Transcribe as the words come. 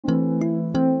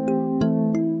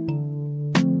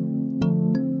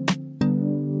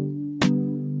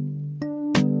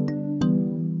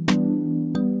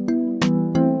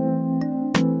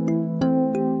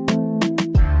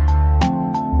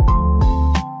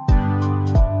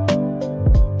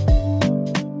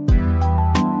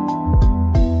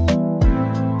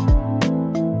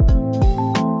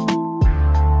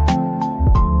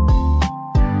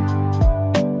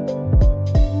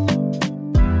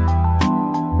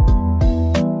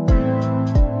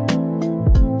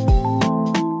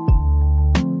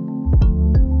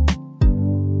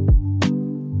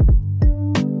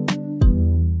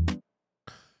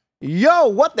Yo,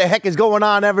 what the heck is going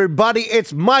on, everybody?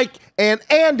 It's Mike and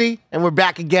Andy, and we're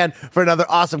back again for another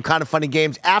awesome Kind of Funny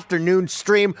Games afternoon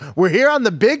stream. We're here on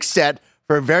the big set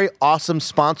for a very awesome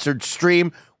sponsored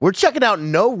stream. We're checking out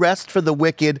No Rest for the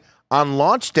Wicked on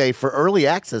launch day for early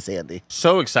access, Andy.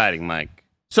 So exciting, Mike.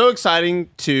 So exciting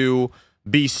to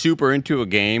be super into a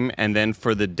game, and then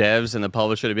for the devs and the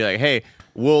publisher to be like, hey,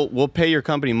 we'll pay your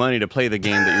company money to play the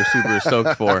game that you're super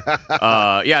stoked for.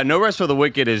 Yeah, No Rest for the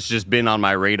Wicked has just been on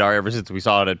my radar ever since we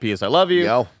saw it at PS I Love You.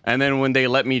 Yo. And then when they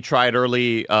let me try it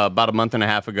early about a month and a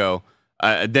half ago,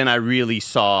 then I really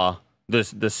saw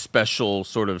the special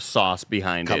sort of sauce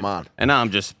behind it. Come on. And now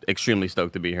I'm just extremely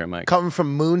stoked to be here, Mike. Coming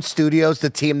from Moon Studios, the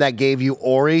team that gave you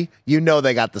Ori, you know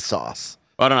they got the sauce.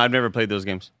 I don't know. I've never played those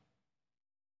games.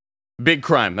 Big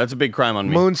crime. That's a big crime on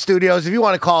me. Moon Studios, if you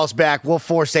want to call us back, we'll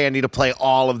force Andy to play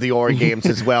all of the Ori games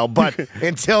as well. But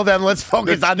until then, let's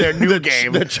focus on their new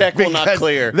game. The check will not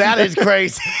clear. That is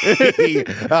crazy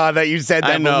that you said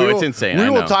that. I know, it's insane. We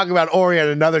will talk about Ori at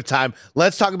another time.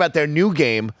 Let's talk about their new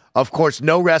game. Of course,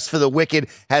 No Rest for the Wicked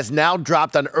has now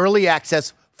dropped on early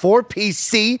access for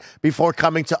PC before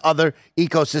coming to other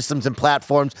ecosystems and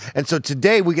platforms. And so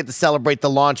today we get to celebrate the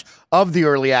launch of the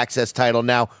early access title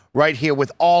now right here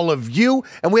with all of you.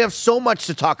 And we have so much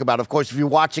to talk about. Of course, if you're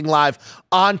watching live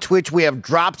on Twitch, we have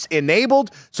drops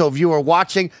enabled. So if you are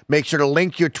watching, make sure to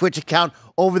link your Twitch account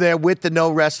over there with the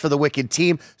No Rest for the Wicked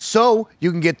team so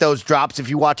you can get those drops if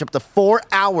you watch up to 4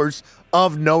 hours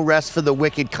of No Rest for the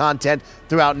Wicked content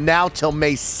throughout now till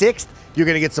May 6th. You're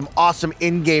going to get some awesome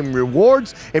in-game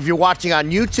rewards. If you're watching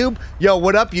on YouTube, yo,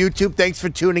 what up, YouTube? Thanks for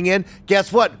tuning in.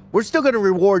 Guess what? We're still going to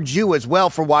reward you as well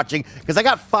for watching because I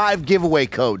got 5 giveaway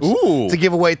codes to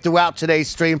give away throughout today's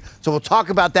stream. So we'll talk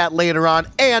about that later on.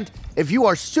 And if you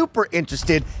are super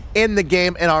interested in the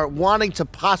game and are wanting to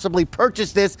possibly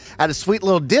purchase this at a sweet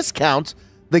little discount,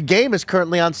 the game is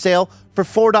currently on sale for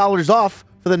 $4 off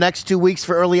for the next 2 weeks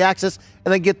for early access.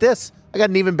 And then get this. I got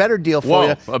an even better deal for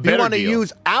you. If you want to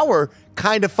use our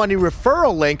Kind of Funny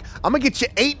referral link, I'm going to get you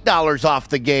 $8 off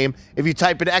the game. If you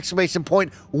type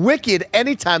in !Wicked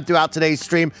anytime throughout today's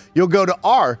stream, you'll go to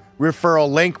our referral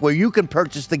link where you can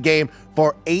purchase the game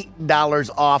for $8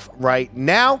 off right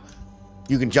now.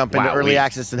 You can jump into early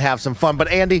access and have some fun. But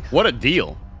Andy, what a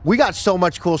deal. We got so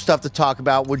much cool stuff to talk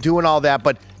about. We're doing all that,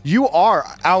 but you are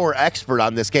our expert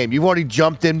on this game. You've already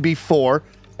jumped in before,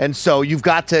 and so you've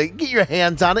got to get your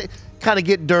hands on it, kind of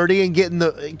get dirty and get in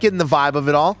the vibe of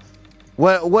it all.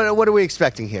 What are we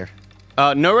expecting here?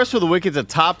 No Rest for the Wicked is a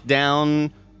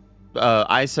top-down,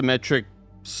 isometric,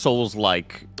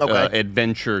 Souls-like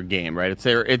adventure game, right?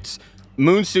 It's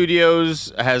Moon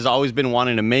Studios has always been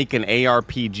wanting to make an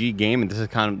ARPG game, and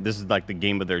this is like the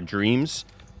game of their dreams,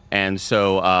 and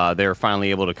so they're finally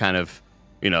able to kind of,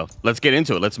 let's get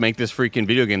into it. Let's make this freaking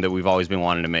video game that we've always been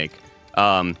wanting to make.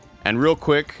 And real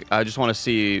quick, I just want to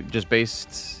see, just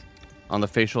based on the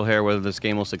facial hair, whether this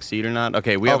game will succeed or not.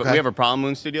 Okay, we have a problem,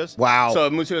 Moon Studios. Wow. So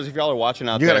Moon Studios, if y'all are watching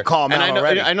out there, you're gonna call them out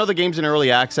already. I know the game's in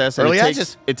early access. And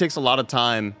it takes a lot of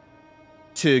time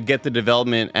to get the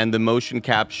development and the motion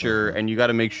capture, and you got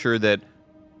to make sure that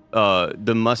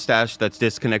the mustache that's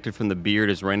disconnected from the beard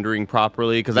is rendering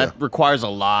properly, because that requires a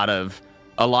lot of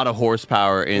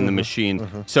horsepower in the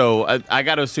machine. So I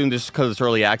got to assume just because it's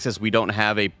early access, we don't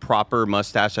have a proper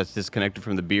mustache that's disconnected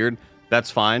from the beard. That's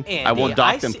fine. Andy, I won't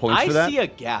dock them points for that. I see a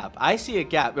gap. I see a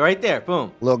gap right there.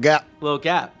 Boom. Little gap. Little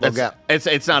gap. It's not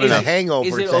It's enough. a hangover.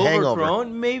 Is it it's a hangover.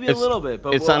 overgrown? Maybe a little bit,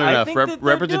 but it's not enough. I think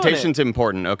Representation's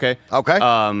important. Okay. Okay.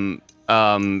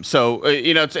 So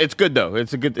it's good though.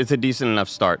 It's a decent enough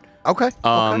start. Okay.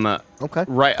 Okay.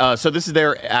 Right. So this is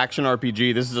their action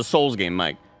RPG. This is a Souls game,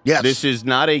 Mike. Yes. This is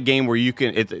not a game where you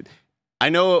can. I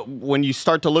know when you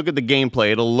start to look at the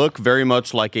gameplay, it'll look very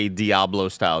much like a Diablo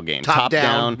style game. Top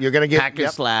down. You're gonna get hack and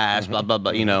slash. Blah blah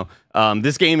blah.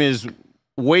 This game is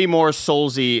way more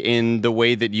Soulsy in the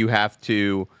way that you have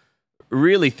to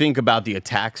really think about the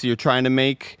attacks you're trying to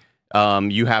make.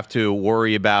 You have to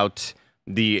worry about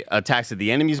the attacks that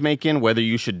the enemy's making, whether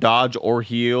you should dodge or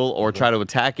heal or try to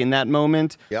attack in that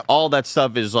moment. All that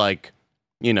stuff is like,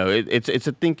 it's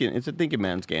a thinking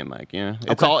man's game, Mike.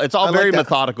 It's all very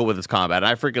methodical with its combat, and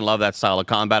I freaking love that style of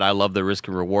combat. I love the risk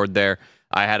and reward there.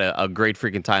 I had a great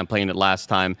freaking time playing it last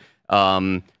time.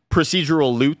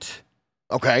 Procedural loot.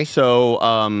 Okay.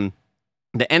 So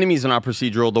the enemies are not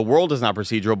procedural, the world is not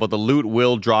procedural, but the loot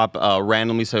will drop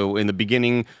randomly. So in the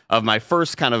beginning of my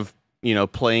first kind of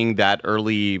playing that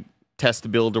early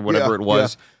test build or whatever it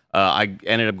was, I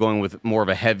ended up going with more of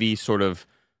a heavy sort of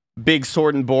big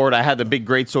sword and board. I had the big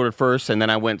great sword at first, and then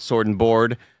I went sword and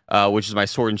board, which is my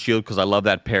sword and shield because I love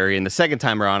that parry. And the second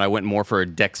time around, I went more for a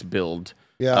dex build.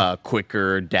 Yeah.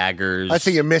 quicker daggers. I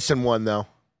think you're missing one though.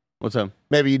 What's up?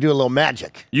 Maybe you do a little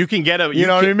magic. You can get a. You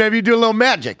know what I mean? Maybe you do a little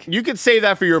magic. You could save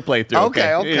that for your playthrough.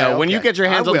 Okay. You know, when you get your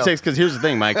hands I on the will. 6, because here's the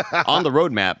thing, Mike. On the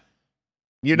roadmap,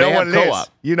 You know They what have it is. co-op.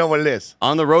 You know what it is.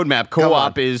 on the roadmap, Come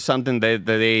co-op on. is something that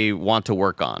they want to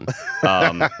work on.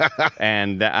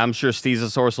 And I'm sure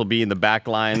Stegosaurus will be in the back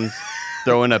lines,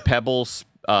 throwing a pebble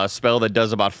spell that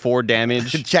does about 4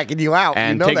 damage. Checking you out.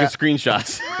 And you know taking that.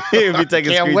 screenshots. He'll be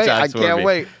taking Can't screenshots. wait. I for can't me.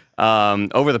 wait.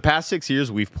 Over the past 6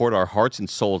 years, we've poured our hearts and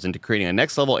souls into creating a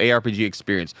next-level ARPG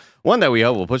experience, one that we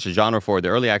hope will push the genre forward. The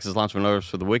early access launch of No Rest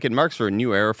for the Wicked marks for a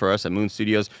new era for us at Moon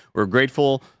Studios. We're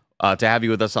grateful to have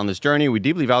you with us on this journey. We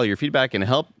deeply value your feedback and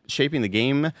help shaping the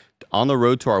game on the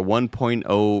road to our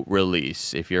 1.0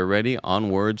 release. If you're ready,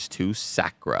 onwards to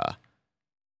Sakura.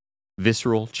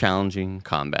 Visceral, challenging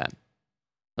combat.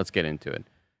 Let's get into it.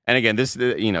 And again, this,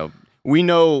 we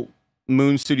know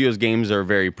Moon Studios games are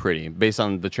very pretty based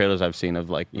on the trailers I've seen of,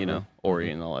 like, Ori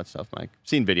and all that stuff, Mike.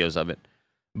 Seen videos of it.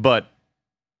 But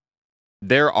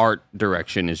their art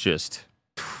direction is just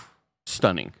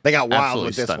stunning. They got wild Absolutely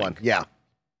with this stunning. one. Yeah.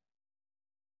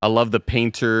 I love the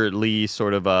painterly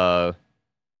sort of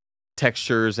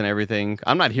textures and everything.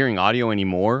 I'm not hearing audio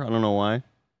anymore. I don't know why.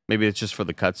 Maybe it's just for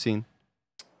the cutscene.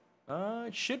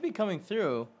 It should be coming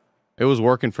through. It was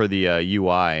working for the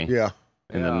UI Yeah.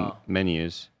 and the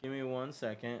menus. Give me 1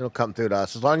 second. It'll come through to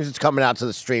us. As long as it's coming out to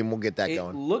the stream, we'll get that It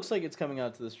going. looks like it's coming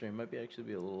out to the stream. Might be actually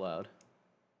be a little loud.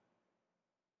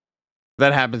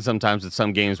 That happens sometimes with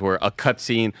some games where a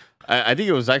cutscene. I think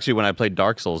it was actually when I played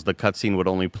Dark Souls, the cutscene would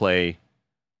only play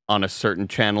on a certain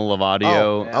channel of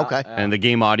audio. Oh, okay. And the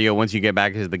game audio, once you get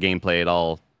back to the gameplay, it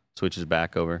all switches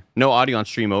back over. No audio on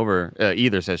stream over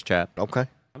either, says chat. Okay.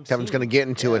 Kevin's going to get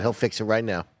into it. He'll fix it right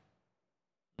now.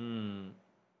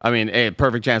 I mean, hey,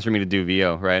 perfect chance for me to do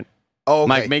VO, right? Oh, okay.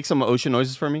 Mike, make some ocean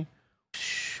noises for me.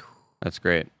 That's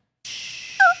great.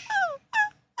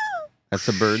 That's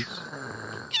the birds.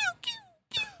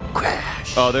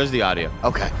 Crash. Oh, there's the audio.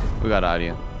 Okay. We got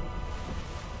audio.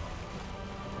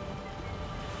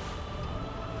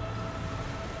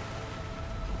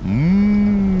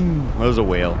 That was a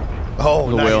whale. Oh,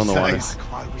 The nice, whale in the water. nice.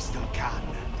 While we still can.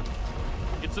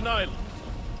 It's an island,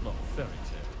 not a fairy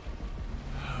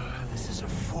tale. This is a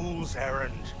fool's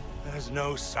errand. There's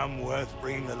no sum worth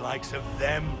bringing the likes of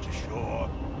them to shore.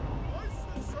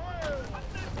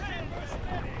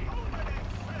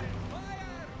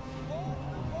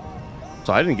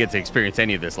 So I didn't get to experience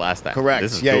any of this last time. Correct.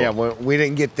 This is Yeah, cool. yeah. We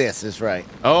didn't get this. Is right.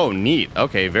 Oh, neat.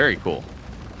 Okay, very cool.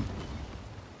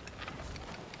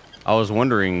 I was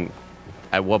wondering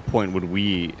at what point would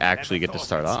we actually get to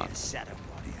start off?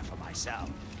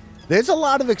 There's a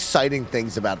lot of exciting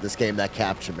things about this game that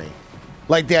capture me.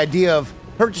 Like the idea of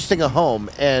purchasing a home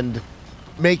and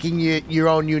making your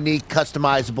own unique,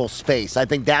 customizable space. I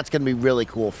think that's going to be really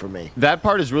cool for me. That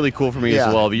part is really cool for me Yeah.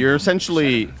 as well. You're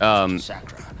essentially,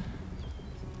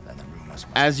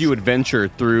 as you adventure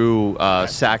through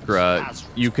Sakura,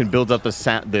 you can build up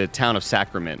the town of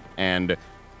Sacrament. And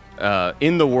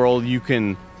in the world, you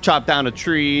can chop down a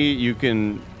tree, you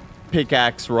can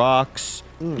pickaxe rocks,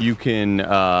 you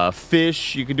can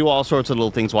fish, you can do all sorts of little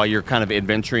things while you're kind of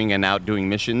adventuring and out doing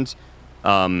missions.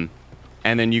 And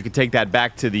then you can take that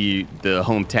back to the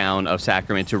hometown of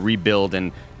Sacrament to rebuild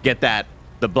and get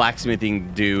the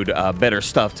blacksmithing dude better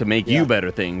stuff to make you better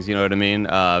things. You know what I mean?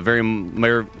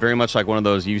 Very much like one of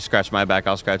those you scratch my back,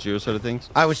 I'll scratch yours sort of things.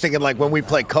 I was thinking like when we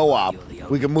play co-op,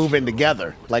 we can move in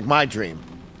together, like my dream.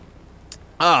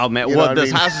 Oh man, You know well what I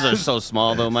those mean? houses are so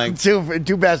small though, Mike.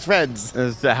 Two best friends.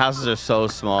 The houses are so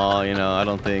small. You know, I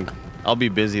don't think I'll be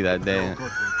busy that day.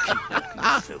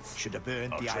 Filth should have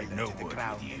burned the island to the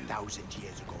ground 1,000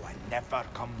 years ago and never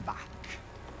come back.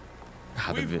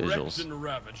 God, the We've wrecked visuals. and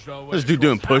ravaged our way This dude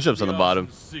doing across push-ups half on the bottom.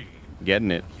 ocean sea. Getting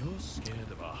it. You're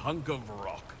scared of a hunk of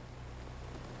rock.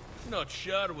 Not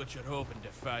sure what you're hoping to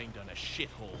find on a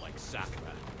shithole like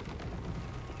Sakura.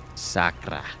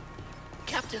 Sakura.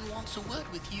 Captain wants a word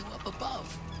with you up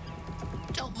above.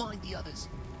 Don't mind the others.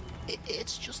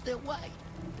 It's just their way.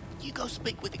 You go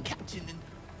speak with the captain and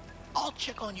I'll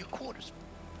check on your quarters.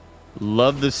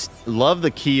 Love this. Love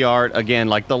the key art again.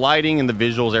 Like the lighting and the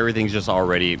visuals, everything's just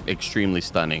already extremely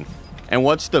stunning. And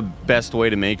what's the best way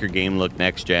to make your game look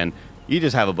next gen? You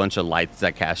just have a bunch of lights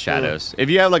that cast shadows. If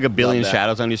you have like a billion Love that.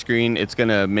 shadows on your screen, it's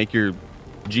gonna make your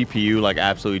GPU like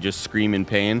absolutely just scream in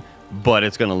pain. But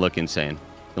it's gonna look insane.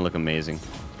 It's gonna look amazing.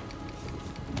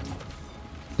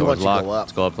 Who wants Door's to locked. go up?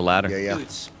 Let's go up the ladder. Yeah, yeah. Dude,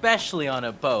 especially on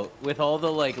a boat with all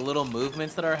the like little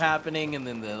movements that are happening and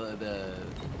then the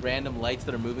random lights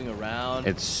that are moving around.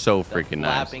 It's so the freaking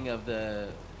nice. flapping of the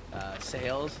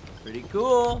sails. Pretty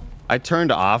cool. I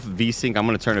turned off VSync. I'm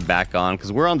gonna turn it back on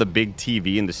because we're on the big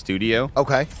TV in the studio.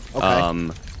 Okay. Okay.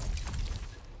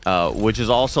 Which is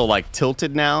also like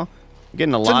tilted now.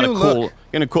 Getting a lot of cool,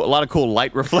 a lot of cool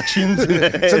light reflections.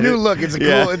 It's a new look. It's a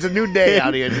cool. It's a new day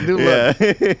out here. It's a new look.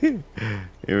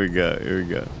 Here we go. Here we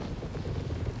go.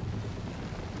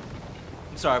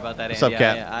 I'm sorry about that, What's Andy. up,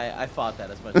 Cap? I fought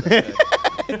that as much as I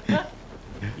could.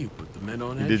 You put the men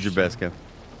on edge. You did your best, Kev.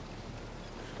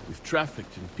 We've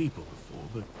trafficked in people before,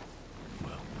 but,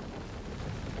 well,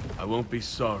 I won't be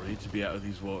sorry to be out of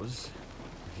these waters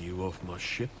with you off my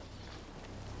ship.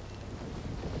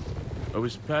 I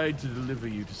was paid to deliver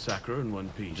you to Sakra in one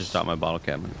piece. Just stopped my bottle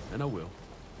cabinet. And I will.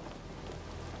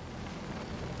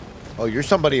 Oh, you're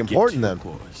somebody important then.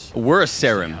 We're a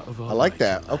serum. I like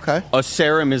that. Okay. A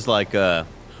serum is like a.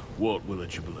 What will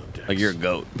let you below decks? Like you're a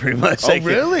goat, pretty much. Oh, Like,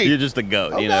 really? You're just a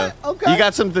goat, you know? Okay. You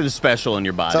got something special in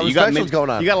your body. Something you got special's going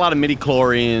on. You got a lot of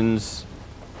midi-chlorians,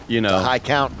 you know. A high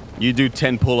count. You do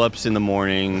 10 pull-ups in the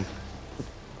morning.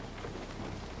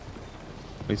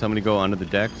 Wait, tell me to go under the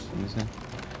decks? Let me see.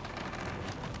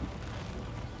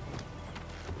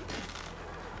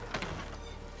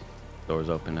 Doors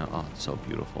open now. Oh, it's so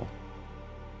beautiful.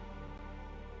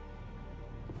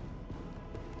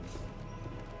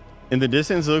 In the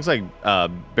distance, it looks like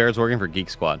Bear's working for Geek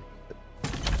Squad.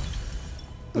 It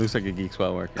looks like a Geek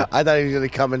Squad worker. I thought he was gonna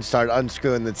come and start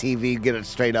unscrewing the TV, get it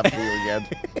straight up for you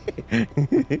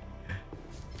again.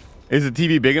 Is the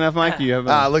TV big enough, Mike? Do you have?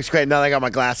 It looks great now that I got my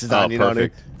glasses on. You know what I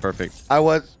mean? Perfect. I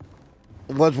was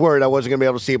worried I wasn't gonna be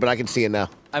able to see it, but I can see it now.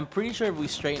 I'm pretty sure if we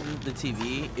straightened the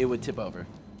TV, it would tip over.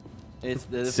 It's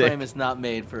the Sick. frame is not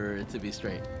made for it to be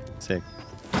straight. Sick.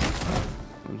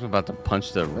 I'm just about to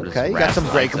punch the. Okay, you got some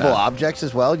breakable objects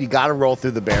as well. You got to roll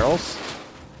through the barrels.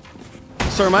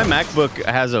 Sir, my MacBook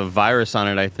has a virus on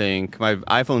it, I think. My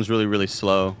iPhone's really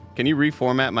slow. Can you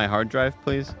reformat my hard drive,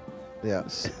 please?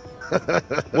 Yes.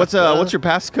 What's your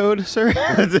passcode, sir?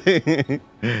 Alright,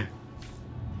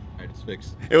 it's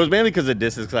fixed. It was mainly because of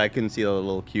distance, because I couldn't see the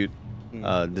little cute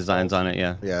designs on it.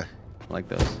 Yeah. Yeah. I like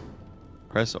those.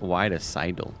 Press Y to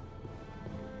sidle.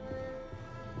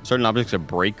 Certain objects are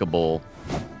breakable.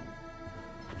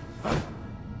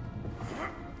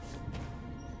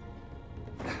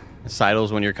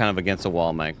 Sidles when you're kind of against a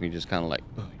wall, Mike. You just kind of like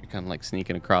you're kind of like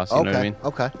sneaking across. You know what I mean?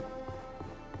 Okay.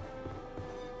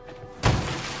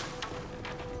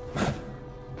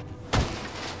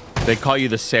 They call you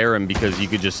the Serum because you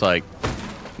could just like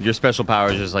your special power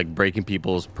is just like breaking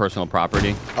people's personal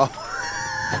property. Oh.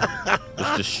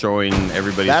 Just destroying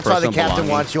everybody's That's why the personal captain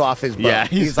belongings. wants you off his boat. Yeah,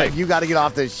 he's like, you got to get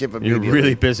off this ship You're immediately.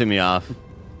 really pissing me off.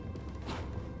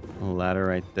 A ladder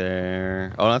right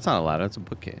there. Oh, that's not a ladder. That's a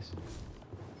bookcase.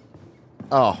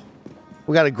 Oh,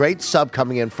 we got a great sub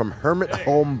coming in from Hermit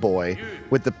Homeboy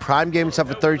with the Prime Game sub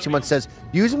for 32 months. Says,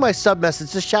 using my sub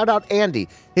message to shout out Andy.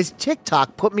 His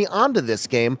TikTok put me onto this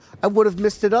game. I would have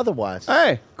missed it otherwise.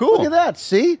 Hey, cool. Look at that.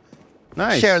 See?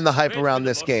 Nice. Sharing the hype around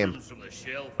this game.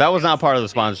 That was not part of the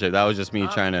sponsorship. That was just me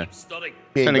trying to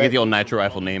get the old Nitro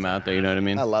Rifle name out there. You know what I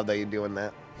mean? I love that you're doing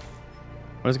that.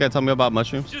 What does this guy tell me about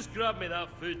mushrooms? Just grab me that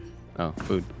food. Oh,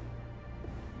 food.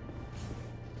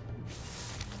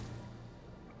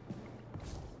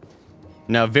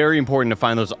 Now, very important to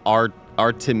find those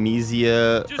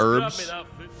Artemisia Just herbs. grab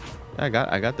me that food.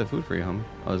 I got the food for you, homie.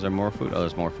 Oh, is there more food? Oh,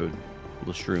 there's more food.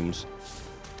 Little shrooms.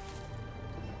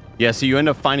 Yeah, so you end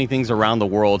up finding things around the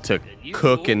world to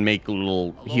cook and make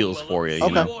little heals for you. You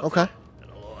Okay, know? okay.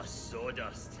 And a lot of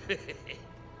sawdust.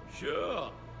 Sure,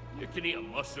 you can eat a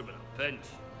mushroom in a pinch,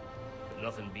 but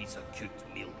nothing beats a cooked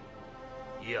meal.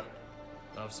 Here,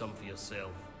 have some for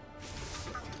yourself.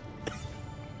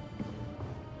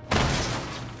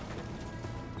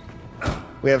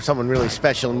 We have someone really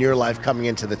special in your life coming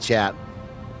into the chat.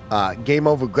 Game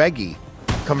Over Greggy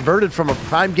converted from a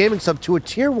Prime Gaming sub to a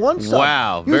Tier 1 sub.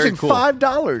 Wow, very using cool.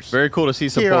 $5. Very cool to see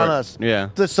support. Here on us. Yeah,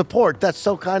 The support, that's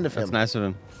so kind of him. that's nice of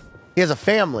him. He has a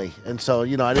family, and so,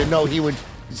 you know, I didn't know he would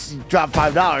drop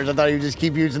 $5. I thought he would just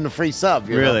keep using the free sub.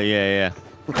 You know? Really? Yeah.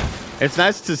 It's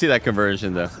nice to see that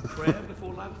conversion, though. Prayer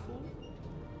before landfall?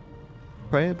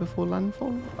 Prayer before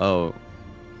landfall? Oh.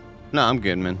 No, I'm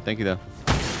good, man. Thank you, though.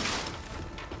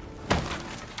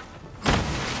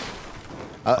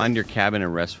 Find your cabin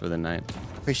and rest for the night.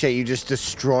 Appreciate you just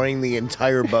destroying the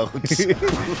entire boat.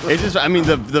 It's just, I mean,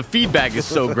 the feedback is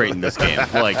so great in this game.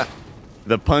 Like,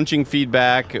 the punching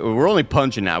feedback. We're only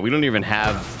punching now. We don't even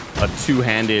have a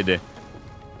two-handed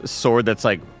sword that's,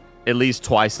 like, at least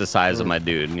twice the size of my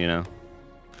dude, you know?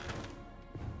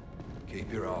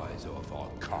 Keep your eyes off our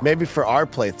car. Maybe for our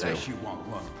playthrough,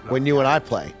 when you and I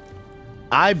play,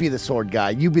 I be the sword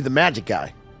guy, you be the magic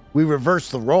guy. We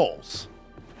reverse the roles.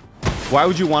 Why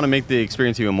would you want to make the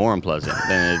experience even more unpleasant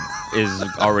than it is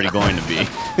already going to be?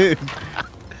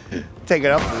 Take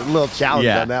it up a little challenge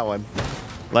Yeah. on that one.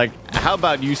 Like, how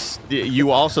about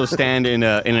you also stand in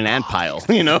an ant pile,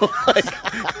 you know? Like,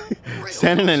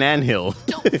 stand in an anthill.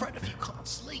 Don't fret if you can't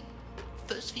sleep.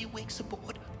 First few weeks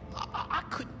aboard, I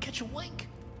couldn't catch a wink.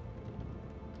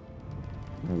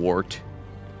 Wart.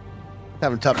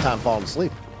 Having a tough time falling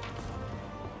asleep.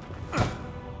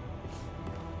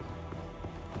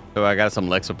 Oh, I got some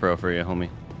Lexapro for you, homie.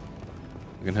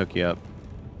 I can hook you up.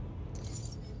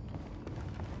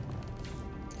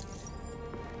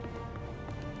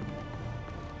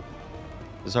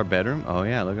 Is this our bedroom? Oh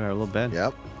yeah, look at our little bed.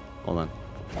 Yep. Hold on.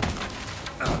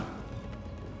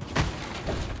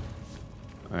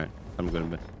 Alright, I'm going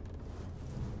to bed.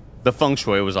 The feng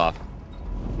shui was off.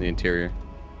 The interior.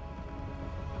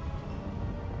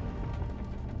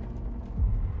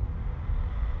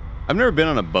 I've never been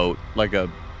on a boat, like a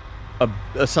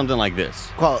something like this.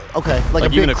 Well, okay, like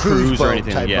a even big a cruise or boat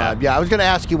anything, type yeah. vibe. Yeah, I was gonna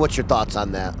ask you what's your thoughts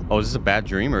on that. Oh, is this a bad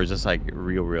dream or is this like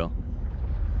real?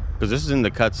 Because this is in the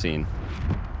cutscene.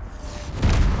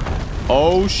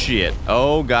 Oh shit!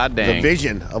 Oh god dang! The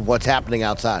vision of what's happening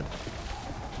outside.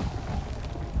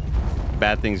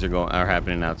 Bad things are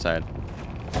happening outside.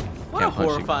 What a Can't punch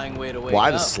you. horrifying way to wake Why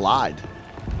up. the slide?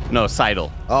 No,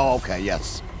 Seidel. Oh, okay,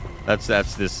 yes. That's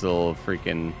this little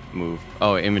freaking move.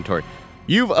 Oh, inventory.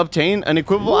 You've obtained an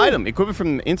equipable item. Equipment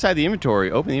from inside the inventory.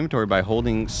 Open the inventory by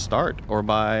holding start or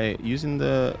by using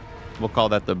the, we'll call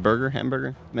that the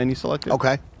hamburger menu selected.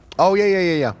 Okay. Oh,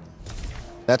 yeah.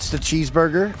 That's the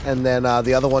cheeseburger, and then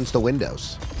the other one's the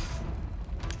windows.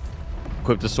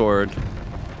 Equip the sword.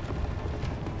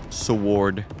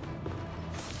 Sword.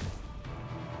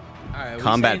 All right,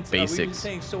 Combat Are we basics. just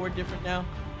saying sword different now?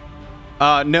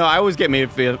 No, I always get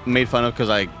made fun of because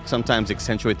I sometimes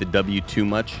accentuate the W too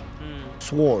much.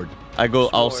 Sword.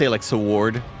 I'll say like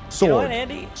sword. Sword. You know what,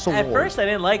 Andy? Sword. At first I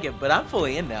didn't like it, but I'm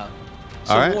fully in now.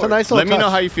 All right. It's a nice Let little me know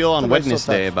touch. how you feel on It's a nice little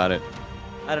Wednesday touch. about it.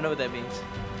 I don't know what that means.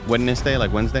 Wednesday,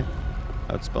 like Wednesday?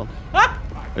 How it's spelled?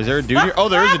 Is there a dude here? Oh,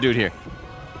 there is a dude here.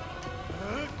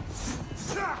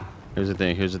 Here's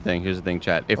the thing,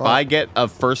 chat. If I get a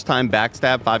first time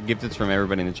backstab, 5 gifteds from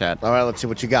everybody in the chat. All right, let's see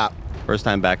what you got. First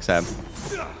time backstab.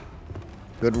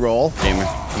 Good roll. Gamer.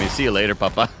 I mean, see you later,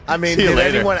 Papa. I mean, see you did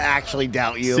later. anyone actually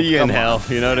doubt you? See you in Come on. hell.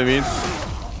 You know what I mean?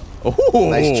 Oh,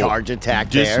 Nice charge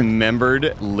attack there.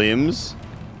 Dismembered limbs.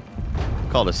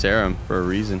 Called a serum for a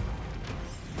reason.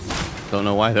 Don't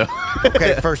know why though.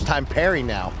 Okay, first time parry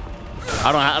now.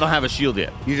 I don't have a shield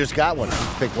yet. You just got one.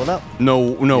 Pick one up.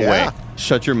 No Yeah. way.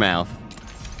 Shut your mouth.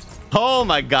 Oh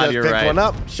my God, Just you're pick right. one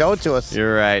up. Show it to us.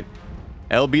 You're right.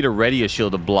 LB to ready a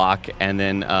shield to block, and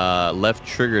then left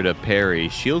trigger to parry.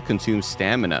 Shield consumes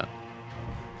stamina.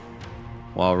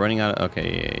 While running out of...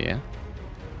 Okay, yeah.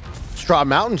 Straw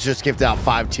Mountains just gifted out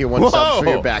 5 tier 1 subs for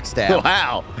your backstab.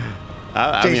 Wow.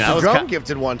 I Jason mean, I was Drum ki-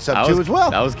 gifted 1 I sub was, too as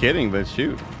well. I was kidding, but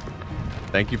shoot.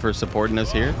 Thank you for supporting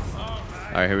us here.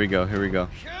 All right, here we go.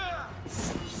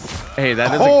 Hey,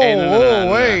 that doesn't... hey,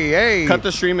 no. Hey. Cut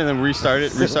the stream and then restart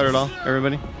it. Restart it all,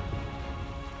 everybody.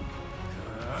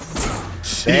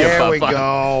 See ya, There we Papa.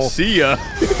 go. See ya.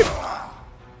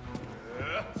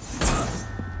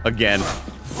 Again.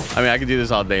 I mean, I could do this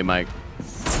all day, Mike.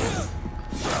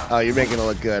 Oh, you're making it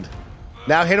look good.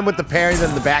 Now hit him with the parry,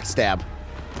 then the backstab.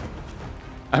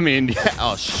 I mean, yeah.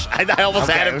 Oh, I almost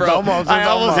had it, was bro. almost- I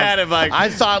almost had it, Mike. I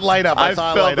saw it light up. I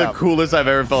saw it felt light the up. coolest I've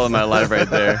ever felt in my life right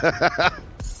there.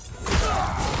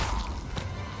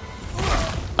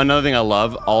 Another thing I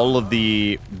love, all of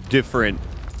the different,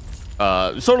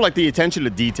 sort of like the attention to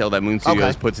detail that Moon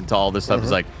Studios puts into all this stuff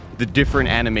is like the different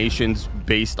animations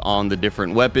based on the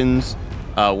different weapons.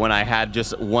 When I had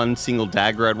just one single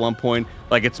dagger at one point,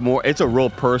 like it's a real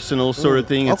personal sort of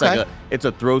thing. It's like it's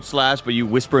a throat slash, but you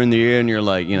whisper in the ear and you're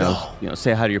like, you know,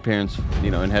 say hi to your parents,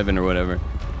 you know, in heaven or whatever.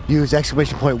 Use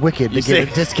exclamation point wicked to get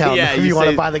a discount yeah, if you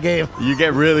want to buy the game. You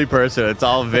get really personal. It's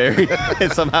all very,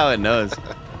 somehow it knows.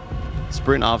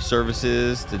 Sprint off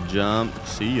services to jump.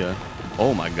 See ya.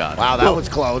 Oh my God. Wow, that was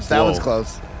close. That was Whoa.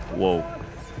 close. Whoa.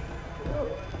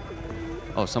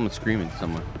 Oh, someone's screaming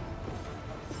somewhere.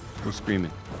 Who's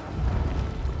screaming?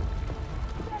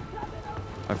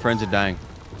 Our friends are dying.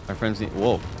 Our friends need...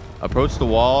 Whoa. Approach the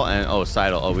wall and... Oh,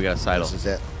 Seidel. Oh, we got Seidel. This is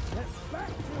it.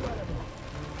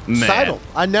 Man. Seidel.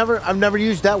 I've never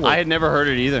used that word. I had never heard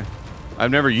it either.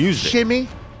 I've never used it. Shimmy.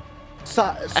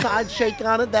 Side shake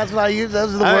on it. That's what I use.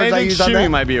 Those are the I words I think use on shimmy that.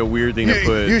 might be a weird thing to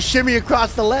put. You shimmy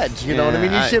across the ledge. You know what I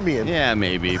mean? You shimmying. Yeah,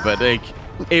 maybe. But like,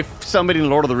 if somebody in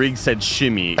Lord of the Rings said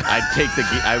shimmy,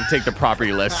 I would take the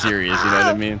property less serious. You know what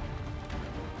I mean?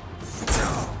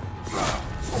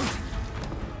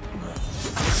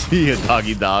 Yeah,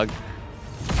 doggy dog.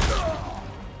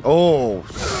 Oh,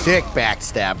 sick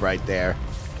backstab right there.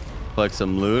 Collect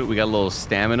some loot. We got a little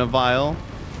stamina vial.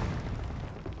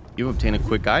 You obtain a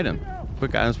quick item.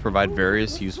 Quick items provide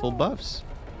various useful buffs.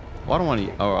 Well, I don't want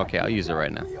to. Oh, okay. I'll use it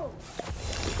right now.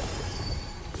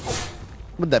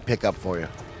 What'd that pick up for you?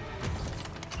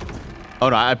 Oh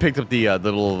no, I picked up the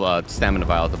little stamina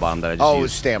vial at the bottom that I just Oh,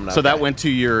 used. stamina. So that okay. went to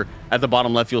your. At the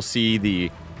bottom left, you'll see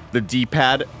the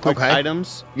D-pad quick Okay.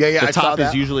 items. Yeah, yeah, The I saw top is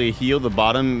that. usually a heal. The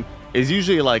bottom is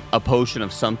usually like a potion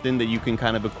of something that you can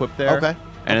kind of equip there. Okay.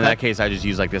 And in Okay. that case, I just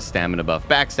use like this stamina buff.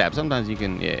 Backstab. Sometimes you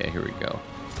can. Yeah, here we go.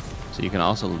 So you can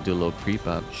also do a little creep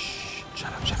up. Shh.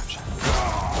 Shut up. Shut up. Shut up.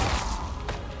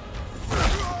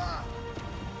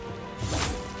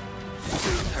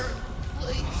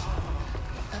 Please.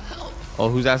 Help. Oh,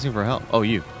 who's asking for help? Oh,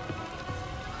 you.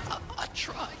 I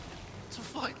tried to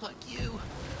fight like you,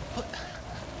 but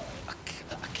I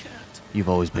can't. You've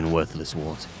always been worthless,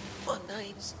 Walt. My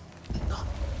name's not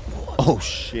Ward. Oh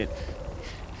shit.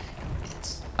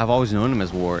 It's I've always known him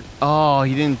as Ward. Oh,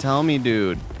 he didn't tell me,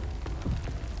 dude.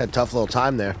 Had a tough little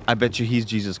time there. I bet you he's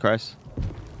Jesus Christ.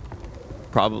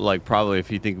 Probably if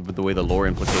you think of the way the lore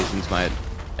implications might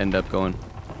end up going.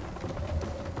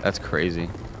 That's crazy.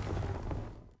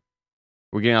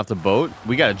 We're getting off the boat.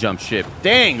 We gotta jump ship.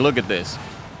 Dang, look at this.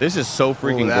 This is so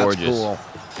freaking Ooh, that's gorgeous. cool.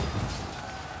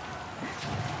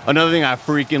 Another thing I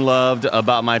freaking loved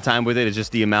about my time with it is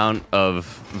just the amount of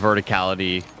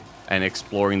verticality and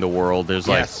exploring the world. There's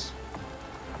like, Yes.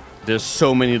 there's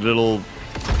so many little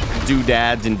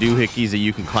doodads and doohickeys that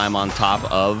you can climb on top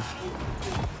of.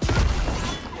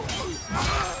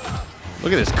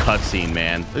 Look at this cutscene,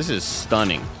 man. This is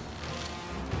stunning.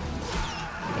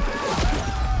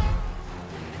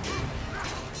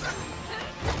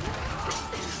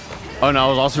 Oh, no, I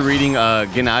was also reading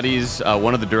Gennadi's,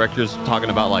 one of the directors, talking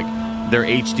about, like, their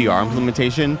HDR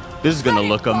implementation. This is going to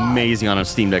look amazing on a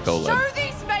Steam Deck OLED. Show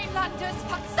these mainlanders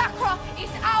that Sakra is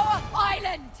our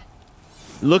island.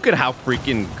 Look at how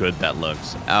freaking good that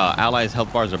looks. Allies'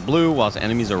 health bars are blue, whilst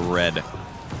enemies are red.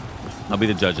 I'll be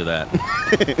the judge of that.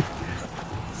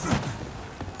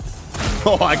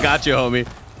 Oh, I got you, homie.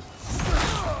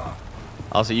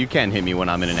 Also, you can't hit me when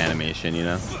I'm in an animation, you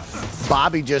know?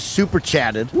 Bobby just super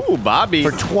chatted Ooh, Bobby.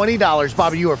 for $20.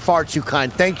 Bobby, you are far too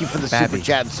kind. Thank you for the super Babby.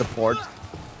 chat and support.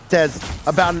 Says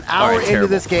about an hour right, into terrible.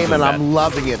 this game, and Doing I'm bad.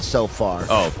 loving it so far.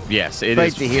 Oh, yes, it Great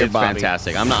is. to hear, It's Bobby.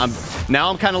 fantastic. Now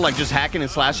I'm kind of like just hacking and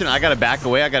slashing. I got to back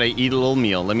away. I got to eat a little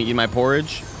meal. Let me eat my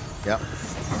porridge. Yep.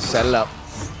 Set it up.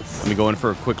 Let me go in for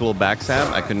a quick little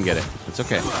backstab. I couldn't get it. It's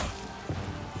okay.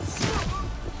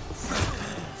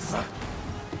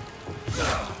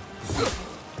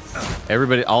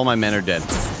 Everybody, all my men are dead.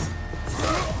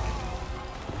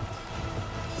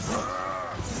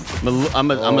 I'm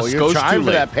a Oh, you're skosh trying too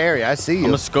for late. that parry. I see you.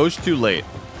 I'm a skosh too late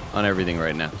on everything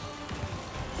right now.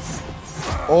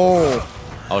 Oh,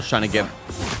 I was trying to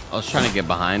get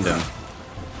behind him.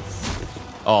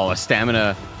 Oh, a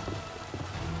stamina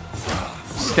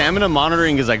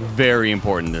monitoring is like very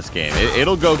important in this game.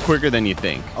 It'll go quicker than you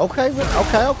think. okay.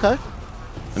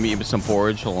 Let me eat some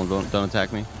porridge. Hold on, don't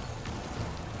attack me.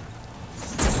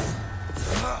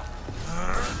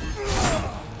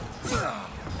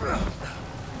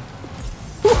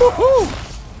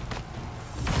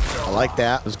 I like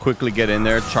that. Let's quickly get in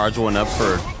there, charge one up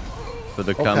for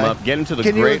the come Okay. up. Get into the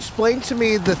Can you great. explain to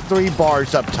me the 3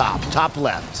 bars up top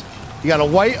left? You got a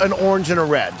white, an orange, and a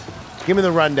red. Give me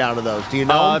the rundown of those. Do you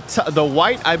know? The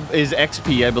white is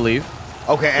XP, I believe.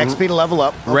 Okay, XP to level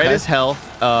up. Red Okay. is health,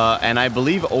 and I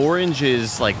believe orange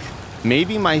is like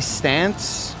maybe my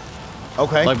stance.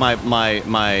 Okay. Like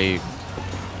my.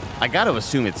 I gotta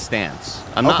assume it's stance.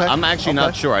 I'm not. Okay. I'm actually not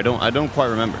Okay. sure. I don't quite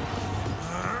remember.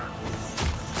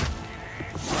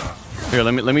 Here,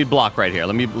 let me block right here.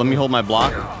 Let me hold my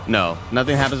block. No,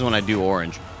 nothing happens when I do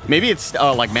orange. Maybe it's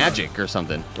like magic or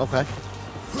something. Okay.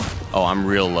 Oh, I'm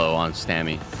real low on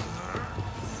stammy.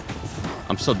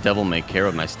 I'm so devil may care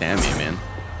with my stammy, man.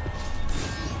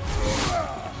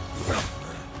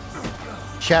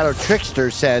 Shadow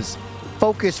Trickster says,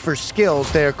 focus for skills.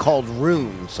 They're called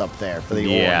runes up there for the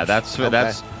Yeah, orange. that's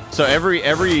Okay. so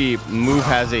every move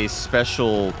has a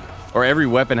special, or every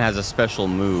weapon has a special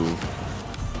move.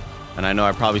 And I know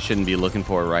I probably shouldn't be looking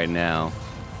for it right now.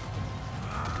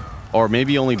 Or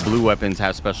maybe only blue weapons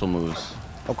have special moves.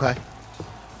 Okay.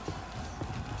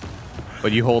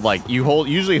 But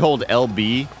usually hold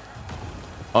LB.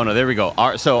 Oh no, there we go.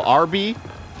 So RB,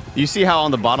 you see how on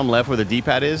the bottom left where the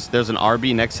D-pad is, there's an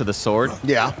RB next to the sword,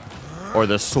 Yeah. or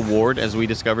the sword as we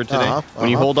discovered today. Uh-huh, When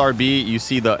you uh-huh. hold RB, you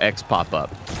see the X pop up.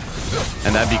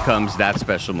 and that becomes that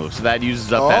special move. So that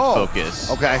uses up that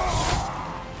focus. Okay.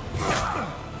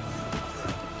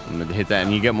 I'm gonna hit that,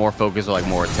 and you get more focus or like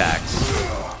more attacks.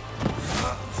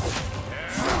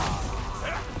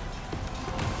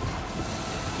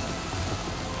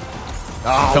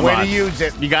 Oh, Come way on. to use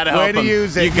it. You gotta help Way to him.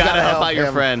 use it. You gotta help out your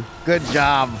him. friend. Good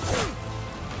job.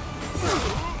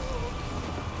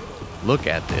 Look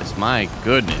at this. My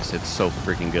goodness, it's so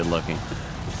freaking good looking.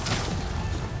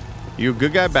 You a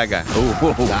good guy, bad guy?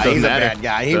 Oh, Nah, doesn't he's a matter. bad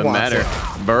guy. He Doesn't wants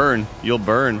matter. Burn. You'll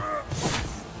burn.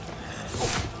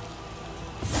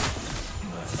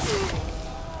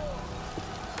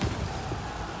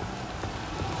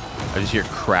 I just hear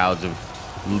crowds of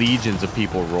legions of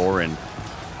people roaring.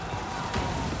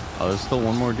 Oh, there's still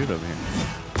one more dude over here.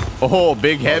 Oh,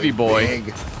 big heavy boy.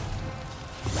 Big.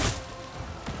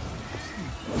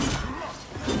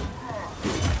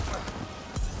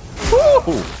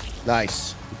 Woo!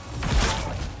 Nice.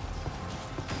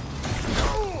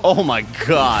 Oh my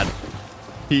god.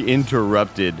 He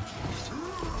interrupted.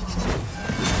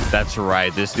 That's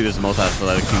right. This dude is the most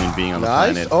athletic human being on the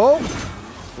Nice. planet. Oh,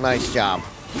 nice job.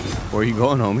 Where are you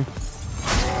going, homie?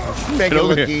 You make Get it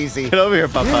over look here. easy. Get over here,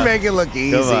 Papa. You make it look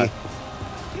easy. Come on.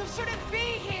 You shouldn't be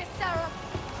here, Sarah.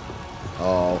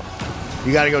 Oh,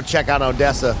 you got to go check out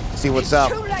Odessa. See what's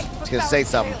up. Too late for He's gonna say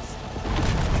something.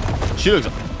 tales. She looks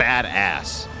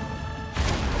badass.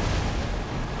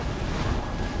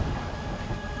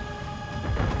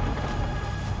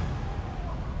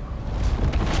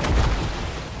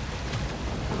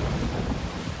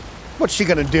 What's she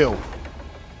gonna do?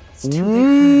 It's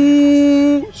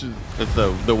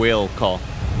the whale call.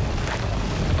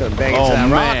 Gonna bang into Oh that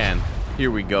rock. man,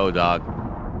 here we go, dog.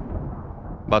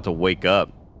 About to wake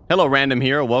up. Hello, random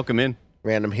hero. Welcome in.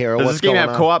 Random hero. Does What's this game going have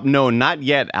on? co-op? No, not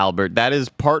yet, Albert. That is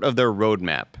part of their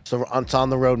roadmap. So it's on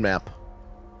the roadmap.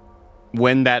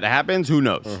 When that happens, who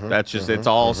knows? That's just it's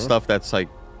all stuff that's like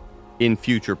in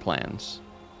future plans.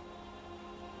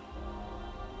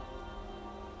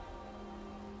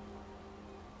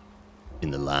 In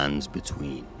the lands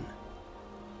between.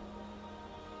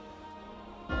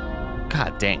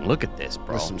 God dang, look at this, bro.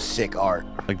 There's some sick art.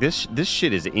 Like this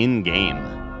shit is in game.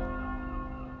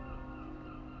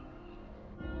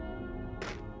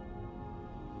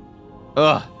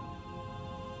 Ugh.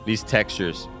 These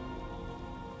textures.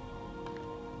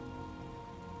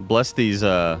 Bless these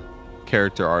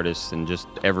character artists and just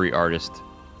every artist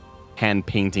hand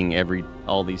painting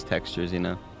all these textures, you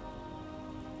know.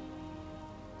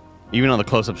 Even on the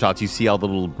close-up shots, you see all the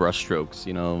little brush strokes,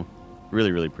 you know.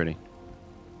 Really, really pretty.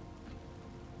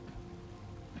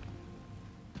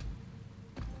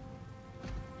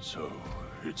 So,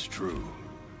 it's true.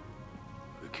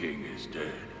 The king is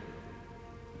dead.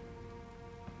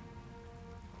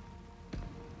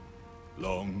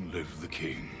 Long live the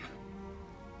king.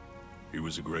 He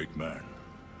was a great man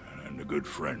and a good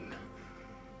friend.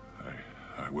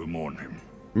 I will mourn him.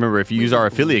 Remember, if you use our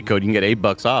affiliate code, you can get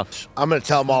 $8 off. I'm gonna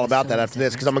tell them all about that after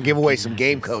this because I'm gonna give away some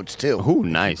game codes too. Ooh,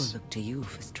 nice. Look to you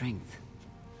for strength.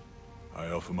 I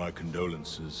offer my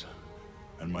condolences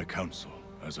and my counsel,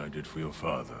 as I did for your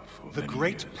father for The many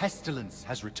great years. pestilence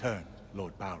has returned,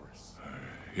 Lord Bowers.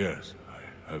 Yes,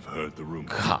 I have heard the rumor.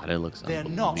 God, it looks They're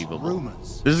not unbelievable.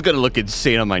 rumors. This is gonna look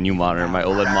insane on my new monitor, my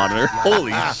OLED monitor.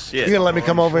 Holy shit! You gonna let me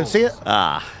come over and see it?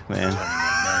 Ah, man. Man.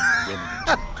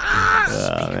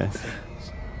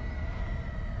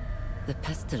 The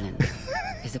pestilence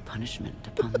is a punishment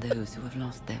upon those who have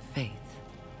lost their faith.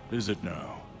 Is it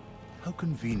now? How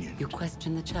convenient. You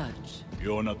question the church.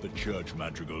 You're not the church,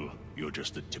 Madrigal. You're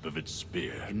just the tip of its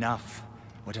spear. Enough.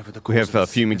 Whatever the We cause have of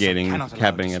this fumigating sickness, I cannot allow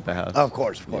happening this at the way. house. Of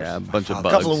course, of course. Yeah, a bunch of father-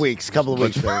 bugs. Couple of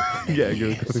weeks. Yeah,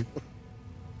 good.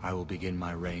 I will begin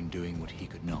my reign doing what he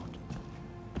could not.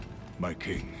 My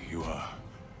king, you are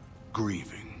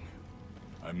grieving.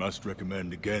 I must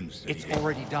recommend against It's any-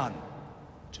 already done.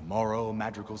 Tomorrow,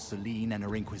 Madrigal Celine and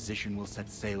her Inquisition will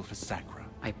set sail for Sacra.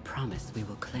 I promise we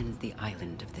will cleanse the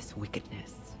island of this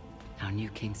wickedness. Our new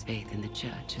king's faith in the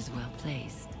church is well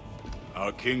placed.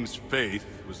 Our king's faith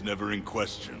was never in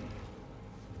question.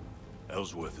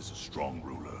 Ellsworth is a strong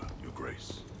ruler, your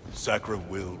grace. Sacra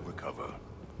will recover.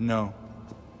 No.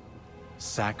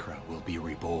 Sacra will be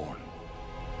reborn.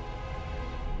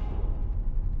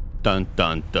 Dun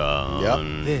dun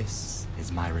dun. This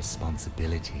is my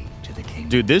responsibility to the king.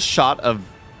 Dude, this shot of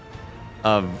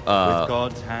With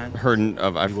God's hand, her we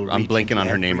will I'm reach blanking on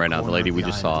into her name every right now. The corner lady of we the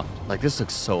just saw. island. Like this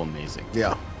looks so amazing.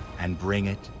 Yeah. and bring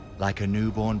it like a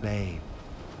newborn babe.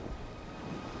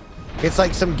 It's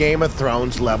like some Game of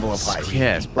Thrones level of hype.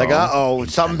 Yes, bro. Like, uh-oh,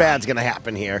 something bad's gonna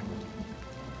happen here.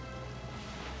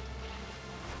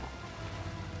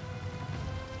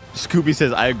 Scoopy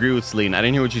says, I agree with Celine. I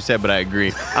didn't hear what you said, but I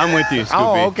agree. I'm with you,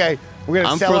 Scoopy. Oh, okay. We're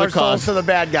going to sell our souls to the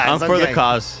bad guys. I'm for the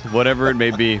cause, whatever it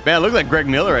may be. Man, look like Greg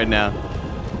Miller right now.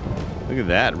 Look at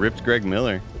that. Ripped Greg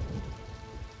Miller.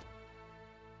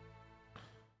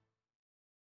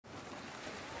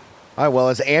 All right, well,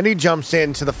 as Andy jumps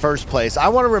into the first place, I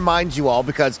want to remind you all,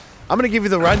 because I'm going to give you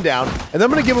the rundown, and then I'm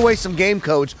going to give away some game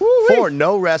codes for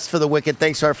No Rest for the Wicked,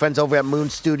 thanks to our friends over at Moon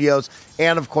Studios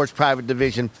and, of course, Private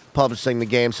Division publishing the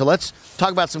game. So let's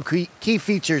talk about some key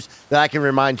features that I can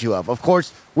remind you of. Of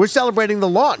course, we're celebrating the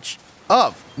launch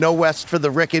of No Rest for the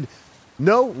Wicked,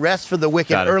 No Rest for the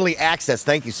Wicked Early Access,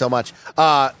 thank you so much,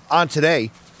 on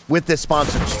today with this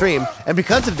sponsored stream. And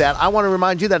because of that, I want to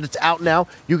remind you that it's out now.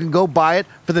 You can go buy it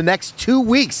for the next 2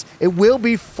 weeks. It will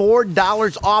be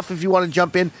 $4 off if you want to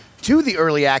jump in to the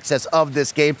early access of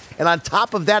this game. And on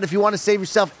top of that, if you want to save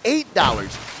yourself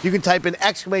 $8, you can type in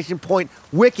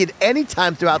 !Wicked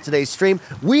anytime throughout today's stream.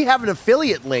 We have an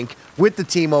affiliate link with the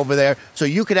team over there, so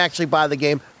you can actually buy the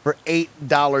game for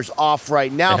 $8 off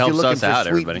right now. If you're looking for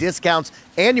sweet discounts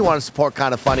and you want to support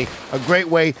Kinda Funny, a great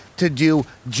way to do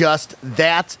just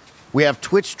that. We have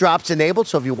Twitch drops enabled,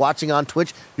 so if you're watching on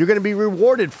Twitch, you're going to be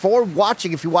rewarded for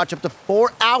watching if you watch up to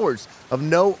 4 hours of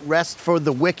No Rest for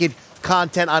the Wicked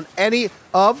content on any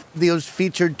of those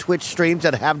featured Twitch streams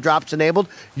that have drops enabled.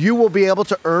 You will be able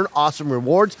to earn awesome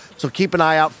rewards, so keep an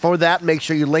eye out for that. Make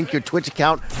sure you link your Twitch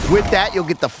account. With that, you'll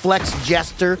get the Flex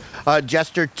Jester,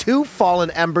 2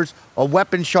 Fallen Embers, a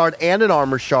Weapon Shard, and an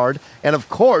Armor Shard. And of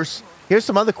course, here's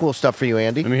some other cool stuff for you,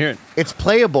 Andy. Let me hear it. It's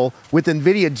playable with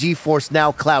NVIDIA GeForce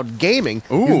Now Cloud Gaming.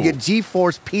 Ooh. You can get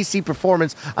GeForce PC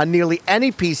performance on nearly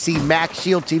any PC, Mac,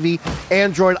 Shield TV,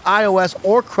 Android, iOS,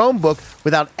 or Chromebook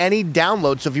without any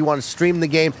download. So if you want to stream the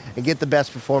game and get the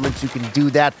best performance, you can do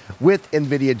that with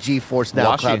NVIDIA GeForce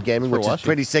Now Cloud Gaming, which is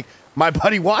pretty sick. My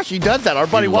buddy Washi does that. Our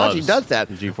buddy Washi does that.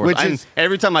 GeForce.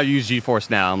 Every time I use GeForce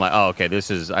Now, I'm like, oh, okay, this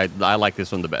is I like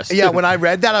this one the best. Yeah, when I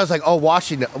read that, I was like, oh,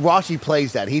 Washi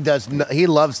plays that. He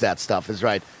loves that stuff, is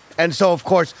right. And so, of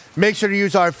course, make sure to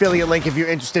use our affiliate link if you're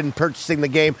interested in purchasing the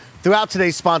game. Throughout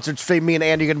today's sponsored stream, me and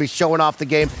Andy are going to be showing off the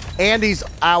game. Andy's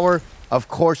our, of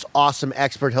course, awesome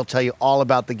expert. He'll tell you all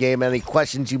about the game, any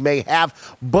questions you may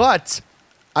have. But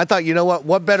I thought, you know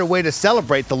what better way to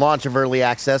celebrate the launch of Early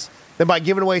Access than by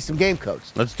giving away some game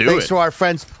codes. Let's do it. Thanks to our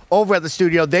friends over at the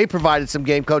studio. They provided some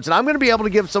game codes, and I'm going to be able to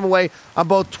give some away on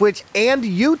both Twitch and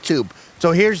YouTube.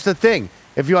 So here's the thing.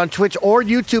 If you're on Twitch or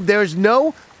YouTube, there is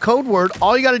no code word.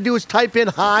 All you got to do is type in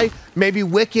hi, maybe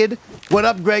Wicked. What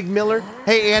up, Greg Miller?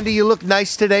 Hey, Andy, you look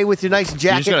nice today with your nice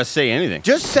jacket. You just got to say anything.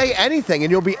 Just say anything,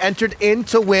 and you'll be entered in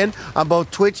to win on both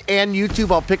Twitch and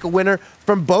YouTube. I'll pick a winner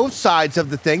from both sides of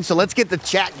the thing. So let's get the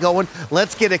chat going.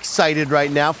 Let's get excited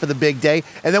right now for the big day.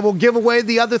 And then we'll give away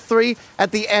the other 3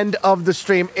 at the end of the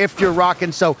stream if you're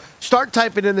rocking. So start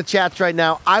typing in the chats right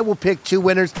now. I will pick 2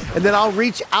 winners, and then I'll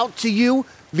reach out to you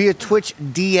via Twitch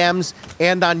DMs,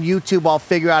 and on YouTube, I'll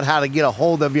figure out how to get a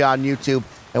hold of you on YouTube,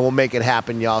 and we'll make it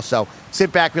happen, y'all. So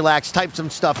sit back, relax, type some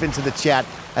stuff into the chat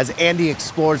as Andy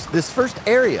explores this first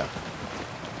area.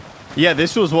 Yeah,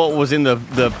 this was what was in the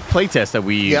playtest that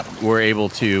we were able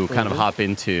to kind of hop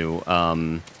into.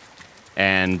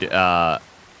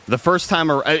 The first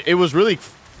time, it was really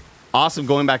awesome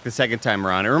going back the second time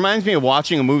around. It reminds me of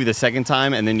watching a movie the second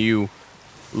time, and then you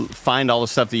find all the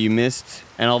stuff that you missed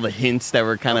and all the hints that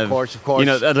were kind of course. You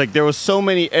know, like there was so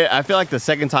many. I feel like the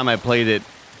second time I played it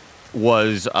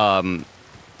was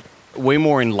way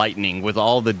more enlightening with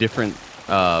all the different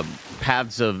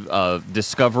paths of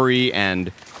discovery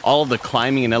and all of the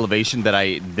climbing and elevation that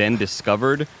I then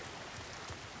discovered.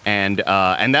 And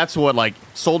that's what like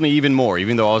sold me even more,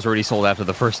 even though I was already sold after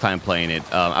the first time playing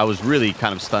it. I was really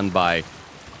kind of stunned by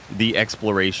the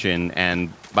exploration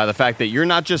and by the fact that you're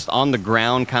not just on the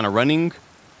ground kind of running,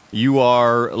 you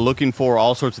are looking for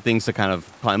all sorts of things to kind of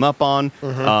climb up on.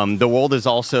 The world is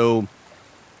also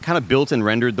kind of built and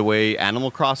rendered the way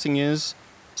Animal Crossing is.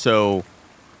 So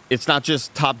it's not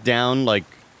just top-down. Like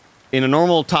in a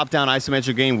normal top-down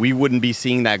isometric game, we wouldn't be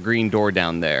seeing that green door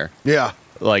down there. Yeah.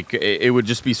 Like it would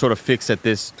just be sort of fixed at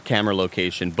this camera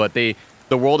location. But the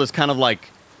world is kind of like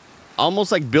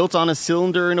almost like built on a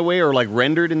cylinder in a way, or like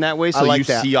rendered in that way, so you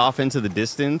see off into the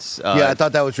distance. Yeah, I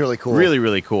thought that was really cool. Really,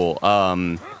 really cool.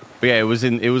 But yeah, it was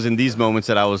in these moments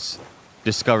that I was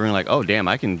discovering like, oh damn,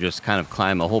 I can just kind of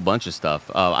climb a whole bunch of stuff.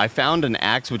 I found an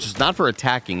axe, which is not for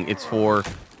attacking; it's for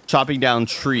chopping down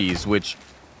trees. Which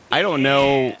I don't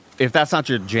know if that's not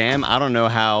your jam. I don't know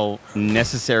how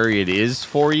necessary it is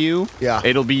for you. Yeah,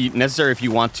 it'll be necessary if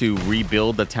you want to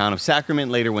rebuild the town of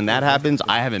Sacrament later when that happens.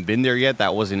 I haven't been there yet.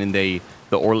 That wasn't in the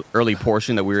early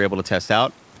portion that we were able to test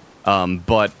out.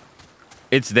 But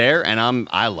it's there, and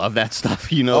I love that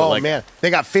stuff. You know, Oh like, man, they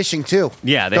got fishing too.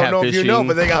 Yeah, they don't have know if you know, fishing.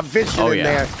 but they got fishing Oh, in yeah.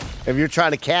 there. If you're trying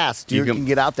to cast, you can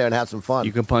get out there and have some fun.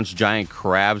 You can punch giant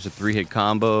crabs with 3-hit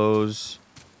combos.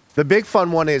 The big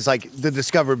fun one is like the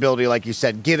discoverability, like you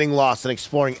said, getting lost and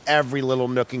exploring every little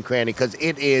nook and cranny because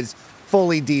it is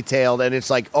fully detailed and it's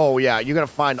like, oh yeah, you're gonna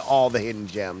find all the hidden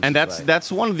gems. And that's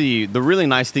one of the really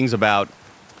nice things about,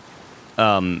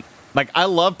 like I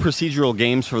love procedural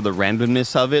games for the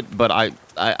randomness of it, but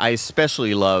I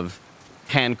especially love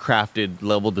handcrafted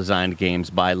level designed games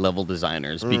by level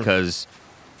designers because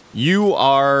you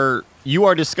are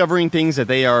discovering things that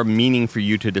they are meaning for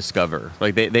you to discover.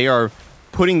 Like they are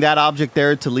putting that object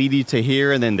there to lead you to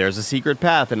here, and then there's a secret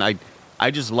path, and I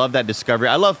just love that discovery.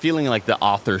 I love feeling like the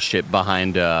authorship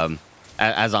behind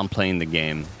as I'm playing the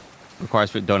game.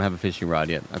 Requires don't have a fishing rod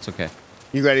yet. That's okay.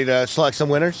 You ready to select some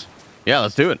winners? Yeah,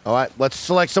 let's do it. All right, let's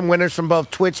select some winners from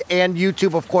both Twitch and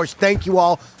YouTube. Of course, thank you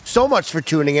all so much for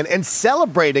tuning in and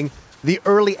celebrating the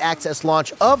early access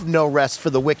launch of No Rest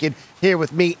for the Wicked here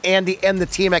with me, Andy, and the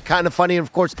team at Kinda Funny. And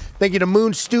of course, thank you to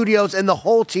Moon Studios and the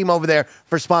whole team over there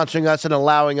for sponsoring us and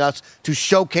allowing us to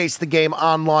showcase the game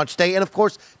on launch day. And of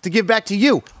course, to give back to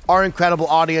you, our incredible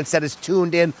audience that is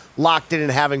tuned in, locked in,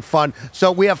 and having fun.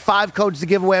 So we have 5 codes to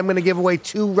give away. I'm going to give away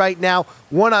 2 right now,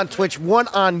 1 on Twitch, 1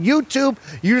 on YouTube.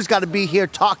 You just got to be here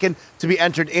talking to be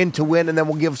entered in to win, and then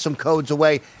we'll give some codes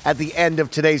away at the end of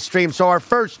today's stream. So our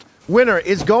first winner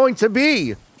is going to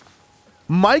be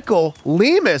Michael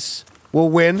Lemus will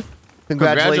win.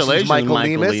 Congratulations, Michael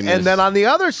Lemus. And then on the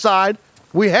other side,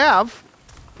 we have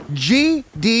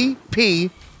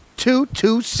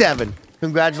GDP227.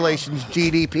 Congratulations,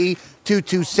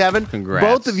 GDP227. Congrats.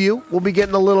 Both of you will be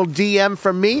getting a little DM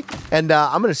from me, and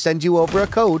I'm going to send you over a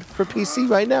code for PC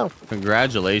right now.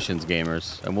 Congratulations,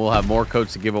 gamers. And we'll have more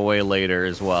codes to give away later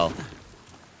as well.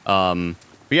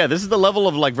 But yeah, this is the level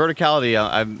of like verticality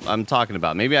I'm talking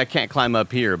about. Maybe I can't climb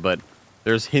up here, but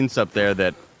there's hints up there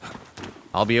that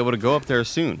I'll be able to go up there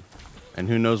soon. And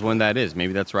who knows when that is.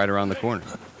 Maybe that's right around the corner.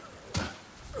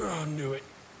 I knew it.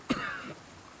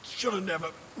 Should have never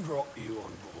brought you on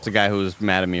board. It's a guy who was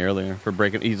mad at me earlier for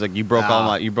breaking. He's like, you broke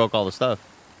all the stuff.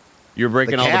 You were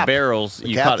breaking all the barrels.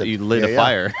 You lit a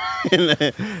fire.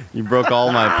 You broke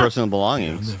all my personal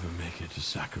belongings. I'll never make it to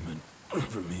Sacrament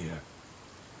from here.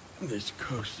 This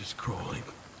coast is crawling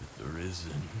with the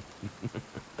risen.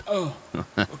 Oh.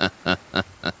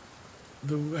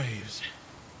 The waves.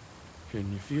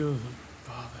 Can you feel them,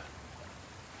 Father?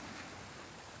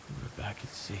 We're back at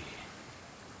sea.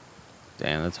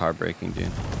 Damn, that's heartbreaking,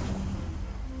 dude.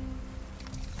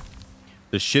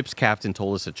 The ship's captain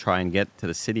told us to try and get to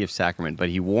the city of Sacrament, but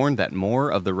he warned that more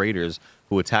of the raiders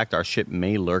who attacked our ship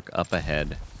may lurk up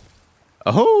ahead.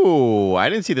 Oh, I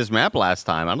didn't see this map last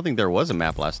time. I don't think there was a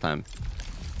map last time.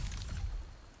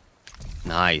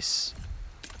 Nice.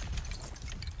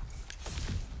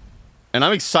 And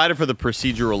I'm excited for the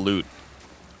procedural loot.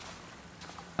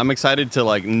 I'm excited to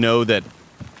like know that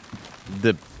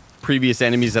the previous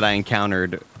enemies that I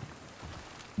encountered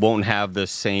won't have the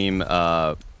same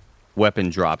weapon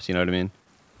drops, you know what I mean?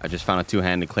 I just found a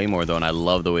 2-handed claymore though, and I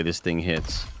love the way this thing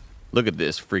hits. Look at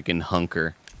this freaking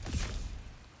hunker.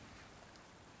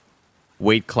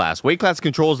 Weight class. Weight class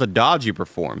controls the dodge you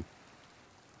perform.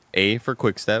 A for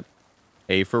quick step,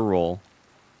 A for roll,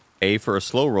 A for a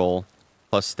slow roll,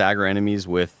 plus stagger enemies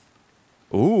with...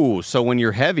 Ooh, so when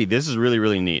you're heavy, this is really,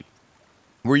 really neat.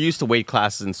 We're used to weight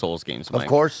classes in Souls games, Mike. Of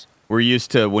course. We're used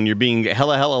to when you're being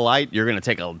hella light, you're going to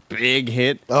take a big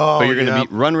hit, but you're going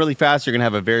to run really fast, you're going to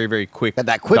have a very, very quick,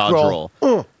 that quick dodge roll.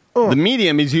 The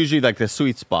medium is usually like the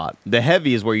sweet spot. The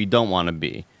heavy is where you don't want to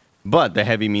be. But the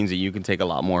heavy means that you can take a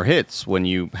lot more hits when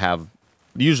you have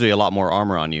usually a lot more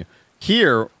armor on you.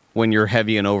 Here, when you're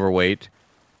heavy and overweight,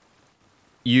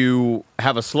 you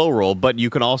have a slow roll, but you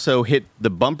can also hit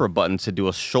the bumper buttons to do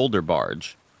a shoulder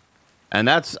barge. And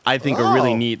that's, I think, a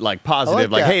really neat, like,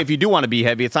 positive. Like, hey, if you do want to be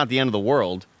heavy, it's not the end of the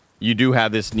world. You do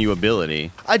have this new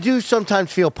ability. I do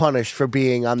sometimes feel punished for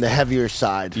being on the heavier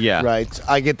side. Yeah. Right?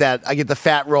 I get that. I get the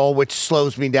fat roll, which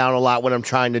slows me down a lot when I'm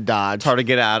trying to dodge. It's hard to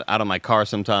get out of my car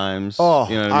sometimes. Oh,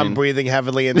 you know what I I'm mean? breathing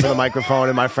heavily into the microphone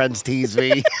and my friends tease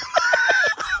me.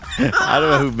 I don't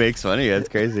know who makes fun of you. That's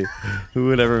crazy. Who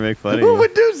would ever make fun of you? Who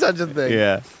would do such a thing?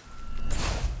 Yeah.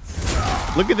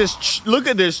 Look at this. Look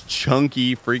at this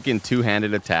chunky freaking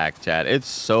 2-handed attack, chat. It's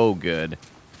so good.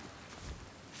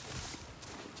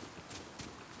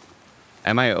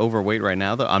 Am I overweight right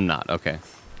now, though? I'm not. Okay.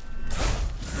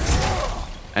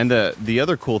 And the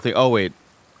other cool thing... Oh, wait.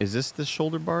 Is this the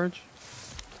shoulder barge?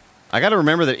 I got to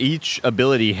remember that each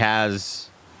ability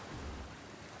has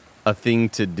a thing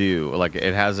to do. Like,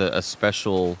 it has a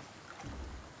special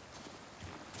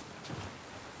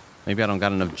Maybe I don't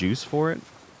got enough juice for it.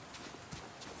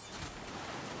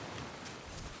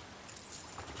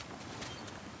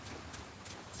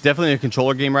 Definitely a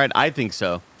controller game, right? I think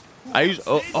so.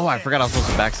 Oh, I forgot I was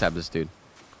supposed to backstab this dude.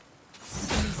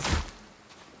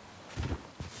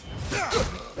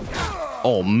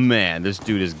 Oh man, this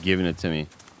dude is giving it to me.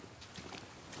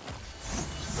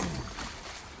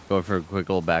 Going for a quick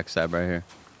little backstab right here.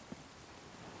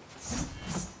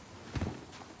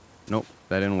 Nope,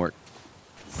 that didn't work.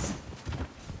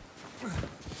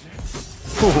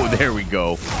 Oh, there we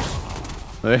go.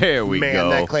 There we go. Man,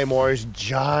 that claymore is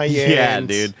giant. Yeah,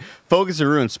 dude. Focus and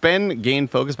runes. Gain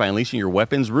focus by unleashing your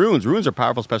weapons. Runes. Runes are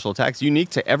powerful special attacks unique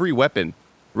to every weapon.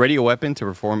 Ready a weapon to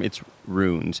perform its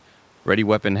runes. Ready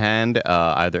weapon hand,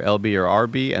 either LB or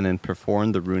RB, and then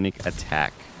perform the runic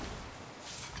attack.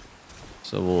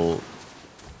 So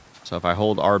if I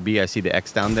hold RB, I see the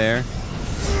X down there.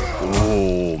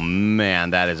 Oh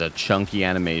man, that is a chunky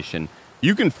animation.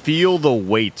 You can feel the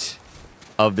weight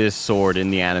of this sword in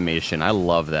the animation. I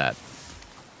love that.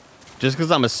 Just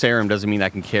because I'm a serum doesn't mean I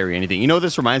can carry anything. You know what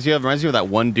this reminds me of? It reminds me of that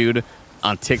one dude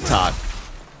on TikTok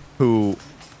who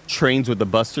trains with the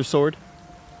Buster Sword.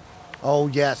 Oh,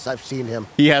 yes, I've seen him.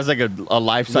 He has like a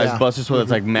life-size Buster Sword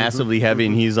that's like massively heavy,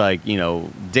 and he's like, you know,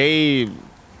 day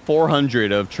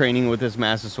 400 of training with this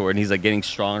Master Sword, and he's like getting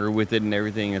stronger with it and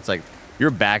everything. It's like, your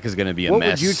back is going to be a mess. What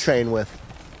would you train with?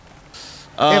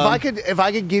 If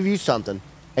I could give you something,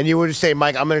 and you were to say,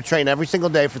 Mike, I'm going to train every single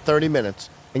day for 30 minutes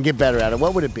and get better at it,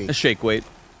 what would it be? A shake weight.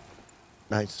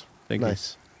 Nice. Thank you.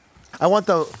 Nice. I want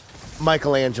the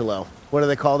Michelangelo. What do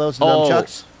they call those?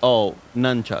 Nunchucks? Oh,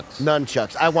 nunchucks.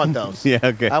 Nunchucks. I want those. Yeah,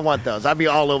 okay. I want those. I'd be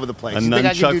all over the place. A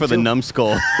nunchuck for the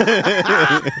numbskull.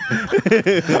 I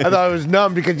thought it was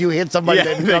numb because you hit somebody Yeah,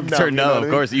 that didn't come turned numb. Of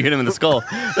course, you hit him in the skull.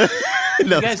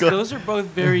 Guys, those are both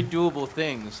very doable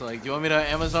things. Like, do you want me to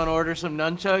Amazon order some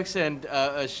nunchucks and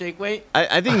a shake weight?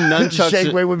 I think nunchucks.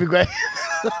 Shake weight would be great.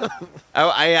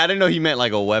 I didn't know he meant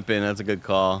like a weapon. That's a good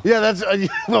call. Yeah, that's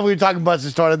when we were talking Buster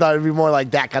Sword. I thought it'd be more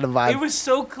like that kind of vibe. It was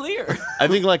so clear. I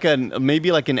think like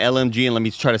maybe like an LMG, and let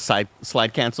me try to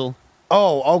slide cancel.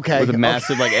 Oh, okay. With a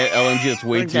massive like LMG that's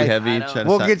way too heavy.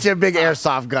 We'll get you a big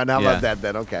airsoft gun. How about that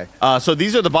then? Okay. So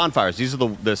these are the bonfires. These are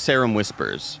the Serum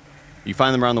Whispers. You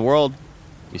find them around the world.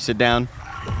 You sit down.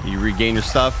 You regain your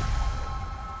stuff.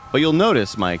 But you'll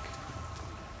notice, Mike,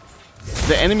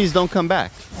 the enemies don't come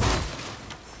back.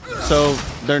 So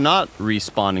they're not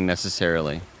respawning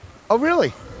necessarily. Oh,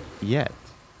 really? Yet.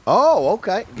 Oh,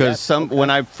 okay. Because when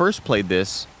I first played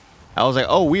this, I was like,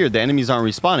 oh, weird, the enemies aren't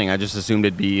respawning. I just assumed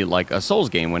it'd be like a Souls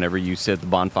game. Whenever you sit at the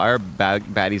bonfire,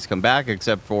 baddies come back,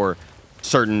 except for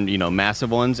certain,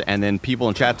 massive ones. And then people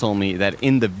in chat told me that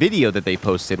in the video that they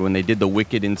posted when they did the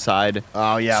Wicked Inside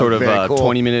sort of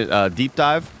 20-minute deep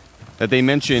dive, that they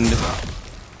mentioned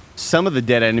some of the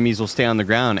dead enemies will stay on the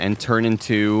ground and turn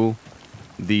into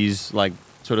these like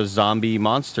sort of zombie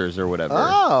monsters or whatever.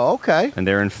 Oh, okay. And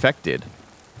they're infected.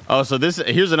 Oh, so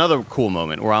here's another cool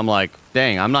moment where I'm like,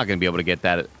 dang, I'm not going to be able to get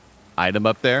that item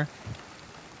up there.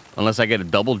 Unless I get a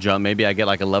double jump. Maybe I get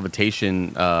like a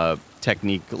levitation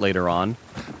technique later on.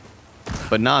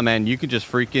 But nah, man, you can just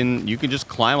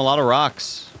climb a lot of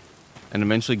rocks and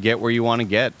eventually get where you want to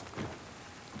get.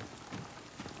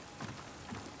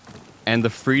 And the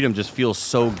freedom just feels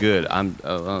so good.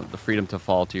 The freedom to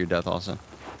fall to your death also.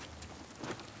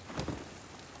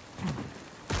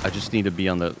 I just need to be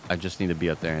up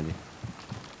there, Andy.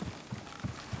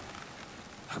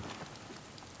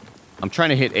 I'm trying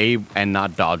to hit A and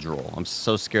not dodge roll. I'm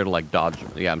so scared of like dodge.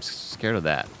 Yeah, I'm scared of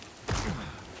that.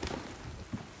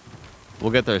 We'll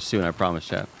get there soon, I promise,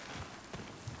 chat.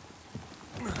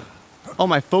 Oh,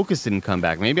 my focus didn't come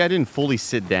back. Maybe I didn't fully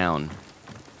sit down.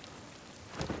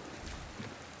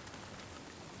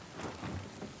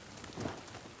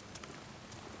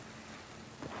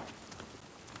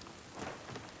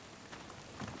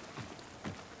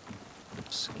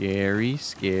 Scary,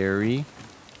 scary.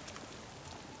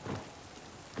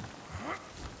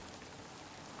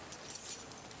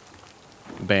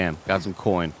 Bam, got some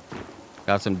coin.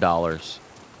 Got some dollars.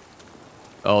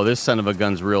 Oh, this son of a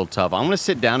gun's real tough. I'm going to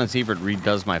sit down and see if it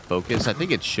redoes my focus. I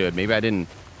think it should. Maybe I didn't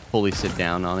fully sit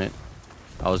down on it.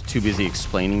 I was too busy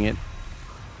explaining it.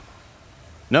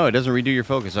 No, it doesn't redo your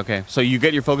focus. Okay, so you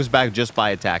get your focus back just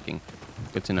by attacking.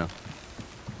 Good to know.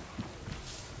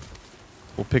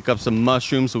 We'll pick up some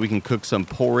mushrooms so we can cook some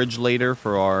porridge later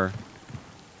for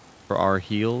our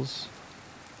heals.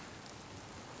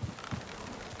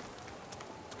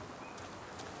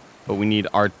 But we need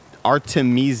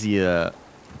Artemisia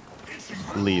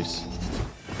leaves.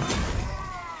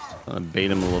 I'm gonna bait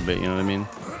him a little bit, you know what I mean?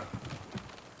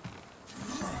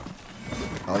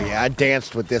 Oh, yeah, I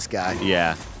danced with this guy.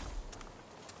 Yeah.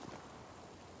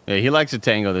 Yeah, he likes to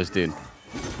tango, this dude.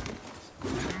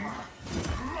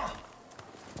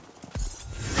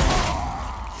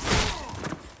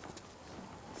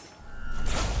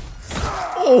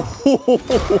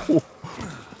 Oh,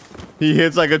 he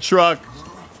hits like a truck.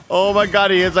 Oh my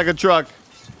god, he hits like a truck.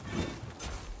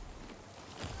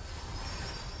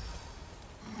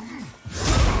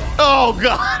 Oh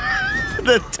god,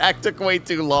 the attack took way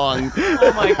too long.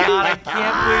 Oh my god, I can't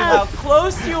believe how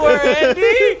close you were,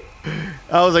 Andy.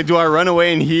 I was like, do I run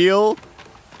away and heal?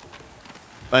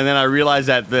 And then I realized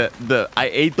that I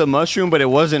ate the mushroom, but it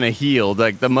wasn't a heal.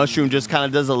 Like the mushroom just kind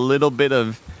of does a little bit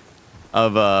of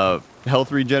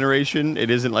health regeneration. It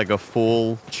isn't like a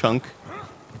full chunk.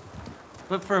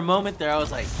 But for a moment there, I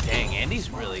was like, dang,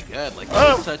 Andy's really good. Like,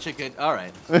 that was such a good... All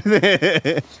right.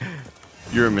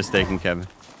 You're mistaken, Kevin.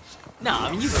 No,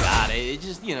 I mean, you got it. It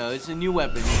just, you know, it's a new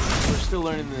weapon. We're still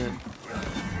learning the...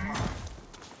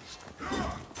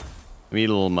 We eat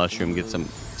a little mushroom, get some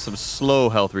slow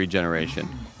health regeneration.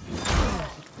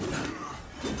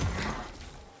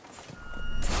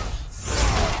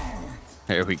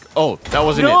 Here we go. Oh, that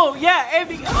wasn't it. No, yeah,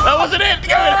 Andy. That wasn't it.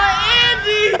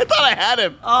 Andy! I thought I had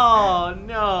him. Oh,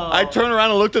 no. I turned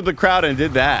around and looked at the crowd and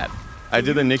did that. I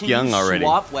did the Nick Young already. Can you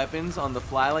swap weapons on the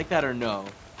fly like that or no?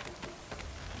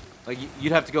 Like,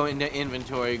 you'd have to go into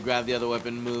inventory, grab the other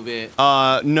weapon, move it.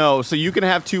 No. So you can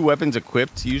have 2 weapons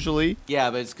equipped usually.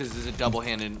 Yeah, but it's because it's a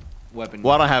double-handed weapon.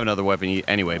 Well, I don't have another weapon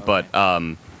anyway, okay.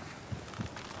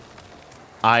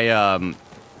 But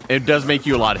it does make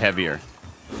you a lot heavier.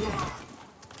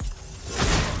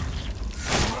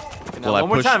 Now, one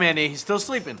more time, Andy. He's still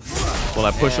sleeping. Will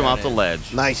I push him off the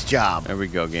ledge? Nice job. There we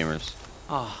go, gamers.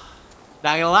 Oh,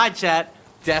 not gonna lie, chat.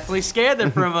 Definitely scared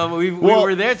them for a moment. We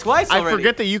were there twice already. I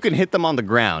forget that you can hit them on the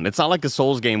ground. It's not like a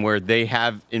Souls game where they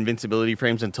have invincibility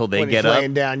frames until they When get he's up.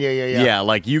 laying down, yeah. Yeah,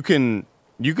 like you can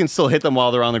still hit them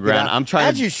while they're on the ground. Yeah, I'm trying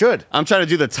as you should. I'm trying to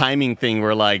do the timing thing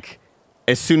where like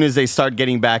as soon as they start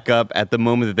getting back up at the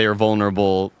moment that they are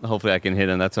vulnerable, hopefully I can hit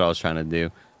them. That's what I was trying to do.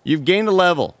 You've gained a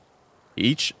level.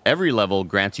 Every level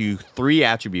grants you 3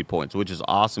 attribute points, which is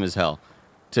awesome as hell.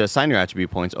 To assign your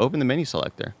attribute points, open the menu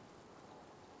selector.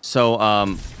 So,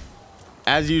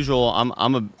 as usual,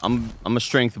 I'm a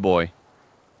strength boy.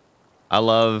 I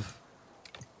love.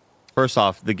 First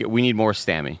off, we need more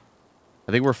stammy.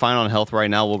 I think we're fine on health right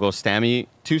now. We'll go stammy,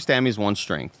 2 stammies, 1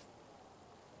 strength.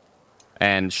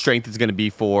 And strength is going to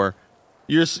be for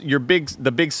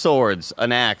the big swords,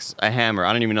 an axe, a hammer.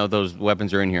 I don't even know if those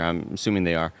weapons are in here. I'm assuming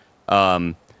they are.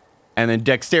 And then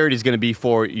dexterity is going to be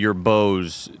for your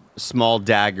bows, small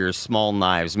daggers, small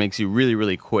knives. Makes you really,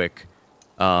 really quick.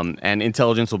 And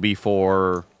intelligence and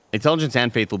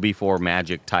faith will be for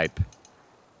magic type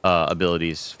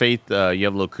abilities. Faith, you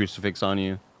have a little crucifix on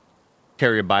you.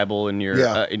 Carry a Bible in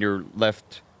your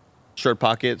left shirt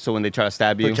pocket, so when they try to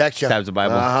stab you, stabs the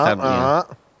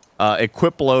Bible.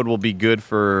 Equip load will be good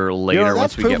for later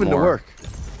once we get more. To work.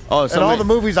 Oh, in all the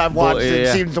movies I've watched,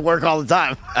 it seems to work all the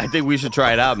time. I think we should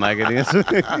try it out, Mike.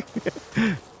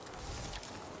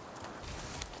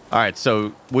 All right,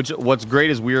 so what's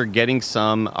great is we are getting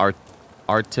some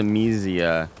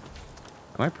Artemisia.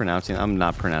 Am I pronouncing? I'm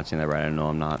not pronouncing that right. I know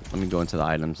I'm not. Let me go into the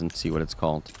items and see what it's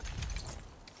called.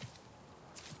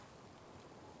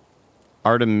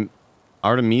 Artemisia?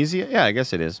 Yeah, I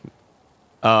guess it is.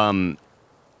 And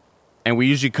we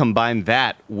usually combine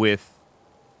that with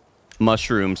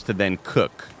mushrooms to then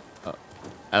cook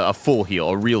a full heal,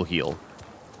 a real heal.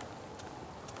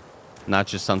 Not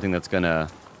just something that's gonna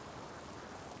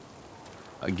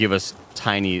give us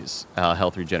tiny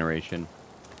health regeneration.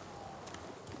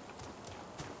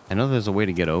 I know there's a way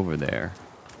to get over there.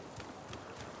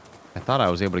 I thought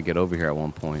I was able to get over here at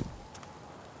one point.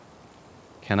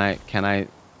 Can I? It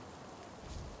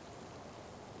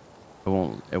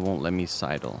won't let me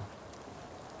sidle.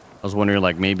 I was wondering,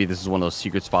 like, maybe this is one of those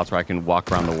secret spots where I can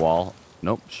walk around the wall.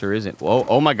 Nope, sure isn't. Whoa,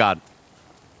 oh my god.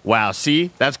 Wow, see?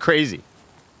 That's crazy.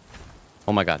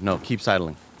 Oh my god, no, keep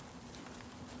sidling.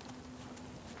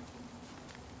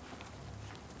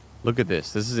 Look at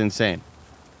this. This is insane.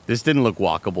 This didn't look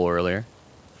walkable earlier.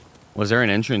 Was there an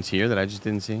entrance here that I just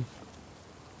didn't see?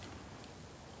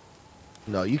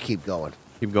 No, you keep going.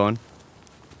 Keep going.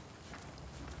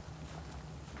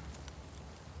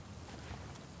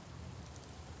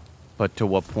 But to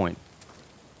what point?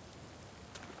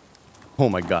 Oh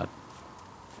my god.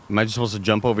 Am I just supposed to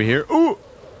jump over here? Ooh!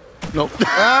 Nope.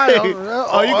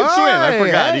 Oh, you can swim. I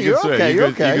forgot. You can swim. Okay,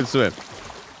 You can swim.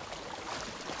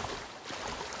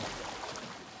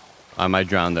 I might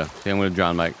drown, though. I think I'm going to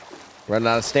drown, Mike. Running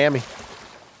out of stamina.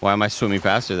 Why am I swimming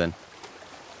faster, then?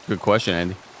 Good question,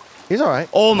 Andy. He's all right.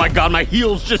 Oh my god, my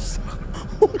heels just...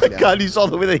 Oh my god, you saw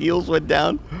the way the heels went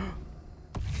down?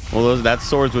 Well, that's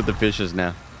swords with the fishes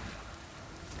now.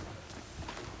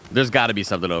 There's got to be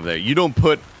something over there. You don't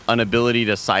put an ability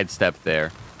to sidestep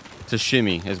there. To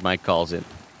shimmy, as Mike calls it.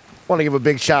 Want to give a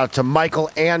big shout out to Michael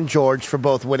and George for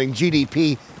both winning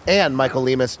GDP and Michael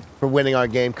Lemus for winning our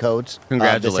game codes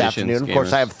Congratulations, this afternoon. Of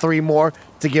course, gamers. I have 3 more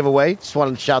to give away. Just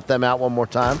wanted to shout them out one more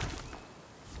time.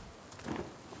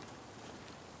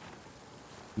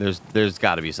 There's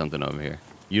got to be something over here.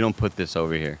 You don't put this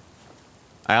over here.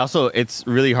 It's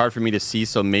really hard for me to see,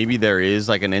 so maybe there is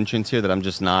like an entrance here that I'm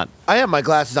just not. I have my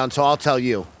glasses on, so I'll tell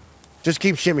you. Just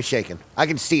keep shimmy shaking. I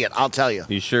can see it. I'll tell you.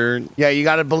 You sure? Yeah, you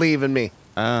got to believe in me.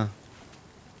 I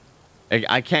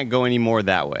can't go any more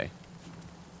that way.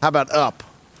 How about up?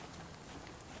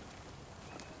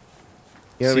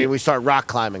 You know what I See- mean? We start rock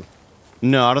climbing.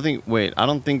 No, I don't think. Wait, I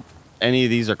don't think any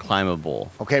of these are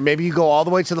climbable. Okay, maybe you go all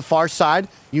the way to the far side,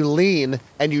 you lean,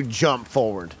 and you jump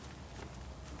forward.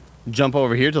 Jump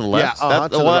over here to the left. Yeah, to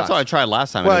the well, that's left. what I tried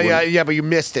last time. and Well, it wouldn't- yeah, but you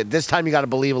missed it. This time you got to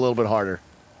believe a little bit harder.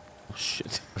 Oh,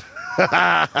 shit.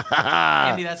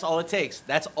 Andy, that's all it takes.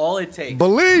 That's all it takes.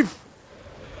 Believe!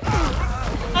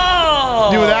 Oh!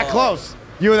 You were that close.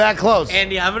 You were that close.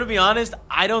 Andy, I'm gonna be honest.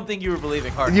 I don't think you were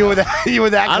believing hard. You were that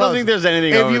close. I don't think there's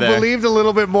anything If over you there. believed a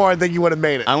little bit more, I think you would have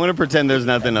made it. I'm gonna pretend there's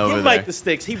nothing over Give there. Mike the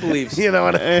sticks. He believes. You know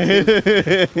what?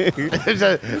 It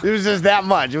was just that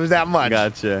much. It was that much.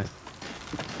 Gotcha.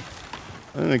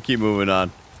 I'm gonna keep moving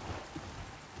on.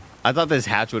 I thought this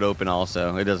hatch would open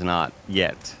also. It does not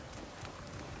yet.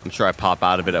 I'm sure I pop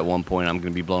out of it at one point. I'm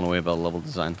gonna be blown away by the level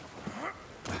design.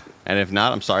 And if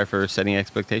not, I'm sorry for setting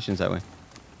expectations that way.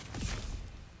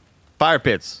 Fire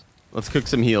pits. Let's cook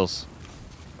some heals.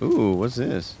 Ooh, what's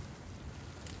this?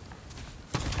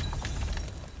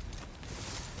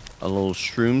 A little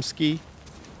shroomski.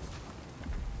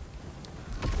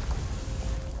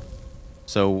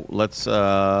 So let's,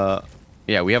 yeah,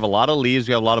 we have a lot of leaves.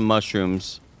 We have a lot of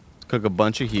mushrooms. Let's cook a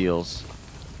bunch of heals.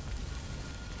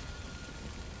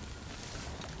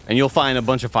 And you'll find a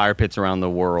bunch of fire pits around the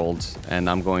world. And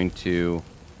I'm going to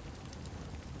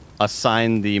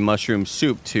assign the mushroom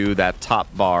soup to that top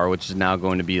bar, which is now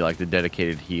going to be like the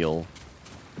dedicated heal.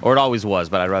 Or it always was,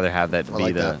 but I'd rather have that be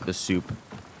like that. the soup.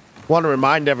 Want to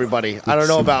remind everybody, I don't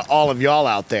know about all of y'all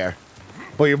out there,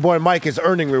 but your boy Mike is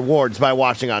earning rewards by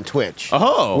watching on Twitch.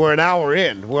 Oh. We're an hour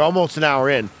in. We're almost an hour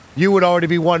in. You would already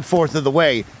be 1/4 of the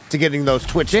way to getting those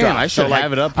Twitch Damn, drops. I should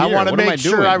have it up I here. want to What am I make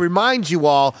sure doing? I remind you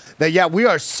all that, yeah, we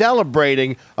are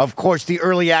celebrating, of course, the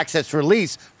early access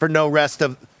release for No Rest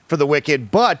for the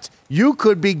Wicked, but you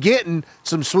could be getting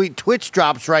some sweet Twitch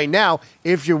drops right now.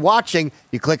 If you're watching,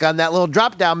 you click on that little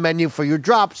drop-down menu for your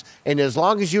drops, and as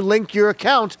long as you link your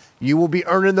account, you will be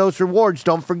earning those rewards.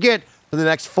 Don't forget, for the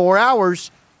next 4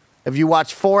 hours, if you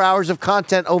watch 4 hours of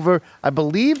content over, I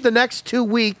believe, the next 2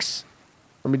 weeks,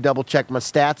 let me double-check my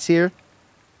stats here.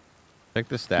 Check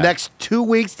the stats. Next 2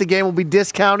 weeks, the game will be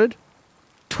discounted.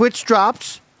 Twitch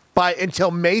drops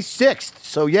until May 6th.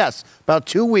 So, yes, about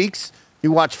 2 weeks.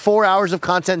 You watch 4 hours of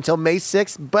content until May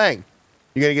 6th. Bang.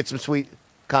 You're going to get some sweet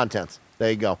content.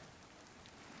 There you go.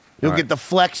 You'll All get right. the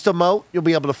flex emote. You'll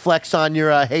be able to flex on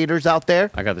your haters out there.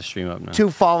 I got the stream up now.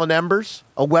 2 fallen embers,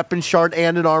 a weapon shard,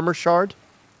 and an armor shard.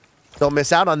 Don't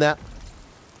miss out on that.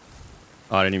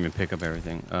 Oh, I didn't even pick up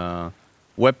everything.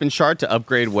 Weapon shard to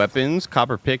upgrade weapons.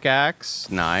 Copper pickaxe.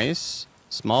 Nice.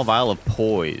 Small vial of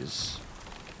poise.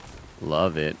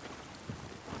 Love it.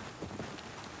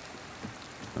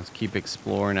 Let's keep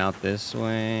exploring out this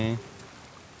way.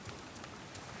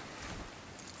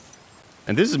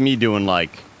 And this is me doing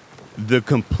like the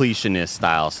completionist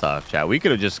style stuff, chat. We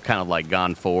could have just kind of like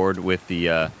gone forward with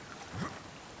the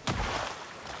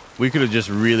we could have just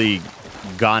really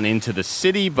gone into the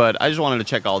city, but I just wanted to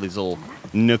check all these little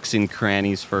nooks and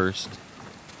crannies first.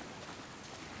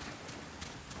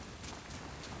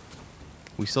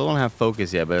 We still don't have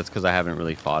focus yet, but it's because I haven't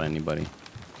really fought anybody.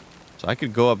 So I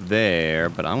could go up there,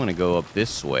 but I'm going to go up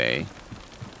this way.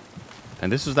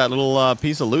 And this was that little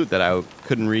piece of loot that I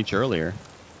couldn't reach earlier.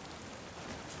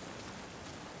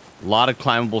 A lot of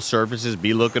climbable surfaces.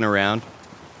 Be looking around.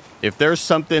 If there's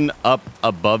something up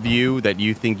above you that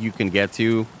you think you can get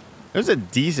to, there's a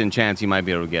decent chance you might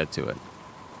be able to get to it.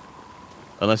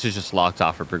 Unless it's just locked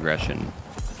off for progression.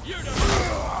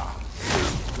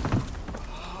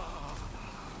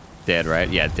 Dead, right?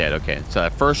 Yeah, dead. Okay. So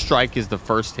that first strike is the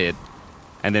first hit.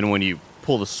 And then when you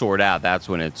pull the sword out, that's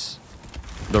when it's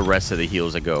the rest of the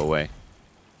heals that go away.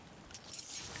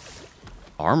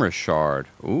 Armor shard.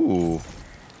 Ooh.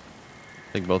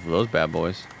 Take both of those bad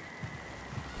boys.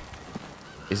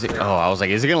 Is it? Oh, I was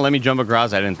like, is it gonna let me jump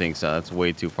across? I didn't think so. That's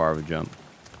way too far of a jump.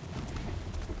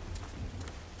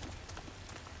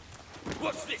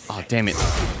 Oh, damn it.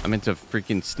 I meant to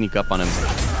freaking sneak up on him.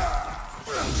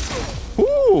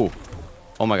 Ooh!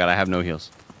 Oh my god, I have no heals.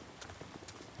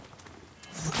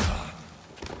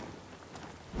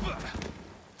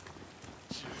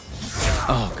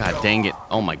 Oh, god dang it.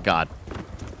 Oh my god.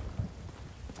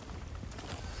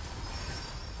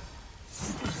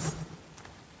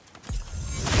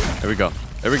 There we go.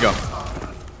 There we go.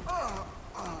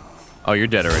 Oh, you're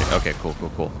dead already. Okay, cool,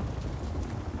 cool, cool.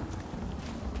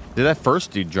 Did that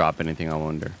first dude drop anything, I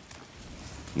wonder?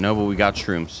 No, but we got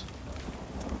shrooms.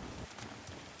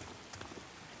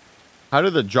 How do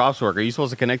the drops work? Are you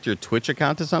supposed to connect your Twitch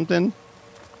account to something?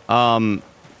 That's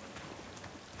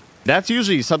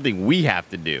usually something we have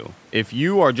to do. If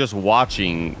you are just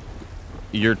watching,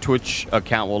 your Twitch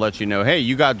account will let you know, hey,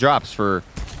 you got drops for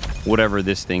whatever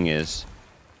this thing is.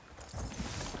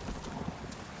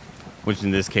 Which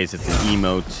in this case, it's an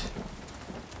emote.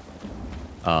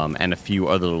 And a few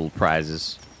other little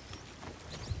prizes.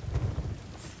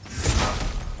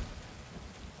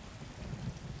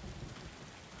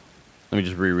 Let me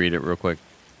just reread it real quick.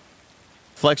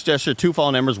 Flex gesture, 2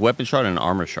 fallen embers, weapon shard, and an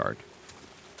armor shard.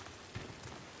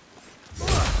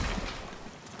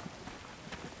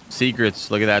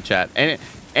 Secrets, look at that chat. And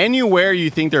anywhere you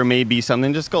think there may be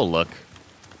something, just go look.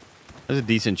 There's a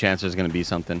decent chance there's going to be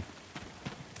something.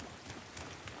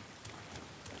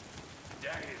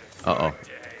 Uh-oh.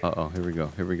 Uh-oh, here we go,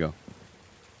 here we go.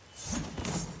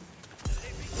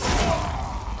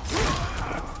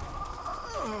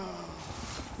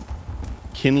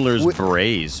 Kindler's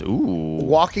Braze. Ooh.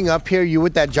 Walking up here, you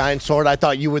with that giant sword, I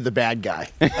thought you were the bad guy.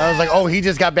 I was like, oh, he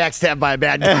just got backstabbed by a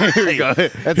bad guy. Here we go.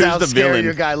 That's Here's how the scary villain.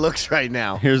 your guy looks right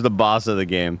now. Here's the boss of the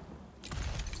game.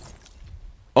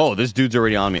 Oh, this dude's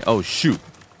already on me. Oh, shoot.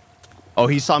 Oh,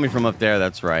 he saw me from up there.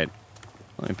 That's right.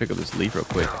 Let me pick up this leaf real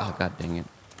quick. Oh, god dang it.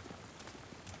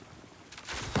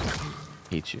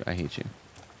 Hate you. I hate you.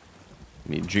 Let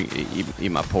me drink,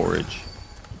 eat my porridge.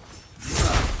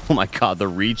 Oh my god, the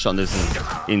reach on this is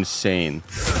insane.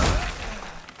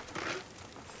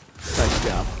 Nice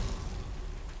job.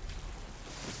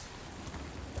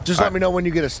 Just let me know when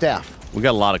you get a staff. We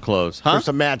got a lot of clothes, huh? For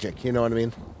some magic, you know what I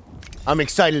mean? I'm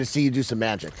excited to see you do some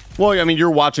magic. Well, I mean,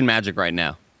 you're watching magic right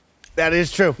now. That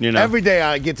is true. You know? Every day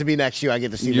I get to be next to you, I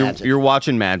get to see magic. You're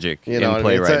watching magic You know in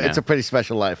play what I mean? right now. It's a pretty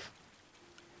special life.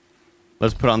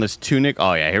 Let's put on this tunic.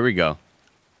 Oh, yeah, here we go.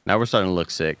 Now we're starting to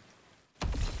look sick.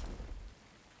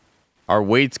 Our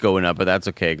weight's going up, but that's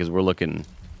okay because we're looking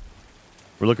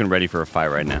ready for a fight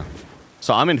right now.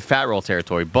 So I'm in fat roll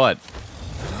territory, but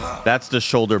that's the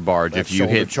shoulder barge That's if you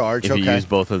hit charge, if you use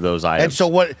both of those items. And so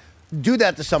what? Do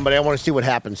that to somebody. I want to see what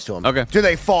happens to them. Okay. Do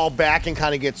they fall back and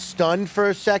kind of get stunned for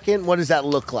a second? What does that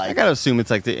look like? I gotta assume it's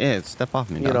like step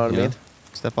off me. You know what I mean?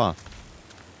 Step off.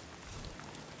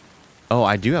 Oh,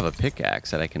 I do have a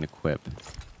pickaxe that I can equip.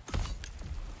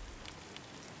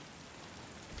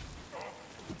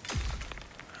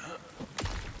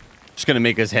 Just gonna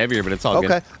make us heavier, but it's all good.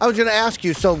 Okay. I was gonna ask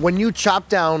you. So when you chop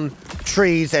down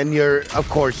trees and you're, of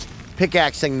course,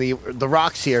 pickaxing the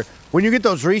rocks here, when you get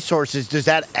those resources, does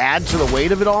that add to the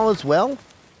weight of it all as well?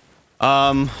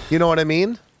 You know what I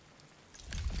mean?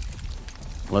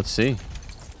 Let's see.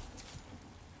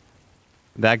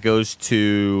 That goes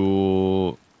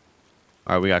to.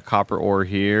 All right, we got copper ore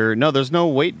here. No, there's no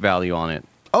weight value on it.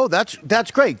 Oh, that's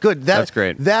great. Good. That's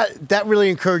great. That really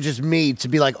encourages me to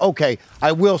be like, okay,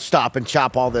 I will stop and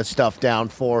chop all this stuff down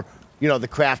for, the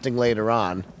crafting later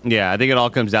on. Yeah, I think it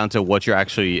all comes down to what you're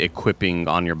actually equipping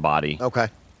on your body. Okay.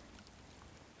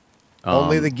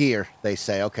 Only the gear, they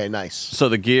say. Okay, nice. So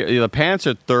the gear, the pants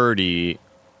are 30.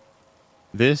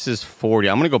 This is 40.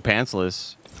 I'm gonna go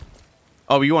pantsless.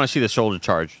 Oh, you want to see the shoulder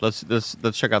charge? Let's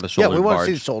check out the shoulder. Yeah, we want to barge.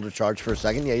 see the shoulder charge for a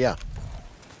second. Yeah.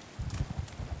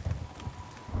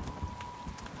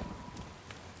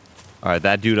 All right,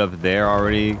 that dude up there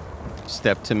already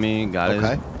stepped to me. Got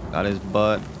his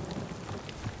butt.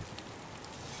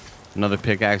 Another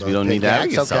pickaxe. We don't need that.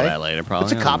 We can sell that later,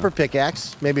 probably. It's a copper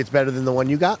pickaxe. Maybe it's better than the one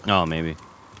you got. Oh, maybe.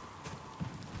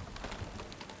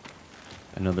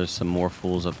 I know there's some more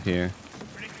fools up here.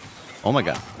 Oh my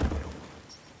god.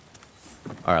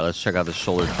 All right, let's check out the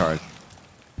shoulder charge.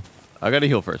 I gotta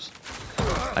heal first.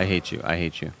 I hate you. I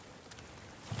hate you.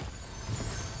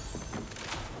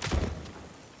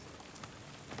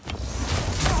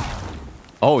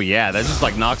 Oh yeah, that just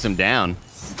like knocks him down.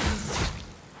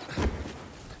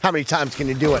 How many times can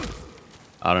you do it?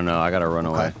 I don't know. I gotta run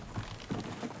away.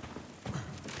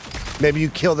 Maybe you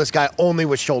kill this guy only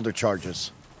with shoulder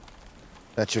charges.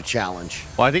 That's your challenge.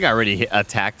 Well, I think I already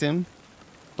attacked him.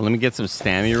 But let me get some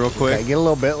stamina real quick. Okay, get a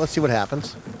little bit. Let's see what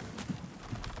happens.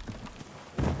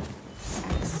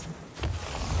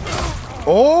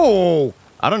 Oh!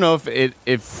 I don't know if it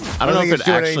I don't know if it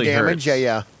actually damage. hurts.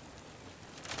 Yeah.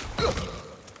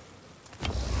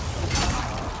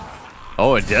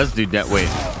 Oh, it does do that. Wait,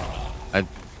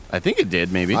 I think it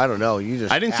did. Maybe I don't know. You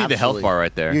just I didn't see the health bar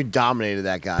right there. You dominated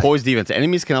that guy. Poised defense.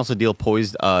 Enemies can also deal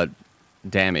poised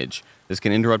damage. This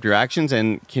can interrupt your actions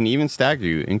and can even stagger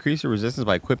you. Increase your resistance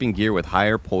by equipping gear with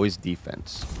higher poised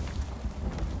defense.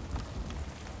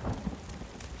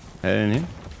 Head in here?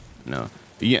 No.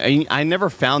 Yeah, I never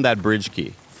found that bridge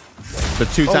key. The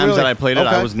two times really? that I played it,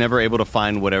 Okay. I was never able to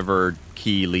find whatever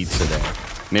key leads to there.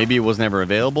 Maybe it was never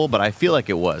available, but I feel like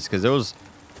it was because there was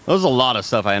a lot of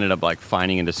stuff I ended up like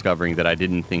finding and discovering that I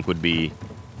didn't think would be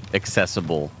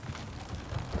accessible.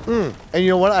 And you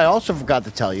know what? I also forgot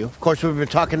to tell you. Of course, we've been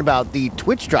talking about the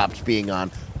Twitch drops being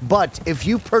on. But if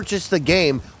you purchase the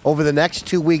game over the next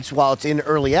 2 weeks while it's in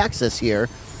early access here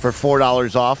for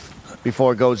 $4 off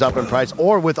before it goes up in price,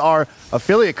 or with our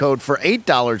affiliate code for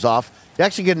 $8 off, you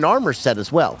actually get an armor set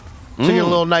as well. So you get a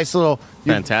little nice little...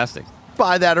 You Fantastic.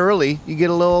 buy that early, you get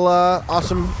a little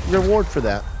awesome reward for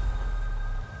that.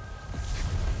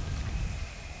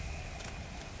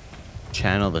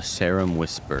 Channel the Serum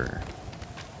Whisper.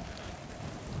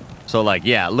 So like,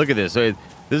 yeah, look at this. So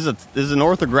this is an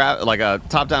orthograph, like a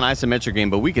top-down isometric game,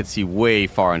 but we could see way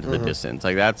far into the distance.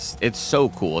 Like it's so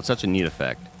cool. It's such a neat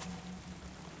effect.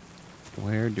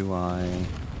 Where do I?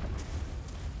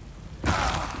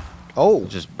 Oh,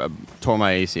 Just tore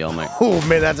my ACL, mate. oh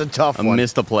man, that's a tough I one.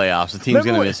 missed the playoffs. The team's Remember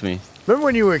gonna when- miss me. Remember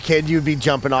when you were a kid, you'd be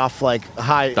jumping off like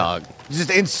high, Dog. just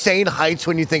insane heights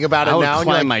when you think about it I would now. and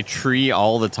you're climb like, my tree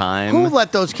all the time. who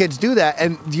let those kids do that?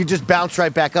 And you just bounce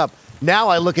right back up. Now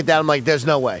I look at that, I'm like, there's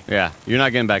no way. Yeah, you're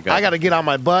not getting back up. I got to get on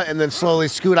my butt and then slowly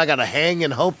scoot. I got to hang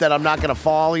and hope that I'm not going to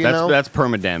fall, you know? That's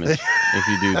perma damage if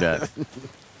you do that.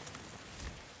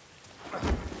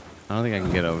 I don't think I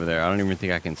can get over there. I don't even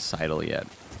think I can sidle yet.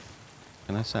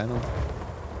 Can I sidle?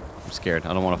 I'm scared.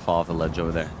 I don't want to fall off the ledge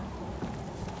over there.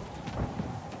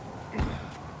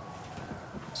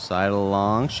 Sidle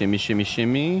along. Shimmy, shimmy,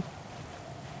 shimmy.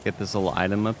 Get this little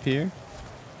item up here.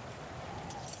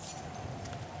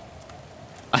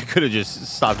 I could have just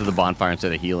stopped at the bonfire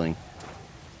instead of healing.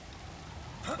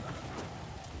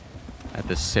 At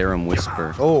the Serum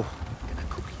Whisper. Oh.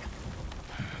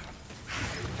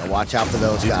 Now watch out for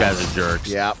those These guys. guys are jerks.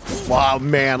 Yeah. Wow,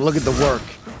 man, look at the work.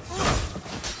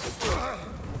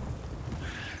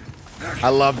 I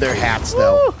love their hats,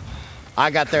 though. I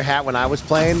got their hat when I was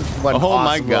playing. What an Oh,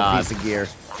 my awesome little God. piece of gear.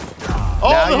 Oh,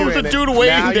 Now there you're was a in it. dude waiting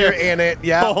now there. You're in it.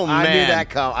 Yeah, Oh, I knew man. that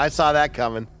come. I saw that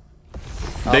coming.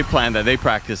 They planned that. They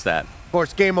practiced that. Of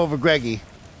course, Game Over Greggy,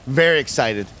 very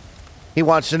excited. He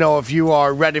wants to know if you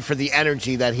are ready for the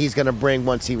energy that he's going to bring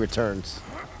once he returns.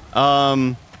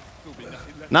 Not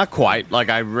quite. Like,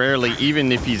 I rarely,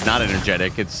 even if he's not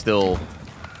energetic, it's still,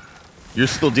 you're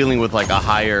still dealing with like a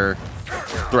higher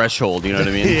threshold, you know what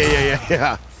I mean?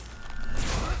 Yeah.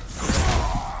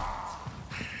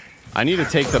 I need to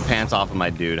take the pants off of my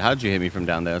dude. How'd you hit me from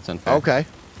down there? That's unfair. Okay.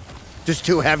 Just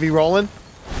too heavy rolling?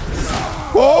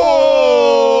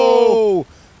 Whoa!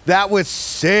 That was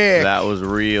sick. That was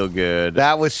real good.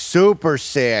 That was super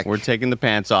sick. We're taking the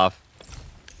pants off.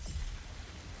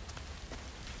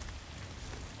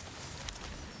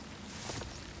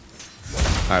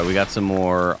 All right, we got some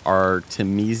more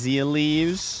Artemisia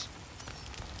leaves.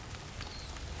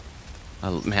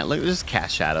 Oh, man, look at this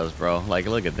cast shadows, bro. Like,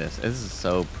 look at this. This is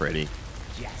so pretty.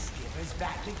 Just give us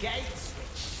back the gate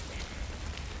switch.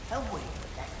 And we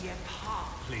let you pass.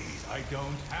 Please, I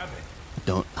don't have it.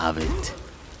 Don't have it.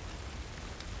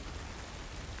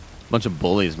 Bunch of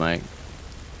bullies, Mike.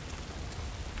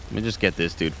 Let me just get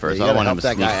this dude first. You I gotta don't want help him to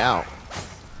that sneak. guy out.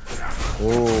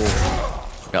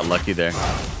 Oh, Got lucky there.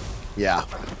 yeah.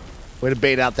 Way to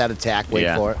bait out that attack. Wait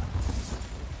Yeah. for it.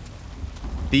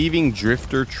 Thieving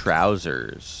Drifter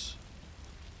trousers.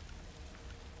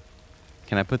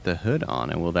 Can I put the hood on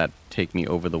and will that take me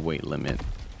over the weight limit?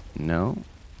 No.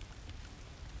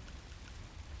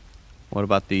 What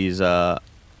about these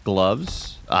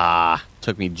gloves? Ah,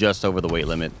 took me just over the weight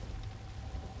limit.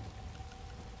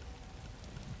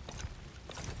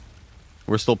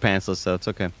 We're still pantsless, so it's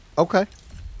okay. Okay.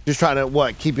 Just trying to,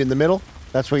 what, keep you in the middle?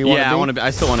 That's where you want to be? Yeah, I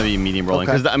still want to be medium rolling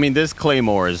Okay. because I mean this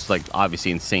claymore is like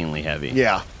obviously insanely heavy.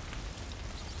 Yeah.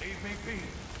 Leave me be. I'm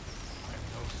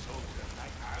no soldier.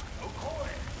 I have no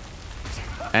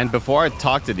coin. And before I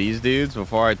talk to these dudes,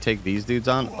 before I take these dudes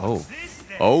on,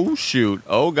 oh shoot,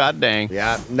 oh god dang.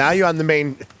 Yeah. Now you're on the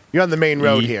main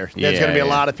road here. There's going to be a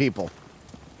lot of people.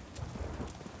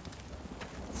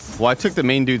 Well, I took the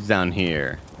main dudes down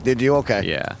here. Did you? Okay.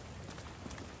 Yeah.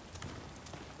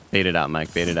 Bait it out,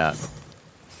 Mike. Bait it out.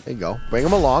 There you go. Bring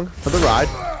him along for the ride.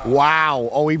 Wow.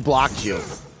 Oh, he blocked you.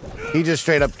 He just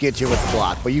straight up gets you with the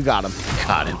block, but you got him.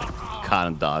 Caught him. Caught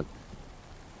him, dog.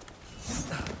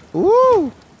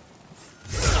 Woo!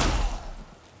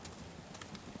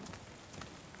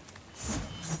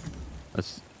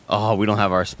 Oh, we don't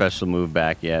have our special move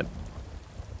back yet.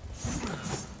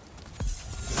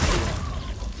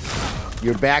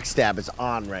 Your backstab is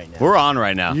on right now. We're on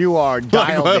right now. You are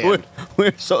dialed in.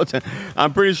 We're so.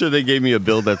 I'm pretty sure they gave me a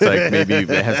build that's like maybe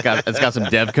it's got some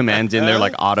dev commands in there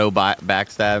like auto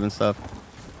backstab and stuff.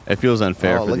 It feels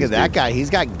unfair. Oh, for look these at that dudes. guy. He's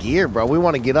got gear, bro. We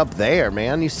want to get up there,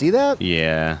 man. You see that?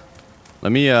 Yeah.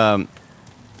 Let me Where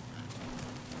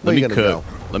you cook. gonna go?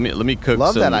 Let me cook.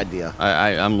 Love some, that idea.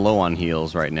 I'm low on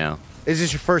heals right now. Is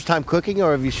this your first time cooking,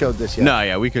 or have you showed this yet? No,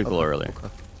 yeah, we cooked a little earlier. Okay.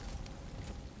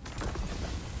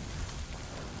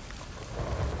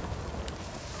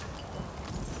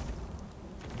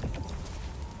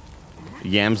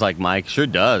 Yams like Mike sure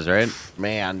does, right?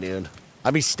 Man, dude.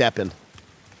 I be stepping.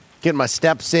 Getting my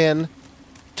steps in.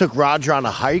 Took Roger on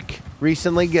a hike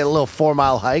recently. Get a little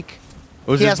 4-mile hike.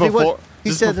 Was He this asked me before? what-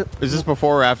 he said- Is this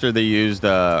before or after they used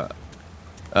Roger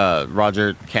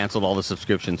canceled all the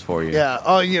subscriptions for you? Yeah.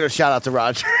 Oh, shout out to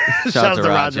Roger. Shout out to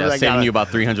Roger. That Saving guy. you about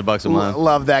 $300 a month.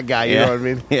 Love that guy. You Yeah. know what I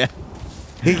mean? Yeah.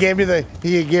 He gave me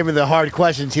the hard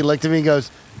questions. He looked at me and goes,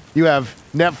 "You have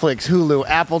Netflix, Hulu,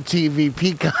 Apple TV,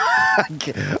 Peacock,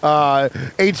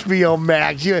 HBO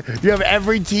Max. You have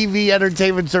every TV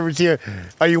entertainment service here.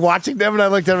 Are you watching them?" And I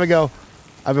looked at him and go,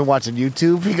 "I've been watching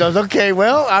YouTube." He goes, "Okay,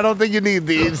 well, I don't think you need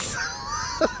these."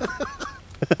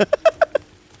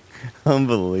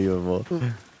 Unbelievable.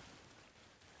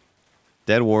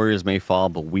 Dead warriors may fall,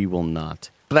 but we will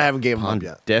not. But I haven't gave him On up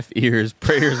yet. deaf ears,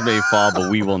 prayers may fall, but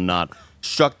we will not.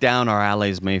 Struck down, our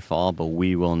allies may fall, but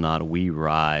we will not. We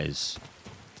rise.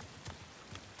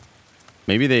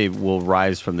 Maybe they will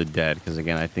rise from the dead, because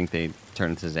again, I think they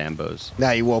turn into Zambos. Now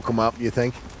you woke him up, you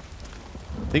think?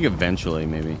 I think eventually,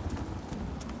 maybe.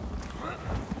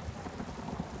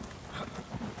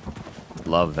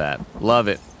 Love that. Love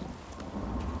it.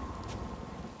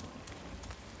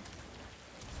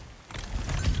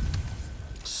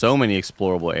 So many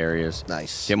explorable areas.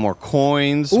 Nice. Get more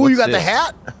coins. Ooh, What's you got the this?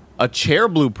 hat? A chair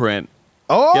blueprint.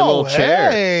 Oh, Get a little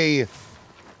chair. hey.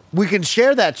 We can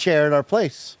share that chair in our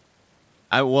place.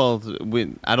 I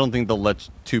don't think they'll let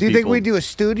two Do you people. think we do a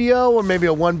studio or maybe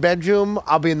a 1-bedroom?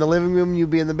 I'll be in the living room, you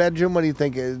be in the bedroom. What do you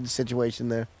think is the situation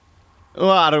there?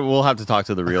 Well, we'll have to talk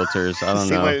to the realtors. I don't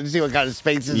know. See what kind of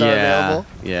spaces are available.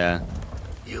 Yeah.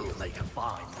 You'll make a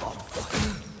fine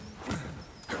bonfire.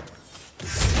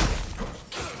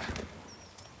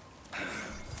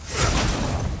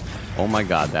 Oh my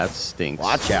God, that stinks.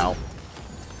 Watch out.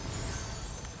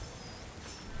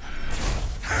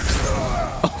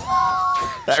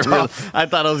 I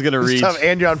thought I was gonna It's reach. tough,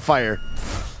 and you're on fire.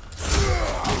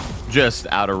 Just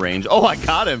out of range. Oh, I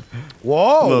got him.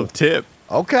 Whoa. Little tip.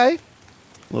 Okay.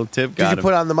 Little tip. Did Got you him.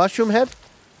 put on the mushroom head?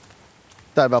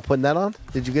 Thought about putting that on?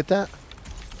 Did you get that?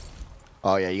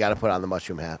 Oh, yeah, you got to put on the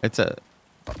mushroom hat. It's a.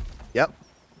 Yep.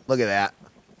 Look at that.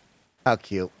 How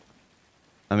cute.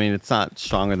 I mean, it's not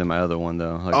stronger than my other one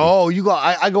though. Like, Oh, you go.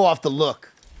 I go off the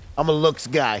look. I'm a looks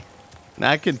guy.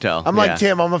 I can tell. I'm yeah. like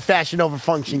Tim. I'm a fashion over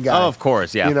function guy. Oh, of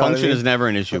course. Yeah. You know what I Function mean? is never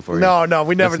an issue for you. No,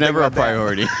 we never It's think never a about that.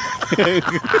 priority.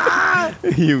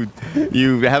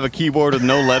 you have a keyboard with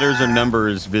no letters or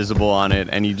numbers visible on it,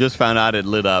 and you just found out it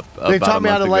lit up. They about taught a me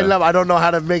how to month light it ago. up. I don't know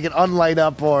how to make it unlight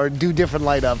up or do different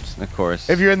light ups. Of course.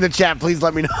 If you're in the chat, please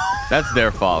let me know. That's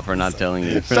their fault for not telling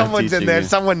you. for not Someone's in teaching there. you.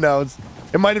 Someone knows.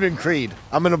 It might have been Creed.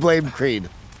 I'm gonna blame Creed.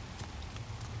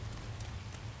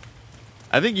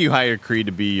 I think you hired Creed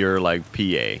to be your like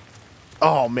PA.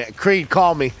 Oh man, Creed,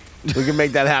 call me. We can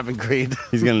make that happen, Creed.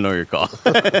 He's gonna know your call.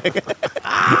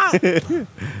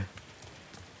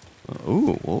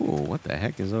 Ooh, whoa, what the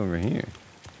heck is over here?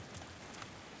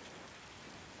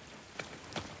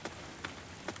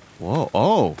 Whoa,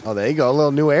 oh. Oh, there you go. A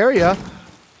little new area.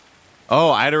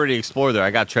 Oh, I'd already explored there.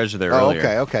 I got treasure there Oh,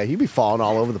 earlier. okay. You be falling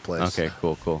all over the place. Okay,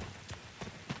 cool.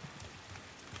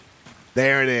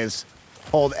 There it is.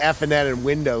 Hold F and N and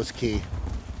Windows key.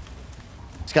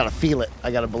 Just gotta feel it.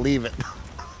 I gotta believe it.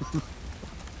 God,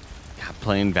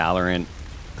 playing Valorant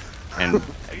and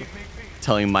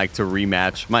telling Mike to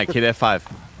rematch. Mike, hit F5.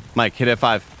 Mike, hit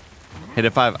F5. Hit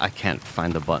F5. I can't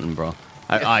find the button, bro.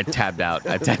 I tabbed out.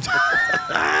 I tabbed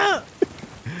out.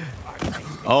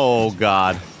 Oh,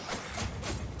 God.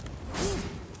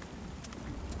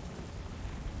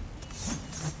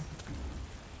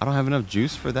 I don't have enough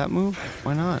juice for that move?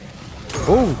 Why not?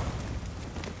 Ooh.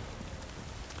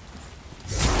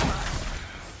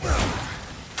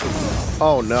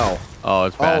 Oh no. Oh,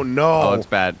 it's bad. Oh no. Oh, it's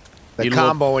bad. The Eat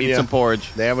combo in eat you. some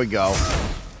porridge. There we go.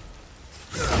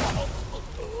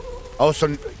 Oh,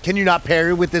 so can you not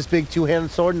parry with this big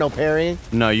two-handed sword? No parrying?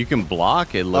 No, you can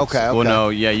block. It looks. Okay, Well, okay. no,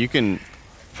 yeah, you can.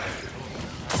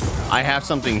 I have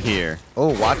something here.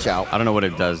 Oh, watch out. I don't know what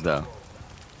it does though.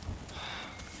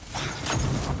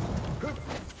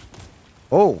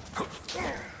 Oh.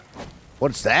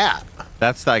 What's that?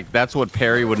 That's what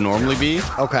parry would normally be.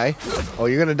 Okay. Oh,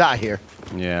 you're gonna die here.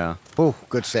 Yeah. Oh,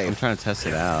 good I'm save. trying to test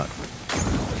it out.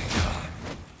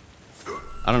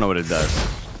 I don't know what it does.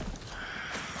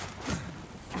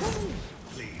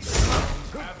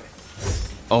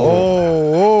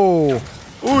 Oh,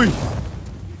 Ooh.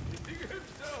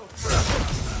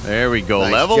 There we go.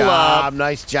 nice Level job, up.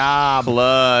 Nice job.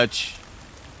 Clutch.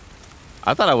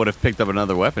 I thought I would have picked up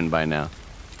another weapon by now.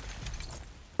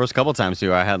 First couple times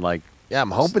too, I had like. Yeah,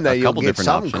 I'm hoping that a you'll couple get different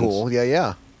something options. cool. Yeah,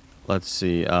 yeah. Let's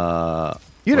see.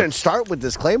 You didn't start with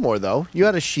this claymore though. You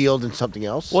had a shield and something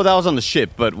else. Well, that was on the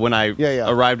ship, but when I Yeah.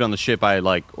 arrived on the ship,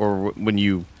 when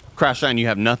you crash land, you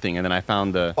have nothing, and then I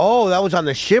found the. Oh, that was on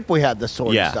the ship we had the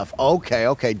sword Yeah. and stuff. Okay,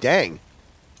 okay, dang.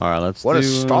 All right, let's. What a do,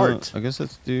 start. I guess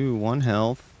let's do 1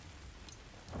 health,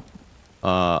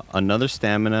 another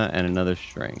stamina, and another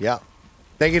strength. Yeah.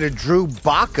 Thank you to Drew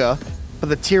Baca for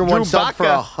the tier 1 Drew sub for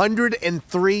Baca.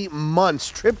 103 months.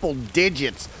 Triple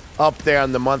digits up there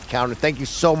on the month counter. Thank you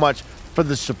so much for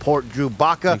the support, Drew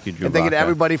Baca. Thank you, Drew and thank you to Baca.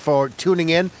 everybody for tuning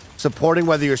in, supporting,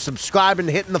 whether you're subscribing,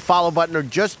 hitting the follow button, or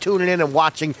just tuning in and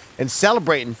watching and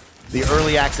celebrating the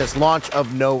early access launch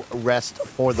of No Rest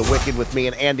for the Wicked with me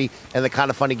and Andy and the Kind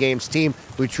of Funny Games team.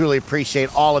 We truly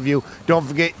appreciate all of you. Don't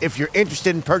forget, if you're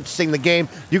interested in purchasing the game,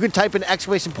 you can type in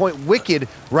 !Wicked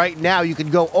right now. You can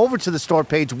go over to the store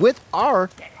page with our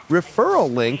referral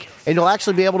link, and you'll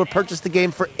actually be able to purchase the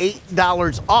game for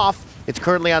 $8 off. It's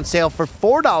currently on sale for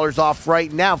 $4 off right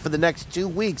now for the next 2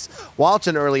 weeks while it's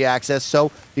in early access,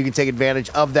 so you can take advantage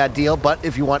of that deal. But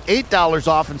if you want $8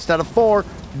 off instead of $4,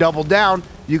 double down,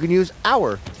 you can use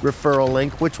our referral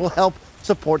link, which will help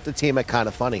support the team at Kind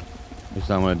of Funny. Here's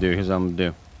what I'm gonna do. Here's what I'm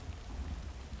gonna do.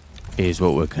 Here's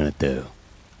what we're gonna do.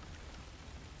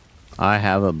 I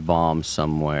have a bomb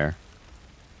somewhere.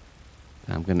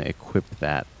 I'm gonna equip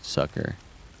that sucker.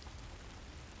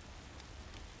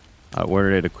 Where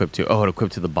did it equip to? Oh, it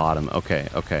equipped to the bottom. Okay,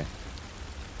 okay.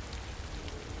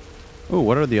 Oh,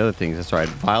 what are the other things? That's right.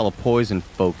 Vial of poison,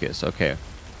 focus. Okay.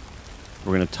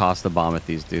 We're gonna toss the bomb at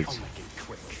these dudes.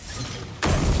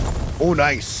 Oh,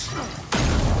 nice.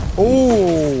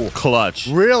 Oh, Clutch.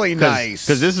 really nice.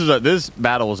 Because this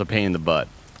battle was a pain in the butt.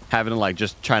 Having to like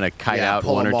just trying to kite Yeah, out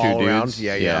pull one or them two all around. dudes.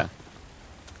 Yeah.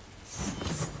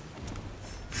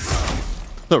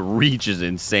 The reach is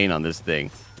insane on this thing.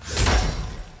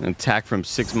 An attack from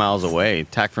 6 miles away.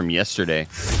 Attack from yesterday.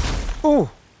 Ooh.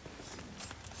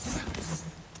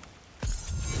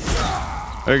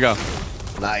 There you go.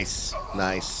 Nice,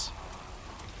 nice.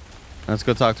 Let's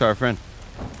go talk to our friend.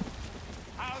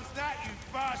 How's that, you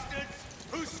bastards?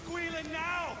 Who's squealing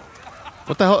now?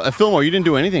 What the hell? Fillmore, you didn't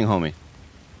do anything, homie.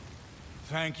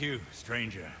 Thank you,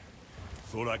 stranger.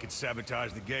 Thought I could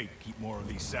sabotage the gate, keep more of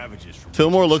these savages from...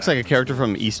 Fillmore looks like a character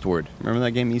from Eastward. Remember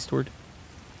that game, Eastward?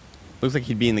 Looks like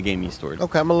he'd be in the game Eastward.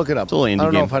 Okay, I'm gonna look it up. It's a little indie I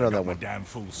don't know game. if I know Got that my one. damn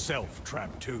fool self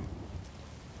trapped too.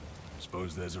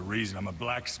 Suppose there's a reason I'm a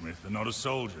blacksmith and not a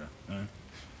soldier, huh?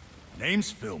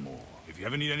 Name's Fillmore. If you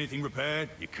ever need anything repaired,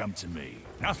 you come to me.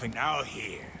 Nothing Now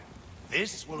here.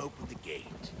 This will open the gate.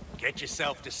 Get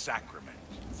yourself to Sacrament.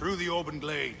 Through the Auburn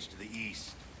Glades to the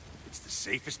east. It's the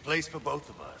safest place for both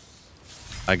of us.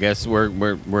 I guess we're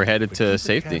headed But to keep a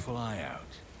safety. careful eye out.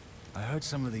 I heard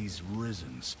some of these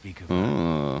Risen speak of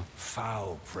Oh. a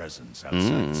foul presence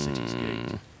outside the city's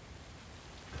gate.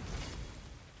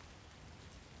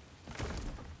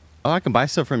 Oh, I can buy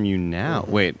stuff from you now.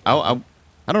 Wait, I don't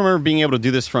remember being able to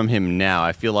do this from him now.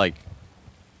 I feel like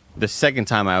the second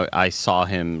time I saw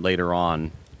him later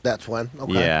on. That's when.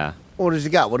 Okay. Yeah. What does he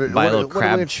got? What? Violet what are we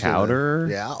crab interested in? chowder.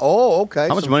 Yeah. Oh, okay.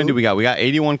 How much some money food. do we got? We got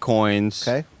 81 coins.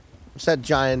 Okay. What's that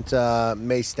giant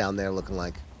mace down there looking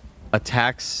like?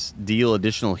 Attacks deal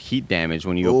additional heat damage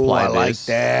when you Ooh, apply I like this.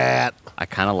 that. I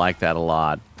kind of like that a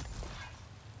lot.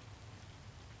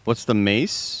 What's the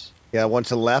mace? Yeah, one to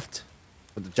the left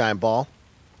with the giant ball.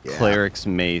 Yeah. Cleric's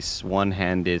mace,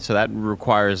 one-handed. So that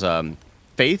requires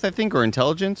faith, I think, or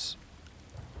intelligence.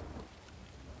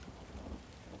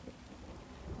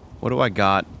 What do I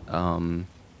got? I'm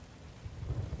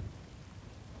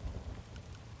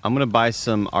gonna buy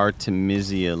some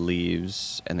Artemisia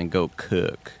leaves and then go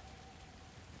cook.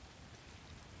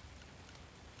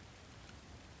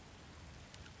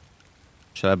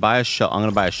 Should I buy a shovel? I'm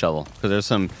gonna buy a shovel because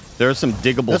there are some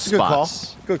diggable That's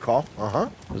spots. a good call. Uh-huh.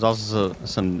 There's also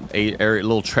some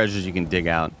little treasures you can dig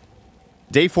out.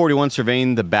 Day 41,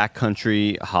 surveying the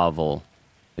backcountry hovel.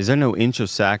 Is there no inch of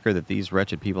Sacra that these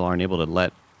wretched people aren't able to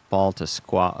let fall to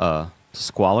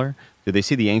squalor? Do they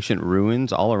see the ancient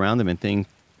ruins all around them and think,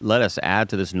 let us add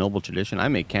to this noble tradition? I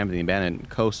may camp in the abandoned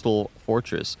coastal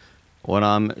fortress. What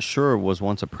I'm sure was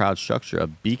once a proud structure, a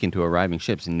beacon to arriving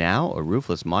ships, now a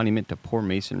roofless monument to poor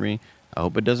masonry. I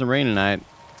hope it doesn't rain tonight.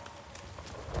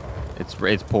 It's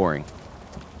pouring.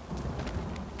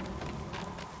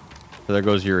 So there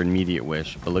goes your immediate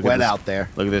wish. But look at this, out there.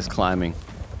 Look at this climbing.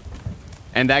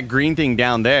 And that green thing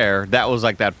down there, that was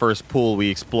like that first pool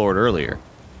we explored earlier.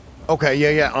 Okay,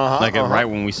 yeah. Uh-huh. Like right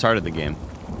when we started the game.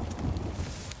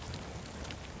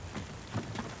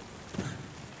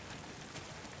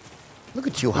 Look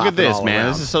at you Look hopping at this, all man.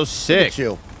 around. This is so sick. Look at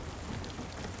you.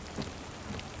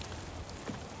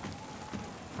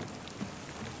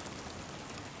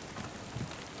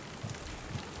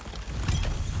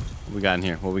 What we got in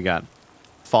here? What we got?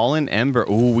 Fallen Ember.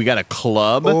 Ooh, we got a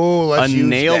club. Ooh, let's a use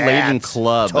nail-laden that.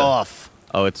 club. Tough.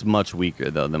 Oh, it's much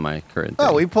weaker though than my current thing.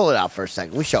 Oh, we pull it out for a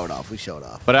second. We show it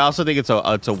off. But I also think it's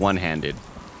a one-handed,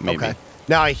 maybe. Okay.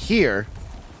 Now I hear,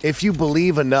 if you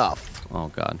believe enough, oh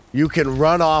god, you can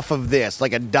run off of this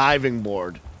like a diving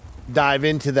board, dive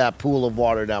into that pool of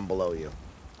water down below you.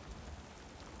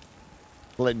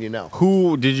 Letting you know.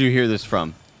 Who did you hear this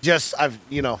from? Just I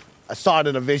saw it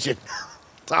in a vision.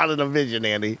 Saw it in a vision,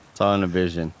 Andy. Saw it in a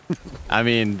vision. I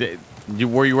mean,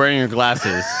 were you wearing your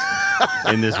glasses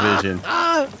in this vision?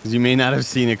 Because you may not have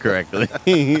seen it correctly.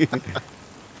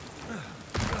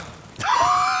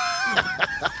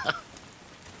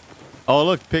 Oh,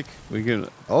 look, pick. We can.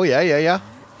 Oh, yeah.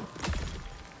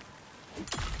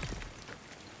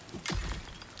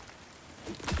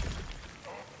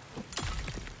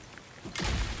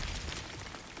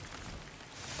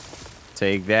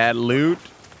 Take that loot.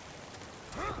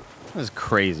 This is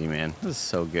crazy, man. This is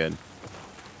so good.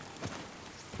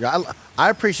 Yeah, I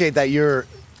appreciate that you're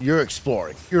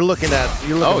exploring. You're looking for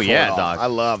it all. dog. I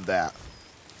love that.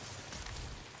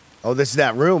 Oh, this is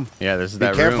that room. Yeah, this is Be that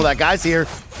room. careful, that guy's here.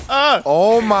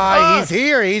 Oh my,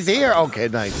 he's here. Okay,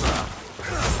 nice.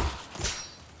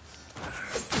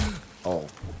 Oh.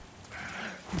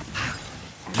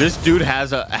 This dude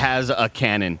has a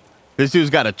cannon. This dude's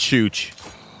got a chooch.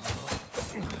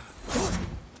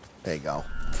 There you go.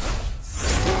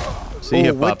 See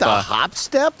ya, with the papa. hop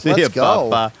step? See ya, Let's go.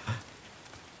 papa.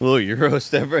 Little Euro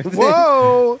step right there.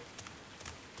 Whoa.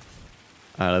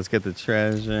 All right, let's get the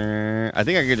treasure. I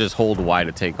think I could just hold Y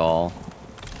to take all.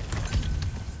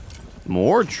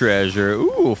 More treasure.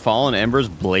 Ooh, fallen embers,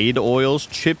 blade oils,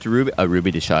 chipped ruby. A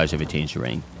ruby discharge of a change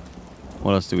ring.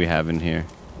 What else do we have in here?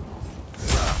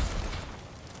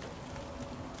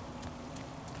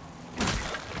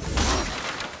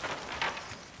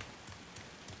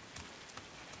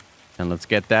 And let's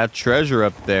get that treasure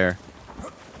up there.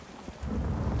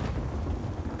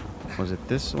 Was it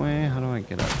this way? How do I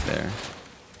get up there?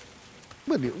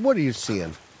 What are you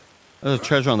seeing? There's a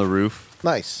treasure on the roof.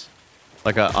 Nice.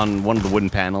 Like on one of the wooden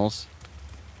panels.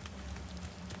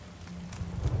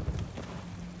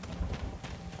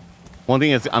 One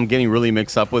thing that I'm getting really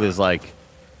mixed up with is like,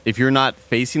 if you're not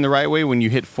facing the right way, when you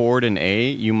hit forward and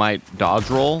A, you might dodge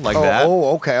roll like that.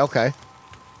 Oh, okay.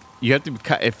 You have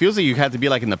to. It feels like you have to be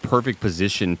like in the perfect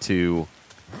position to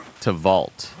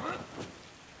vault.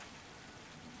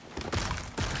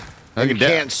 And you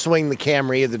can't swing the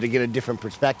camera either to get a different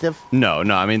perspective? No.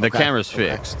 I mean, the Okay, camera's okay.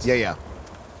 fixed. Yeah.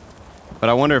 But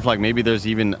I wonder if like maybe there's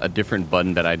even a different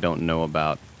button that I don't know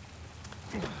about.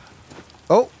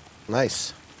 Oh,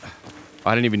 nice.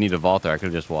 I didn't even need a vault there. I could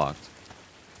have just walked.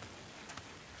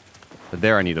 But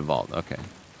there I need a vault. Okay.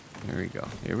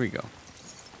 Here we go.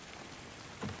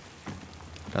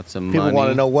 Got some People money. want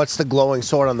to know what's the glowing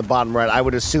sword on the bottom right. I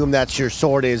would assume that your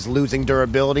sword is losing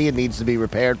durability. It needs to be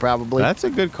repaired, probably. That's a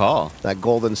good call. That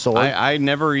golden sword. I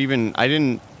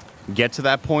didn't get to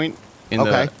that point in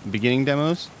the beginning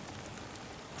demos.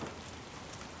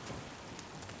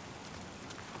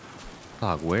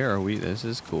 Fuck, where are we? This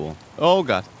is cool. Oh,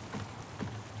 God.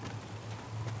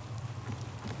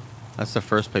 That's the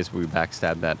first place where we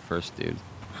backstabbed that first dude.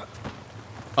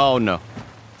 Oh, no.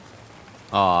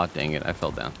 Aw, dang it. I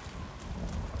fell down.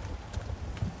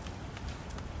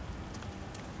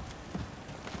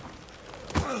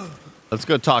 Let's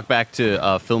go talk back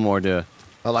to Fillmore to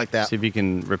I like that. see if he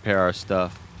can repair our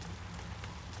stuff.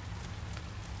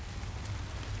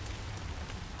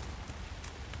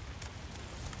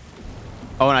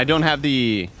 Oh, and I don't have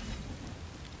the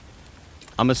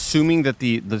I'm assuming that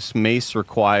this mace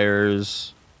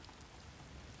requires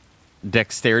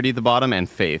dexterity at the bottom and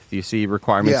faith. You see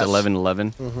requirements Yes.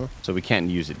 1111? Mhm. So we can't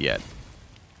use it yet.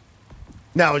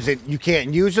 Now, is it you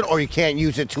can't use it or you can't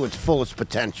use it to its fullest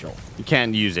potential? You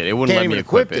can't use it. It wouldn't Can't let me even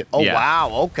equip it. Oh, Yeah.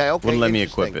 wow. Okay. Wouldn't let me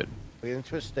equip Interesting. it.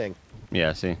 Interesting.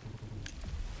 Yeah, see?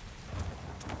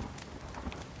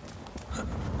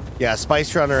 Yeah,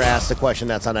 Spice Runner asked the question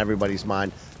that's on everybody's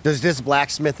mind. Does this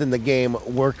blacksmith in the game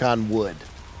work on wood?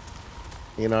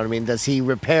 You know what I mean? Does he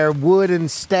repair wood and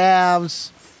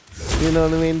staves? You know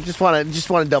what I mean? Just want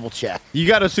to double check. You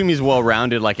got to assume he's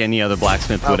well-rounded like any other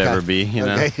blacksmith would Okay. ever be, you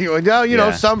know? Okay. No, you know,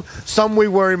 Yeah. some we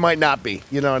worry might not be.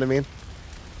 You know what I mean?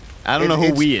 I don't know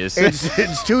who we is.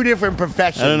 It's two different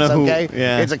professions, I don't know who- okay?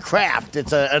 yeah. It's a craft.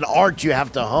 It's an art you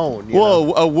have to hone. You know?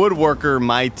 Well, a woodworker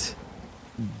might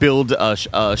build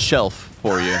a shelf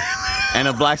for you. And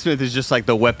a blacksmith is just like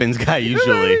the weapons guy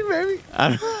usually. Maybe.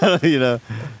 I don't, you know,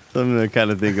 something to kind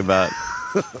of think about.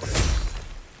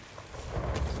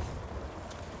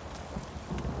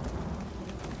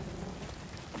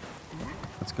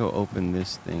 Let's go open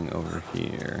this thing over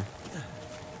here.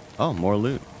 Oh, more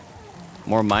loot.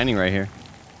 More mining right here.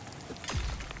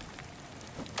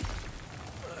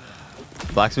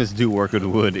 Blacksmiths do work with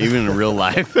wood, even in real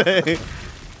life.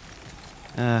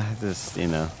 Just, you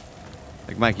know.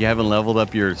 Like, Mike, you haven't leveled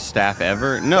up your staff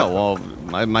ever? No, well,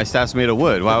 my staff's made of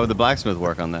wood. Why would the blacksmith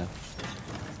work on that?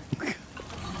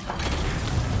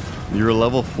 You're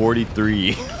level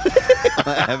 43.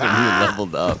 I haven't even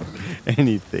leveled up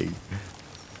anything.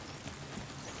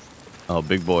 Oh,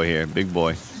 big boy here. Big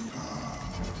boy.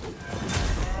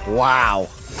 Wow.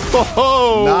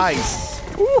 Oh, Nice.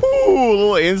 Ooh,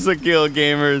 little insta-kill,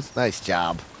 gamers. Nice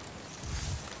job.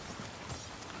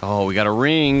 Oh, we got a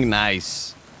ring.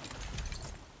 Nice.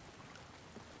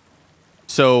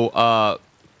 So,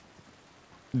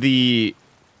 the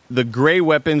gray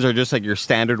weapons are just like your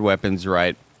standard weapons,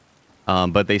 right?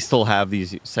 But they still have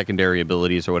these secondary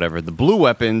abilities or whatever. The blue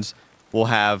weapons will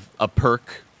have a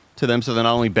perk to them, so they're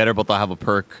not only better, but they'll have a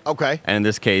perk. Okay. And in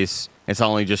this case, it's not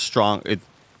only just strong.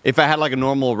 If I had like a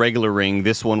normal regular ring,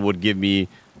 this one would give me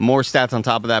more stats on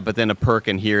top of that, but then a perk,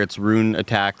 and here it's rune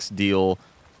attacks deal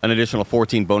an additional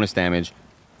 14 bonus damage.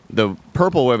 The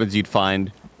purple weapons you'd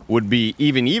find would be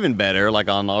even better. Like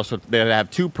on also, they'd have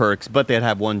 2 perks, but they'd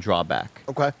have 1 drawback.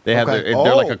 Okay. They have Okay.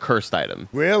 they're like Oh. a cursed item.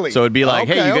 Really? So it'd be like,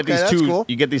 Okay, hey, you get okay, these that's 2 cool.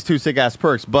 you get these 2 sick ass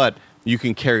perks, but you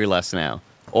can carry less now,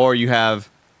 or you have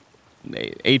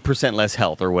 8% less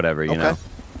health or whatever. You Okay. know.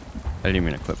 I didn't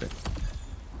even equip it.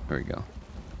 There we go.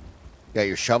 Got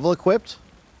your shovel equipped?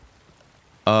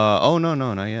 Oh no,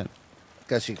 not yet.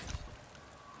 Guess you.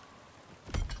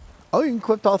 Oh, you can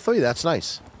equip all 3. That's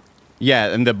nice. Yeah,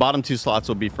 and the bottom 2 slots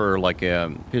will be for like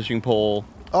a fishing pole.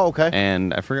 Oh, okay.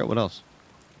 And I forget what else.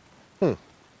 Hmm.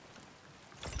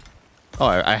 Oh,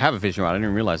 I have a fishing rod. I didn't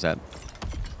even realize that.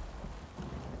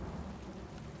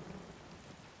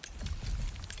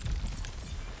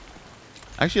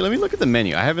 Actually, let me look at the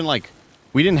menu. I haven't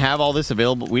we didn't have all this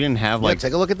available. We didn't have Yeah,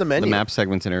 take a look at the menu. the map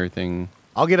segments and everything.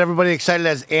 I'll get everybody excited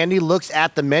as Andy looks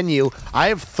at the menu. I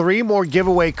have 3 more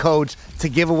giveaway codes to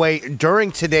give away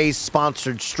during today's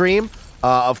sponsored stream.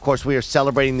 Of course, we are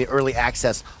celebrating the early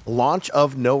access launch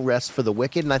of No Rest for the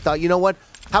Wicked. And I thought, you know what?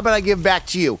 How about I give back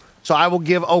to you? So I will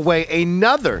give away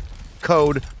another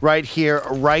code right here,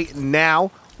 right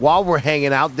now, while we're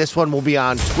hanging out. This one will be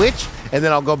on Twitch, and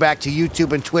then I'll go back to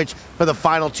YouTube and Twitch for the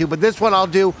final 2. But this one I'll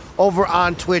do over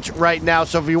on Twitch right now.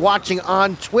 So if you're watching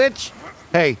on Twitch,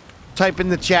 hey, type in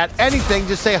the chat anything.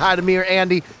 Just say hi to me or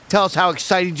Andy. Tell us how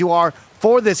excited you are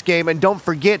for this game. And don't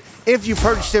forget, if you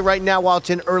purchase it right now while it's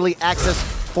in early access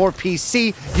for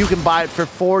PC, you can buy it for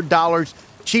 $4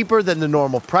 cheaper than the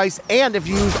normal price. And if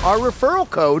you use our referral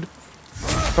code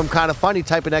from Kinda Funny,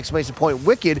 type in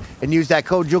 !Wicked and use that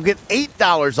code, you'll get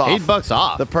 $8 off. $8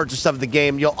 off. The purchase of the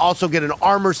game. You'll also get an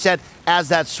armor set as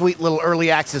that sweet little early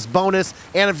access bonus.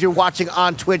 And if you're watching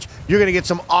on Twitch, you're going to get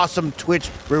some awesome Twitch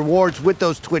rewards with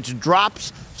those Twitch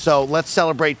drops. So let's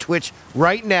celebrate Twitch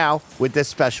right now with this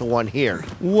special one here.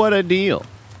 What a deal.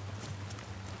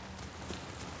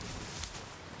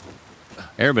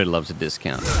 Everybody loves a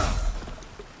discount.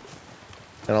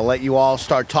 And I'll let you all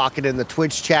start talking in the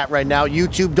Twitch chat right now.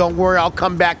 YouTube, don't worry. I'll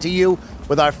come back to you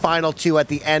with our final 2 at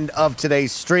the end of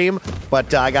today's stream.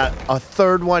 But I got a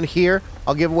 3rd one here.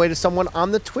 I'll give away to someone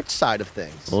on the Twitch side of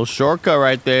things. Little shortcut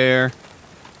right there.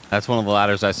 That's one of the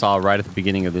ladders I saw right at the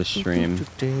beginning of this stream.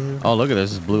 Oh, look at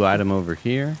this blue item over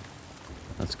here.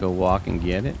 Let's go walk and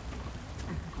get it.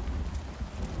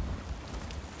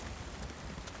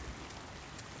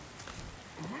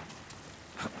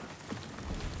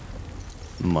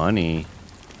 Money.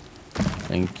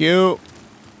 Thank you.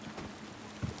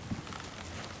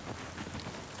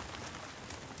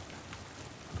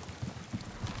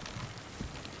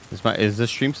 Is this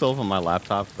stream still on my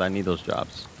laptop? Because I need those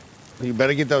drops. You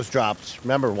better get those drops.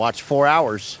 Remember, watch 4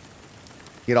 hours.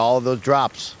 Get all of those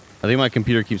drops. I think my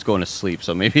computer keeps going to sleep,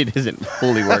 so maybe it isn't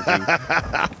fully working.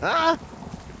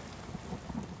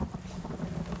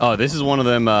 Oh, this is one of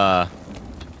them,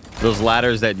 those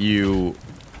ladders that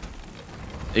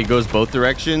it goes both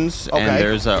directions, okay. And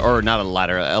there's or not a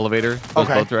ladder, an elevator, goes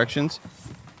both directions.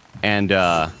 And,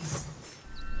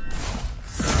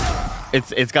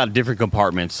 it's got different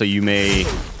compartments, so you may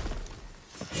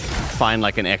find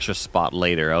like an extra spot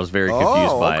later. I was very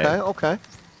confused by it. Okay.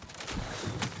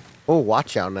 Oh,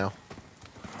 watch out now.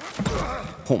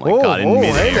 Oh my God, in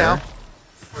midair. Hey now.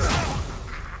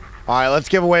 All right, let's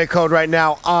give away a code right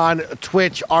now on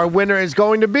Twitch. Our winner is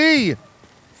going to be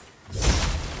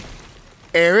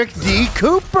Eric D.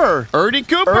 Cooper. Erdy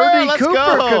Cooper, let's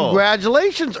go.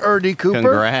 Congratulations, Erdy Cooper.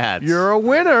 Congrats. You're a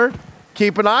winner.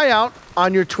 Keep an eye out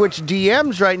on your Twitch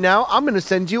DMs right now. I'm going to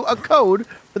send you a code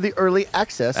for the early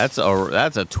access. That's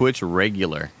a Twitch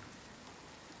regular.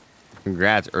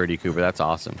 Congrats, Erdy Cooper. That's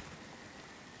awesome.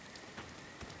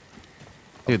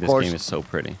 Dude, this game is so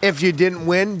pretty. If you didn't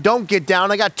win, don't get down.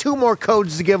 I got 2 more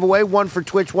codes to give away, one for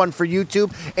Twitch, one for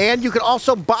YouTube. And you can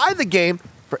also buy the game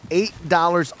for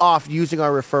 $8 off using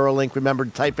our referral link. Remember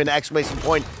to type in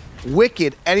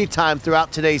 !Wicked anytime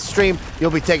throughout today's stream. You'll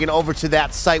be taken over to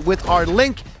that site with our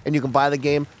link, and you can buy the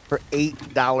game for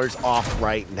 $8 off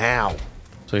right now.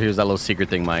 So here's that little secret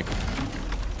thing, Mike.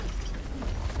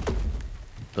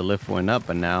 The lift went up,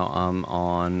 and now I'm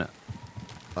on...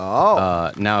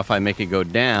 Oh. Now if I make it go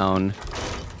down...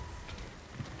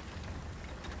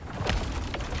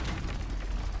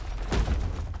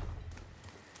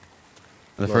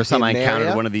 The first time I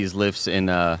encountered one of these lifts in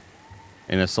a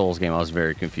Souls game, I was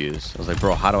very confused. I was like,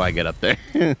 bro, how do I get up there?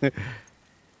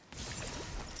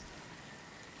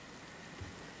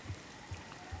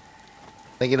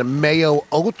 Thank you to Mayo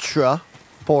Ultra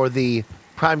for the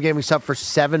Prime Gaming sub for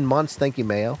 7 months. Thank you,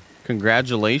 Mayo.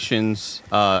 Congratulations,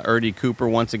 Erdy Cooper,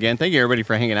 once again. Thank you, everybody,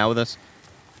 for hanging out with us.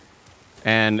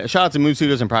 And shout out to Moon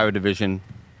Studios and Private Division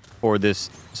for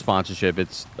this sponsorship.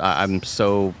 I'm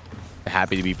so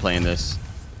happy to be playing this.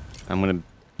 I'm going to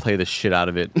play the shit out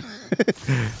of it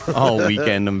all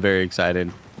weekend. I'm very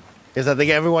excited. Because I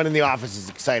think everyone in the office is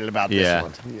excited about this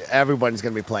one. Everyone's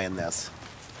going to be playing this.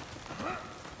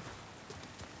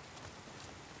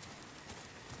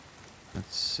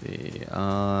 Let's see.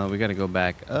 We got to go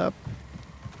back up.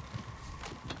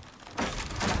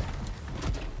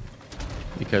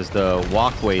 Because the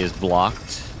walkway is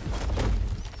blocked.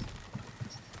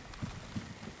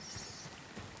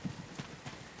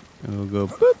 And we'll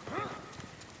go boop.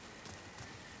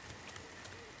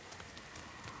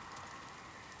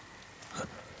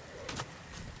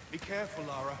 Be careful,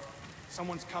 Lara.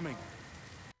 Someone's coming.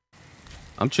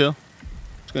 I'm chill.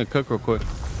 Just gonna cook real quick.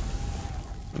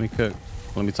 Let me cook.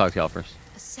 Let me talk to y'all first.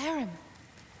 Sarum,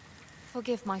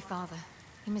 forgive my father.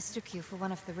 He mistook you for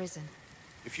one of the Risen.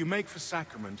 If you make for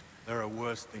Sacrament, there are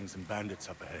worse things than bandits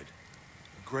up ahead.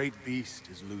 A great beast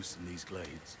is loose in these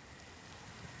glades.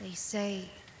 They say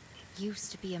it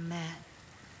used to be a man.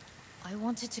 I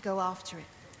wanted to go after it,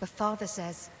 but father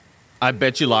says... I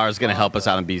bet you Lara's gonna help us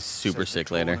out and be super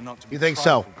sick later. You think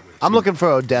so? I'm looking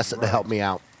for Odessa to help me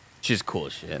out. She's cool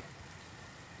as shit.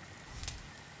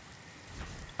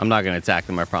 I'm not gonna attack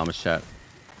them, I promise, chat.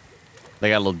 They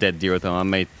got a little dead deer with them.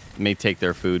 I may take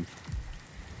their food.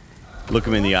 Look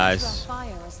them in the eyes.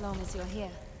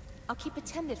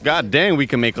 God dang, we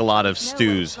can make a lot of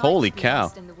stews. Holy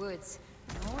cow.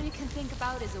 All you can think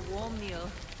about is a warm meal.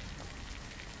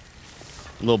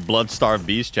 Little blood-starved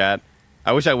beast, chat.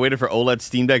 I wish I waited for OLED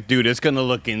Steam Deck. Dude, it's gonna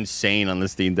look insane on the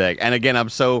Steam Deck. And again, I'm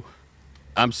so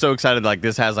excited. Like,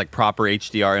 this has like proper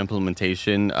HDR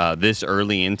implementation this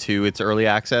early into its early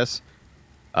access.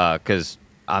 Because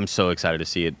I'm so excited to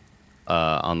see it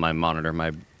on my monitor,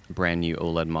 my brand new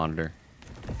OLED monitor.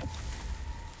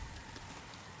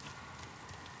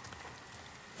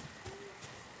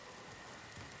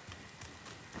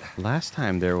 Last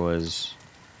time there was...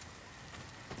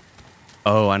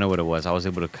 Oh, I know what it was. I was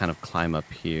able to kind of climb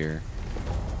up here.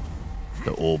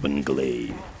 The Oban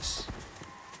Glades.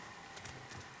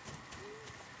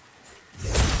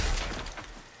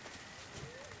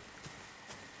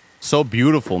 So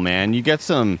beautiful, man. You get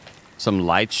some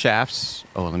light shafts.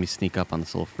 Oh, let me sneak up on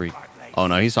this little freak. Oh,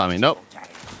 no, he saw me. Nope.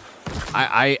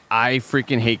 I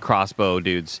freaking hate crossbow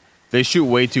dudes. They shoot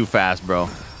way too fast, bro.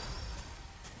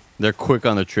 They're quick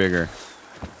on the trigger.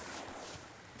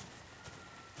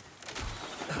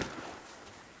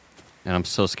 And I'm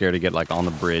so scared to get like on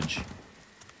the bridge.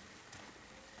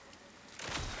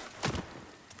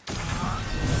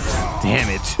 Damn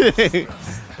it.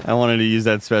 I wanted to use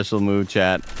that special move,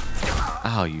 chat.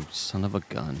 Ow, you son of a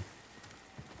gun.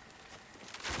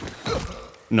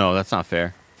 No, that's not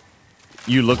fair.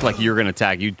 You look like you were going to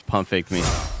attack. You pump faked me.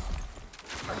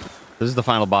 This is the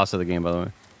final boss of the game, by the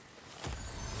way.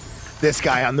 This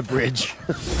guy on the bridge.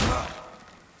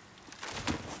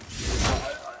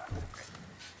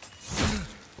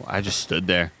 I just stood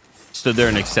there. Stood there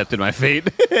and accepted my fate.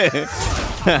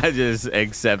 I just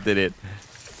accepted it.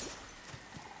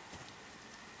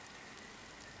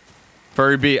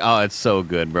 Furry Bee. Oh, it's so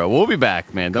good, bro. We'll be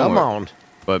back, man. Don't Come worry. on.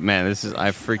 But, man, this is... I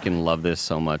freaking love this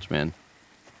so much, man.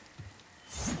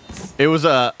 It was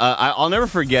I'll never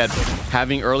forget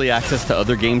having early access to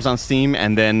other games on Steam,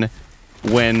 and then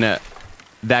when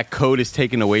that code is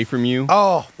taken away from you...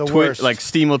 Oh, the worst. Like,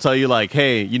 Steam will tell you, like,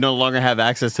 hey, you no longer have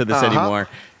access to this anymore.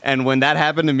 And when that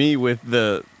happened to me with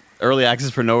the early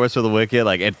access for No Rest for the Wicked,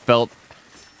 like, it felt...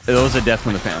 It was a death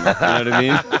from the family. You know what I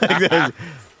mean? Like,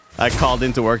 I called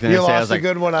into work the next day. I was like,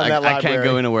 good one on that I can't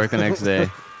go into work the next day.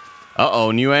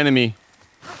 Uh-oh, new enemy.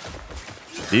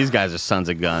 These guys are sons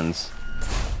of guns.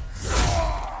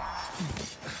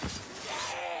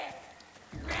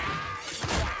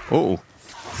 Oh.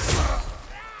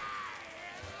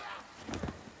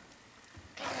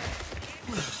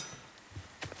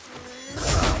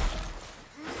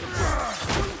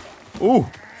 Ooh.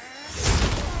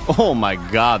 Oh my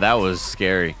god, that was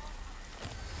scary.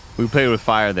 We played with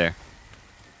fire there.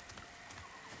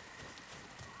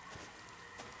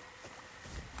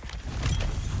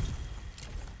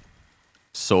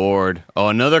 Sword. Oh,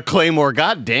 another claymore.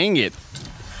 God dang it.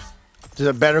 Is it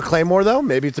a better claymore, though?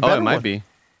 Maybe it's a better one. Oh, it might be.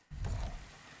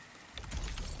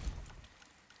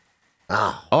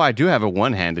 Oh. Oh, I do have a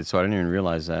one-handed, so I didn't even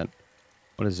realize that.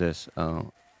 What is this?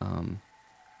 Oh,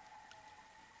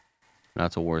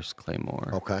 that's a worse claymore.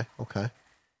 Okay, okay.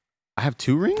 I have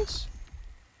 2 rings?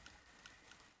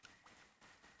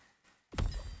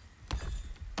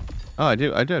 Oh, I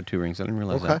do have 2 rings. I didn't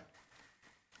realize that.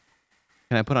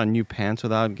 Can I put on new pants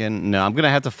without getting... No, I'm going to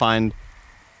have to find...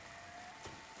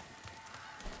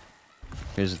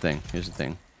 Here's the thing. Here's the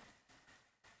thing.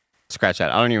 Scratch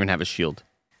that. I don't even have a shield.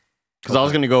 Because I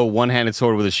was going to go one-handed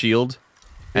sword with a shield.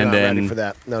 You're and not then ready for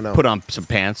that. No. Put on some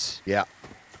pants. Yeah.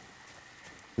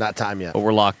 Not time yet. But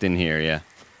we're locked in here, yeah.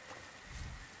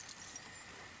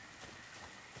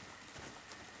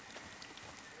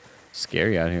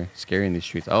 Scary out here. Scary in these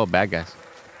streets. Oh, bad guys.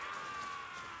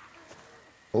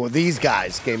 Well, these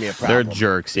guys gave me a problem. They're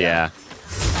jerks, yeah.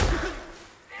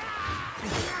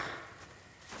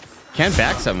 Can't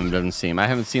backstab them, doesn't seem. I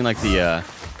haven't seen, like, the,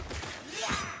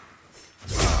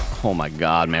 Oh, my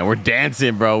God, man. We're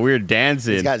dancing, bro. We're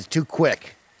dancing. These guys are too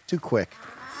quick. Too quick.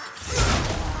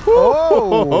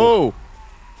 Oh!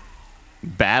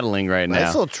 Battling right now.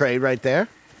 Nice little trade right there.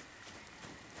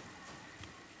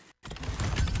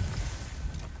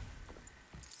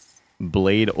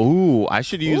 Blade. Ooh, I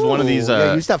should use one of these.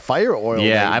 Yeah, use that fire oil.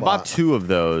 Yeah, I bought 2 of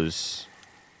those.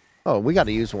 Oh, we got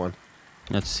to use one.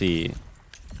 Let's see.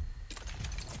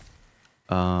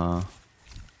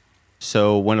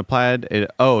 So when applied,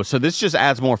 so this just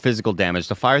adds more physical damage.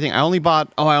 The fire thing, I only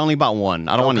bought one.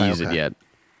 I don't want to use it yet.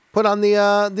 Put on the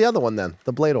other one then,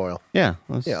 the blade oil. Yeah.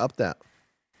 Yeah, up that.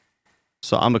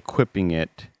 So I'm equipping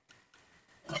it.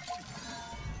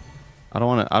 I don't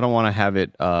want to have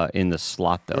it in the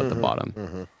slot though at the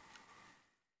bottom.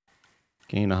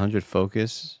 Gain 100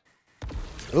 focus.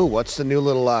 Ooh, what's the new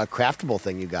little craftable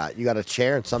thing you got? You got a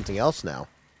chair and something else now.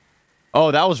 Oh,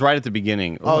 that was right at the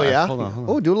beginning. Ooh, oh yeah. Hold on.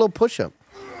 Oh, do a little push-up.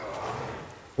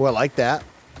 Oh, I like that.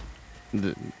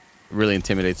 Really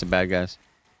intimidates the bad guys.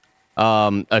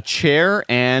 A chair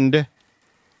and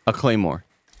a claymore.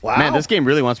 Wow. Man, this game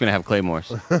really wants me to have claymores.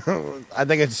 I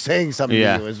think it's saying something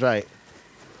to you. Is right.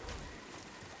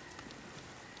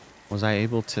 Was I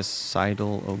able to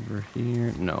sidle over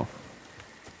here? No.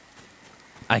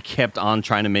 I kept on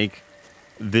trying to make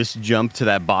this jump to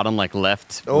that bottom, like,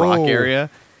 left rock area.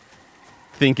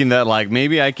 Thinking that, like,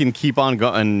 maybe I can keep on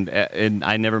going. And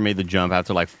I never made the jump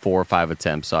after, like, 4 or 5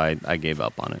 attempts, so I gave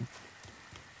up on it.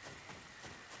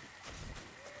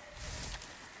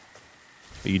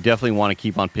 But you definitely want to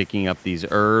keep on picking up these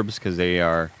herbs, because they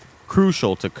are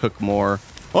crucial to cook more.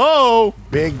 Oh!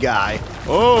 Big guy.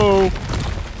 Oh!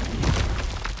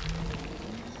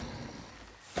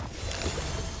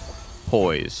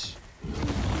 Poise.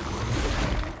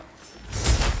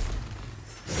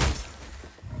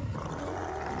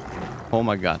 Oh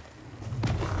my god.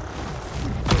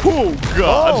 Oh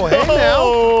god. Oh, hey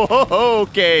now.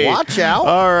 Okay. Watch out.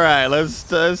 All right,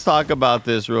 let's talk about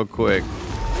this real quick.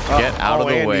 Get out of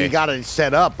the Andy, way. you got to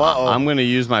set up. Uh-oh. I'm going to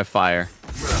use my fire.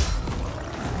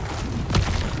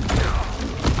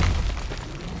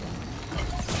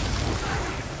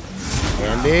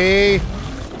 Andy.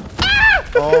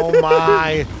 Oh,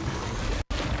 my.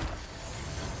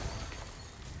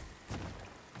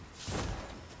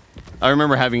 I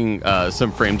remember having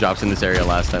some frame drops in this area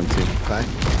last time, too. Okay.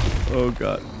 Oh,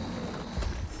 God.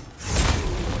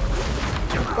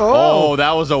 Oh,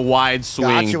 that was a wide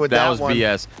swing. Gotcha with that that was one.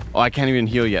 BS. Oh, I can't even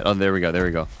heal yet. Oh, there we go. There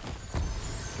we go.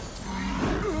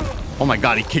 Oh, my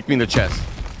God. He kicked me in the chest.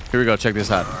 Here we go. Check this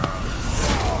out.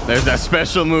 There's that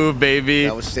special move, baby.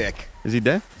 That was sick. Is he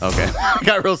dead? Okay. I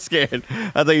got real scared.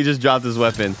 I thought he just dropped his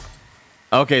weapon.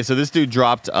 Okay, so this dude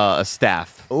dropped a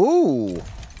staff. Ooh.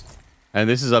 And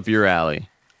this is up your alley.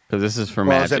 Because this is for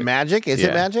Well, magic. is it magic? Is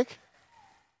it magic?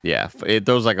 Yeah. It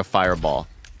throws like a fireball.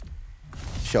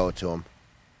 Show it to him.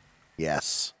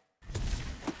 Yes.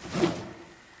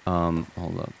 Hold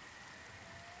up.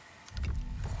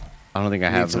 I don't think I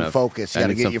You have need some enough. focus. You I got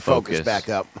to need get some your focus back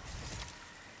up.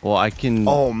 Well, I can...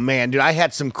 Oh, man, dude. I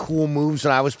had some cool moves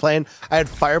when I was playing. I had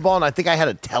Fireball, and I think I had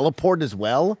a Teleport as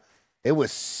well. It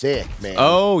was sick, man.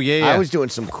 Oh, yeah. I was doing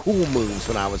some cool moves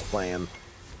when I was playing.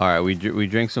 All right, we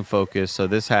drink some focus. So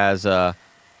this has... yeah,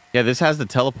 this has the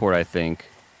teleport, I think.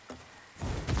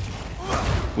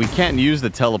 We can't use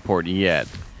the teleport yet.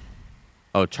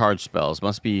 Oh, charge spells.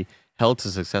 Must be held to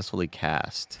successfully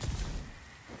cast.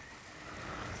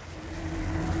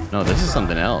 No, this is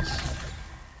something else.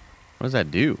 What does that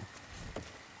do?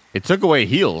 It took away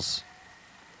heals.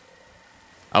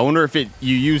 I wonder if you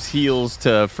use heals to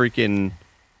freaking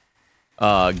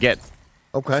get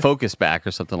focus back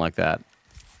or something like that.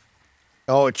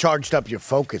 Oh, it charged up your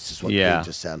focus is what Yeah. you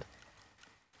just said.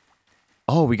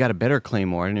 Oh, we got a better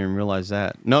claymore. I didn't even realize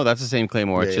that. No, that's the same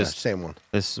claymore. It's Yeah, just same one.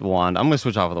 this wand. I'm gonna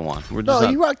switch off of the wand. We're No, just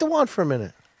not, you rock the wand for a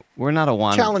minute. we're not a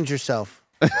wand. Challenge yourself.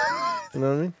 You know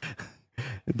what I mean?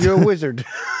 You're a wizard.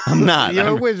 I'm not. You're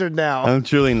I'm, a wizard now. I'm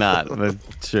truly not, but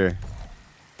sure.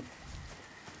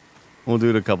 We'll do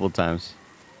it a couple times.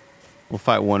 We'll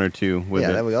fight one or two with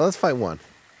Yeah, it. there we go. Let's fight one.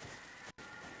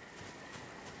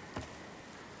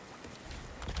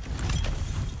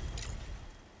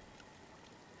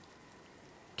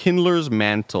 Kindler's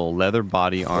mantle, leather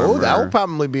body armor. Oh, that would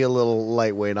probably be a little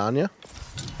lightweight on you.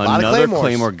 Another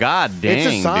claymore. God dang, It's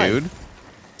a sign. dude.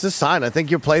 It's a sign. I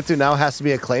think your playthrough now has to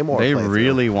be a claymore. They playthrough.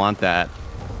 really want that.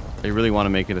 They really want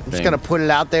to make it a I'm thing. just gonna put it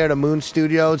out there to Moon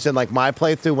Studios and like my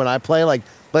playthrough when I play. Like,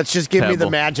 let's just give me the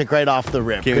Pebble. magic right off the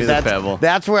rip. Give me 'cause the that's, pebble.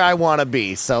 That's where I want to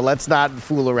be. So let's not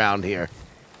fool around here.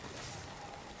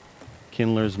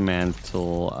 Kindler's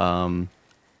mantle.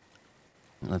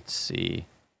 Let's see.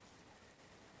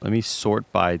 Let me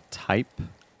sort by type.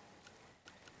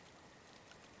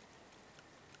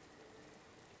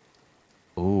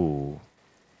 Ooh.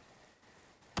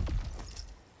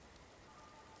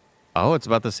 Oh, it's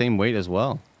about the same weight as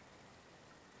well.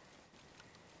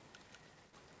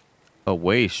 Oh,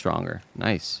 way stronger.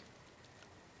 Nice.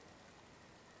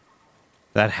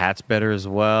 That hat's better as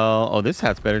well. Oh, this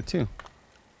hat's better too.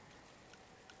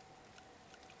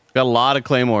 Got a lot of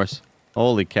claymores.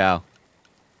 Holy cow.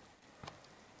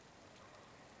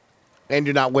 And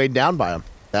you're not weighed down by them.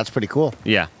 That's pretty cool.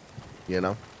 Yeah. You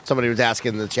know, somebody was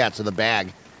asking in the chat, so the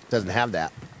bag doesn't have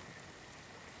that.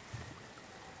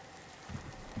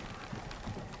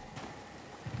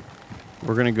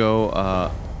 We're gonna go.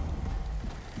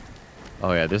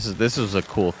 Oh yeah, this is a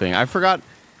cool thing. I forgot.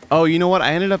 Oh, you know what?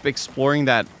 I ended up exploring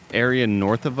that area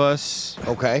north of us.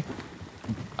 Okay.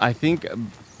 I think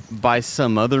by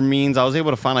some other means, I was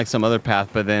able to find like some other path,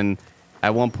 but then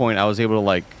at one point I was able to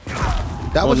like.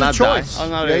 That was a not die. choice. Oh,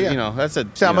 not Yeah, a, yeah. You know, that's a.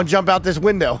 So I'm you know. gonna jump out this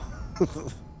window.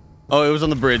 Oh, it was on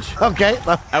the bridge. Okay.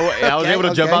 I was able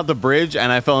to jump out the bridge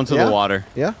and I fell into Yeah. the water.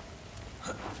 Yeah.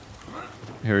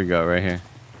 Here we go, right here.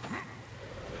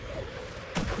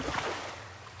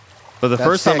 But the That's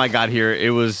first time sick. I got here, it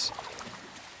was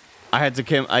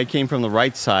I came from the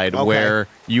right side Okay. where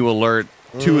you alert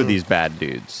two of these bad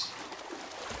dudes.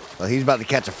 Well, he's about to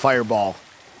catch a fireball.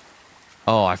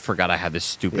 Oh, I forgot I had this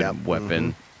stupid Yep,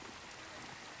 weapon.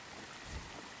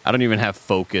 I don't even have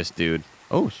focus, dude.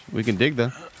 Oh, we can dig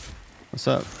though. What's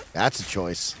up? That's a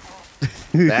choice.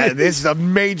 This is a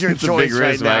major It's a choice big right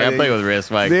wrist, now. Mike. I play with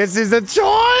wrist, Mike. This is a choice.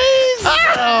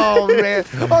 Oh man!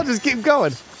 Oh, just keep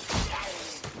going.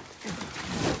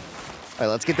 All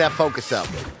right, let's get that focus up.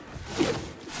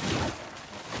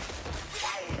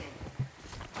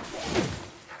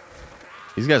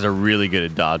 These guys are really good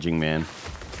at dodging, man.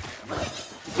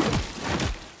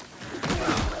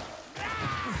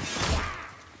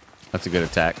 That's a good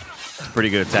attack. Pretty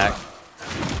good attack.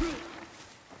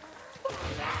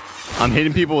 I'm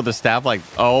hitting people with the staff like,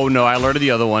 oh no, I alerted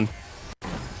the other one.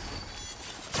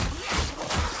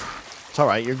 It's all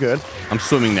right. You're good. I'm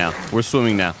swimming now. We're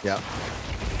swimming now. Yeah.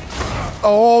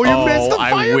 Oh, you missed the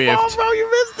I fireball, whiffed. bro. You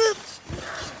missed it.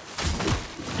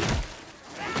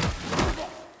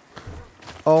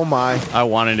 Oh, my. I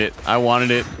wanted it. I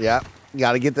wanted it. Yeah. You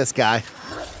got to get this guy.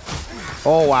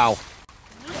 Oh, wow.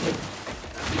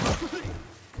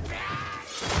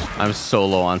 I'm so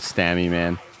low on stammy,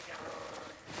 man.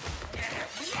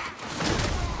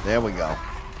 There we go.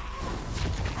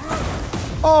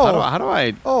 Oh. How do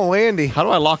I? Oh, Andy. How do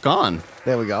I lock on?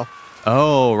 There we go.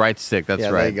 Oh, right stick. That's yeah,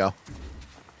 right. There you go.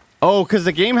 Oh, because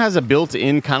the game has a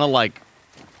built-in kind of like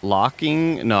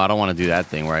locking. No, I don't want to do that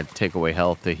thing where I take away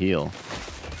health to heal.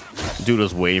 Dude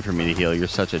was waiting for me to heal. You're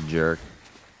such a jerk.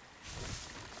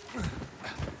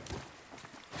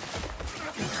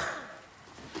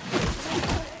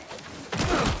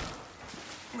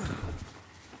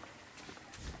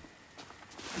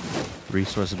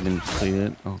 Resource has been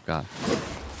depleted. Oh, God.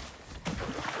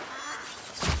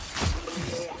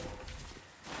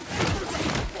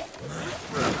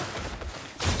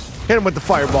 Hit him with the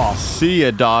fireball. See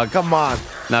ya, dog. Come on.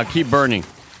 Now keep burning.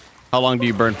 How long do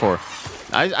you burn for?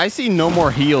 I see no more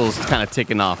heals kind of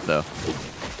ticking off, though.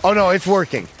 Oh, no, it's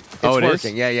working. It's it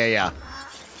working. is? Yeah.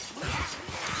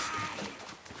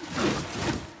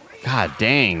 God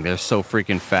dang, they're so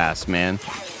freaking fast, man.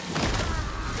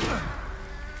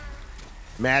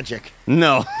 Magic.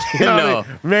 No. No.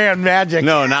 Man, magic.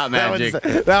 No, not magic.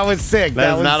 That was sick.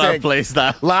 That was not sick. our play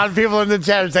style. A lot of people in the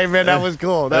chat are saying, man, that was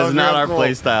cool. That was not real our cool.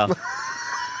 play style.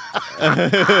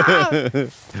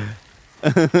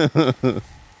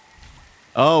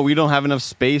 Oh, we don't have enough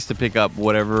space to pick up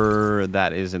whatever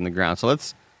that is in the ground. So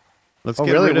let's Oh,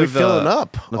 get really? rid We're of filling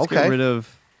up. Let's Okay. get rid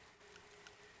of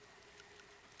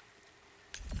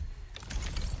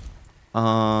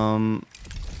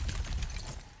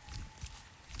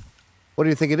What do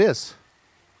you think it is?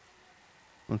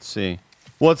 let's see.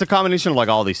 Well, it's a combination of like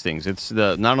all these things. It's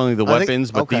the not only the I think-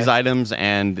 weapons, but okay. these items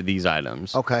and these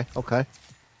items. Okay.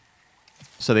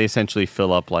 So they essentially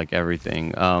fill up like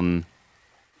everything.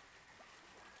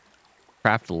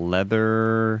 Craft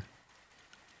leather.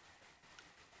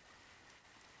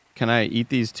 Can I eat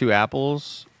these 2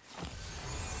 apples?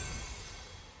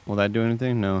 Will that do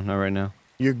anything? No, not right now.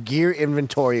 Your gear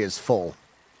inventory is full.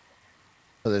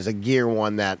 So there's a gear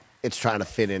one that it's trying to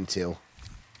fit into.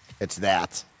 It's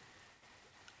that.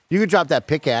 You could drop that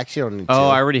pickaxe. You don't need Oh, two.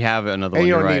 I already have another And one. you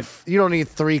You're don't right. need you don't need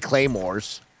 3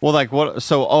 claymores. Well, like what?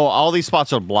 So, all these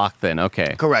spots are blocked then.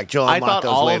 Okay. Correct. You'll I unlock thought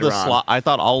those all of later the on. I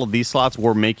thought all of these slots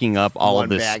were making up all One of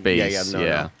this bag. space.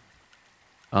 Yeah,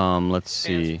 no. Let's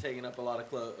Pants see. are taking up a lot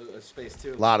of space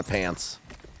too. A lot of pants.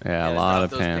 Yeah, a Yeah, lot drop of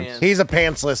those pants. pants. He's a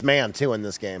pantsless man too in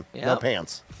this game. No Yep.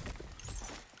 pants.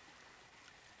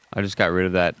 I just got rid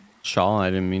of that shawl.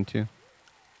 I didn't mean to.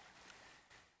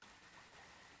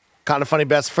 Kind of funny,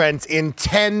 best friends. In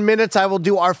 10 minutes, I will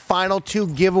do our final 2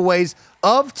 giveaways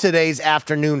of today's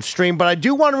afternoon stream. But I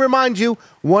do want to remind you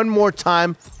one more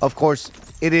time, of course,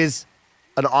 it is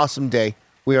an awesome day.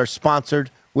 We are sponsored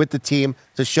with the team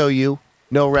to show you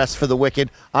No Rest for the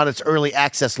Wicked on its early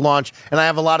access launch. And I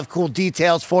have a lot of cool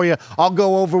details for you. I'll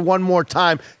go over one more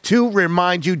time to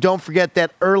remind you. Don't forget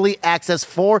that early access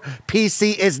for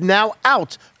PC is now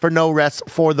out for No Rest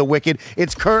for the Wicked.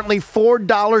 It's currently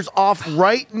 $4 off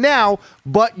right now,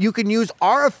 but you can use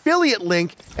our affiliate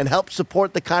link and help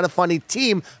support the Kind of Funny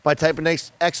team by typing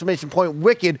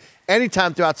 !Wicked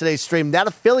anytime throughout today's stream. That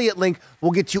affiliate link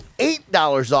will get you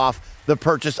 $8 off the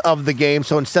purchase of the game.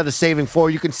 So instead of saving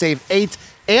 $4, you can save $8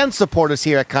 and support us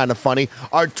here at Kind of Funny.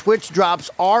 Our Twitch drops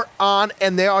are on,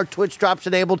 and there are Twitch drops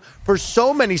enabled for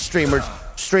so many streamers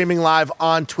streaming live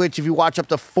on Twitch. If you watch up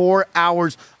to 4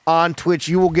 hours on Twitch,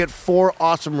 you will get 4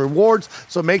 awesome rewards.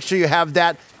 So make sure you have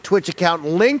that Twitch account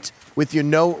linked with your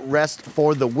No Rest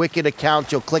for the Wicked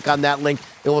account. You'll click on that link.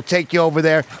 It will take you over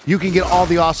there. You can get all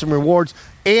the awesome rewards.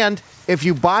 And if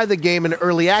you buy the game in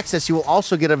early access, you will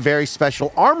also get a very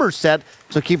special armor set.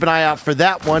 So keep an eye out for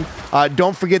that one.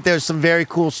 Don't forget there's some very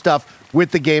cool stuff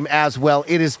with the game as well.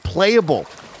 It is playable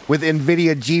with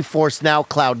NVIDIA GeForce Now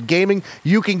Cloud Gaming.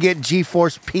 You can get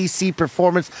GeForce PC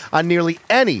performance on nearly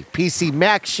any PC,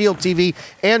 Mac, Shield TV,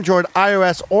 Android,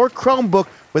 iOS, or Chromebook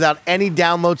without any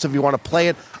downloads. So if you want to play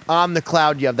it on the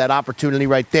cloud, you have that opportunity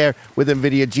right there with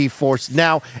NVIDIA GeForce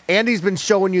Now. Andy's been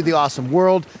showing you the awesome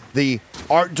world, the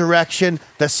art direction,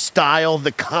 the style,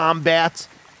 the combat,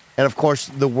 and of course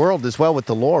the world as well with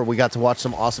the lore. We got to watch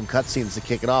some awesome cutscenes to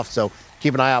kick it off, so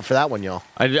keep an eye out for that one, y'all.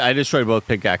 I destroyed both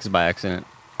pickaxes by accident.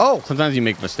 Oh. Sometimes you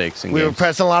make mistakes in We were games.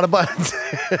 pressing a lot of buttons.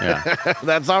 Yeah.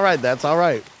 That's all right. That's all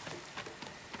right.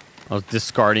 I was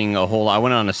discarding a whole... I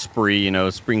went on a spree, you know,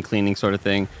 spring cleaning sort of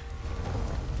thing.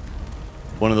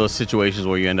 One of those situations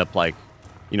where you end up, like,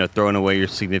 you know, throwing away your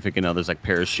significant other's, like,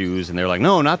 pair of shoes, and they're like,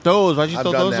 no, not those. Why'd you I've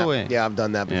throw done those that. away? Yeah, I've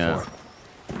done that before. Yeah.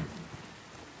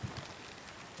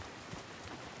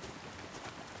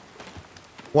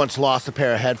 Once lost a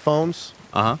pair of headphones.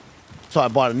 Uh-huh. So I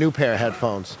bought a new pair of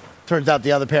headphones. Turns out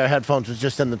the other pair of headphones was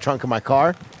just in the trunk of my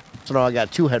car. So now I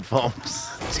got 2 headphones.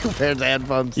 2 pairs of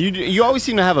headphones. You always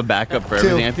seem to have a backup for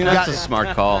everything. I think that's a smart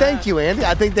call. Thank you, Andy.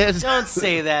 I think there's... Don't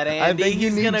say that, Andy. I think you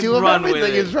He's need gonna 2 of run with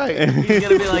everything it. is right. He's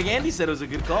gonna be like, Andy said it was a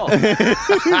good call. So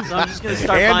I'm just gonna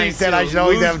start Andy buying said 2. I should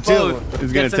always Lose have 2. both,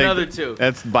 He's gets take another 2.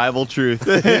 That's Bible truth.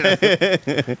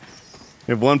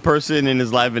 If one person in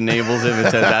his life enables him and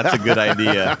says that's a good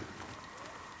idea.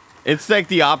 It's like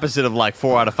the opposite of like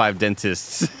 4 out of 5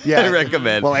 dentists. Yeah. I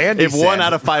recommend. Well, Andy if 1 said-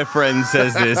 out of 5 friends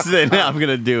says this, then I'm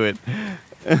gonna do it.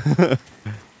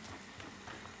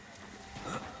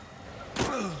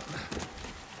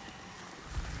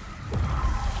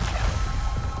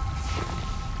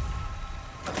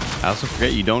 I also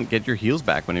forget you don't get your heals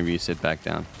back whenever you sit back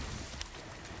down.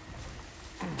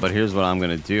 But here's what I'm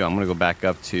gonna do. I'm gonna go back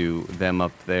up to them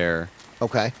up there.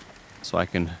 Okay. So I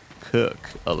can cook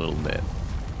a little bit.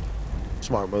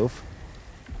 Smart move.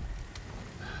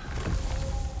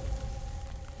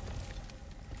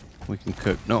 We can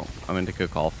cook. No, I meant to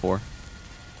cook all 4.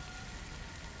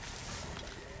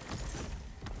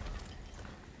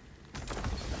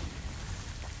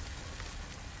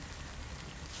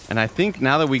 And I think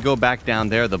now that we go back down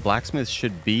there, the blacksmith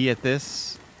should be at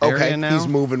this area Okay, now. he's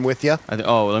moving with you.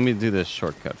 Oh, let me do this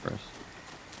shortcut first.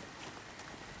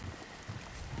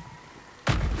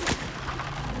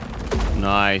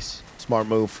 Nice. Smart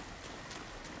move.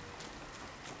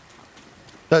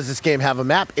 Does this game have a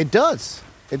map? It does.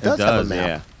 It does have a map.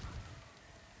 Yeah.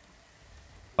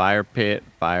 Fire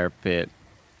pit,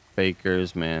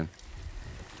 bakers, man.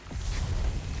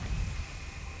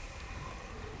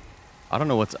 I don't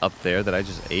know what's up there that I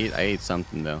just ate. I ate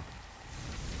something though.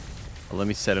 Well, let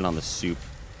me set it on the soup.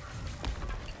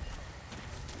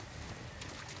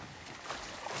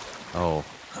 Oh.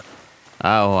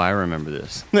 Oh, I remember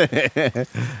this.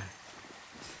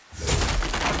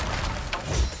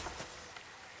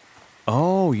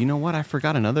 Oh, you know what? I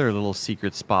forgot another little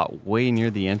secret spot way near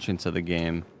the entrance of the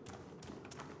game.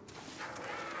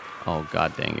 Oh,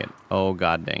 god dang it. Oh,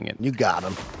 god dang it. You got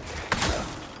him.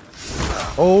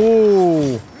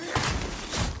 Oh.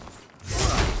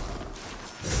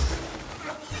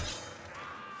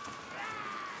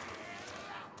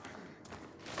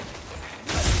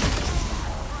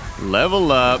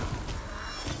 Level up.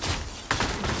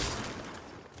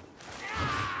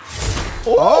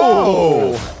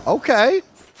 Oh. Okay.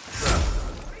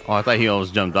 Oh, I thought he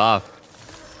almost jumped off.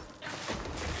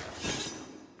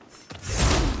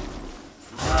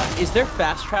 Is there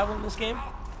fast travel in this game?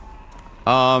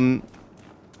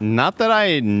 Not that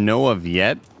I know of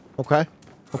yet. Okay.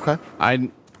 Okay. I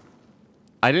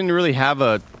didn't really have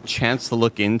a chance to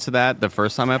look into that the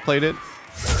first time I played it.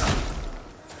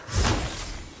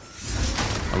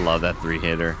 I love that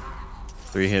 3-hitter.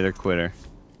 3-hitter quitter.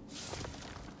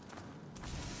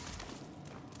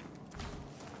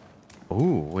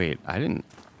 Oh, wait. I didn't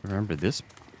remember this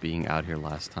being out here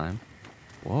last time.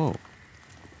 Whoa.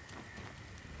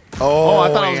 Oh, I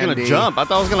thought I was going to Andy. jump. I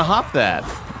thought I was going to hop that.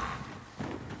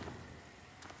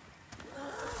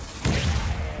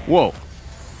 Whoa.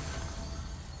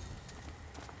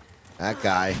 That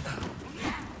guy.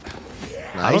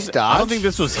 I Nice dodge. don't think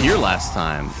this was here last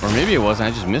time. Or maybe it wasn't.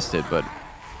 I just missed it, but...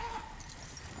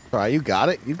 All right, you got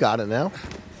it. You got it now.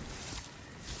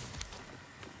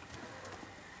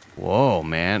 Whoa,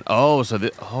 man. Oh, so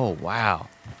this... Oh, wow.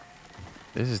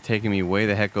 This is taking me way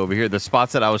the heck over here. The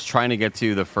spots that I was trying to get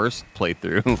to the first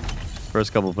playthrough.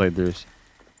 First couple playthroughs.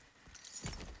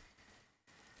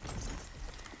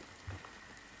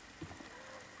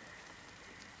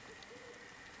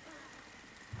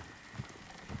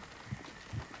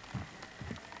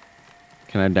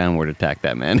 Can I downward attack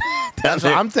that man? That's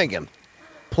what I'm thinking.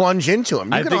 Plunge into him.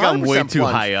 You I can think I'm way 100% too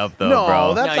plunge. high up, though, no,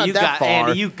 bro. that's No, not you that got- far.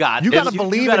 Andy, you got You this. got to You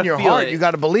believe gotta in your feel heart. it. You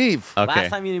got to believe. Okay. Last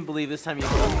time you didn't believe, this time you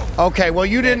believe. Okay, well,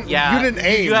 you didn't. Yeah, You didn't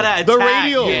aim. You gotta The attack,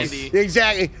 radials. Andy.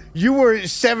 Exactly. You were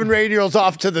 7 radials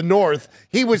off to the north.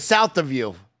 He was south of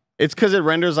you. It's because it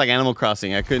renders like Animal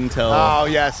Crossing. I couldn't tell Oh,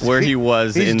 yes. where he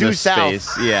was He's in due the south.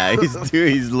 space. Yeah,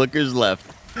 he's lookers left.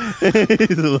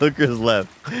 He's lookers left.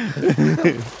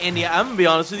 Andy, I'm gonna be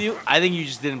honest with you. I think you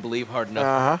just didn't believe hard enough.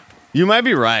 Uh-huh. You might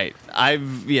be right.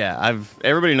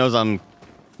 Everybody knows I'm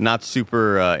not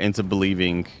super into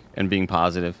believing and being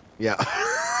positive. Yeah.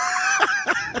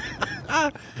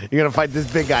 You're gonna fight this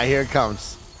big guy. Here it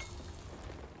comes.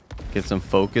 Get some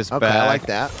focus Okay, back. I like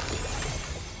that.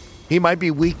 He might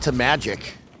be weak to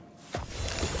magic.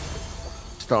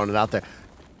 Just throwing it out there.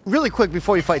 Really quick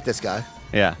before you fight this guy.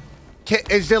 Yeah.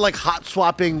 Is there like hot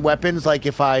swapping weapons? Like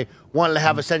if I wanted to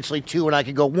have essentially 2 and I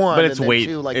could go 1 But it's and then weight.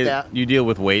 2 like that? You deal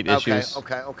with weight Okay, issues.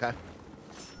 okay.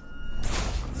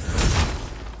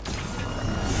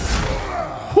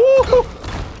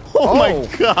 Oh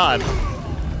my god.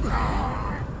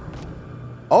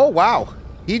 Oh wow.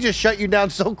 He just shut you down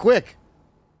so quick.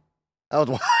 That was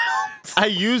wild. I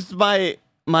used my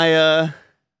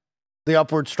the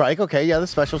upward strike. Okay, yeah, the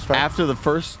special strike. after the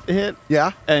first hit.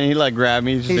 Yeah. And he like grabbed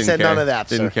me. He, just He didn't said care. none of that,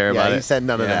 Didn't sir. care Yeah, about it. he said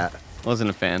none of that. Wasn't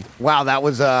a fan. Wow, that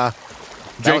was Drank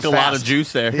was a lot of fast.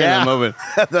 juice there in Yeah. that moment.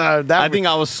 I think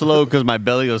I was slow because my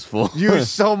belly was full. used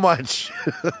so much.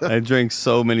 I drank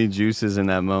so many juices in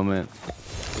that moment.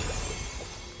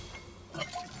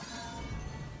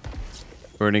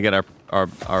 We're gonna get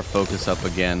our focus up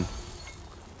again.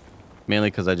 Mainly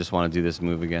because I just want to do this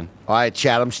move again. All right,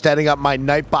 chat. I'm setting up my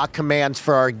Nightbot commands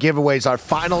for our giveaways, our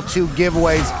final 2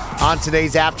 giveaways on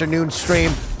today's afternoon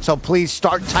stream. So please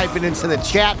start typing into the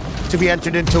chat to be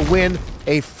entered in to win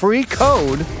a free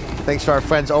code. Thanks to our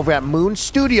friends over at Moon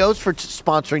Studios for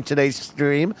sponsoring today's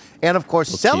stream. And, of course,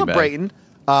 celebrating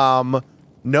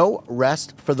No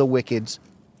Rest for the Wicked's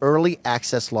early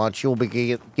access launch. You'll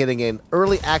be getting an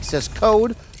early access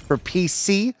code for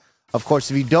PC. Of course,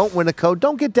 if you don't win a code,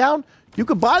 don't get down. You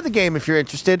can buy the game if you're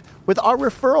interested with our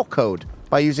referral code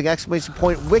by using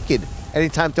 !WICKED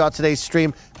anytime throughout today's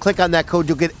stream. Click on that code.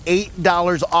 You'll get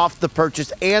 $8 off the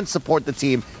purchase and support the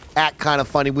team at Kinda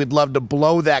Funny. We'd love to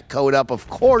blow that code up, of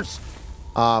course.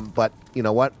 But you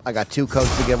know what? I got 2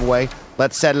 codes to give away.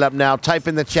 Let's set it up now. Type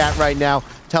in the chat right now.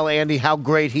 Tell Andy how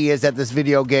great he is at this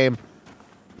video game.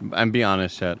 And be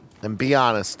honest, chat. And be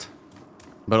honest.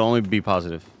 But only be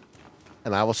positive.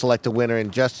 And I will select a winner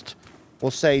in just, we'll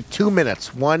say 2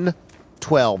 minutes.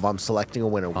 112. I'm selecting a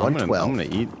winner. 112. I'm gonna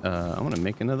eat. I'm gonna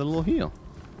make another little heal.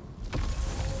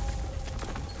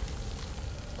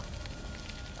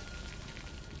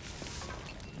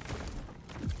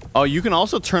 Oh, you can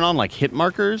also turn on like hit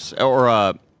markers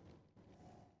or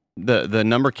the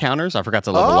number counters. I forgot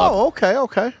to level up. Oh,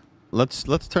 okay. Let's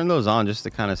turn those on just to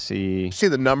kind of see. See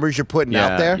the numbers you're putting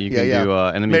out there? You can do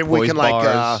enemy Maybe we poise can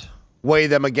bars. weigh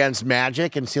them against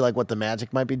magic and see like what the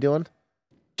magic might be doing.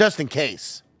 Just in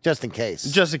case. Just in case,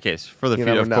 for the You future,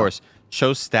 never of know. course.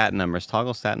 Show stat numbers.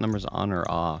 Toggle stat numbers on or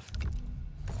off.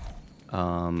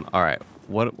 All right.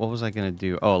 What was I gonna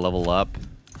do? Oh, level up.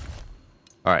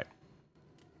 All right.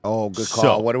 Oh, good call.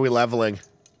 So- What are we leveling?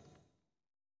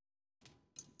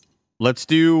 Let's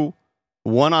do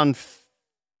one on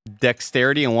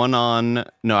dexterity and one on.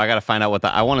 No, I gotta find out what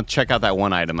I want to check out that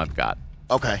one item I've got.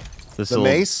 Okay. This The little-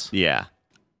 mace? Yeah.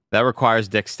 That requires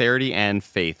dexterity and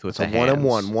faith with It's a the hands.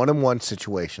 1-on-1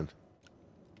 situation.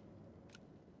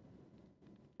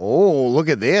 Oh, look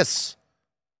at this.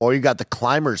 Or you got the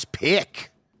climber's pick.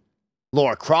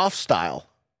 Laura Croft style.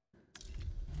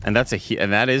 And that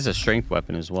is a strength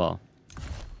weapon as well.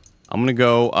 I'm gonna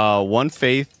go 1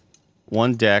 faith,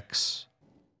 1 dex,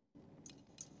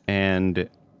 and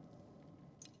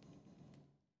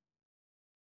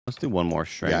let's do 1 more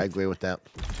strength. Yeah, I agree with that.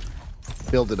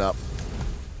 Build it up.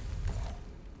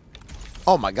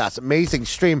 Oh my gosh, amazing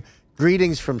stream.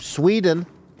 Greetings from Sweden.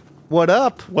 What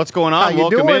up? What's going on? How you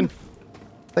Welcome doing? in.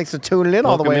 Thanks for tuning in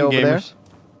all the Welcome way in, over there. gamers.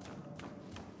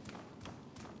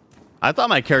 I thought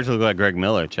my character looked like Greg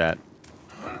Miller, chat.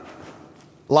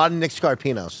 A lot of Nick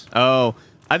Scarpinos. Oh,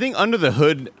 I think under the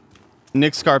hood,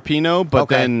 Nick Scarpino, but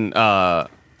Okay. then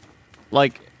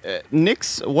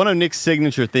one of Nick's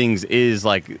signature things is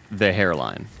like the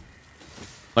hairline.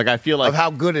 Like I feel like Of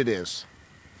how good it is.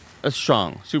 it's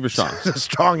strong, super strong. It's a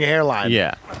strong hairline.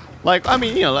 Yeah. Like,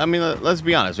 let's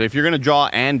be honest. If you're going to draw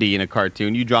Andy in a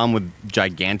cartoon, you draw him with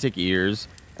gigantic ears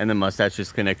and the mustache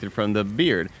is connected from the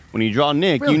beard. When you draw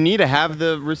Nick, Really? you need to have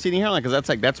the receding hairline because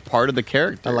that's part of the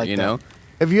character, I like you that. know?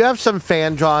 If you have some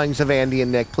fan drawings of Andy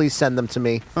and Nick, please send them to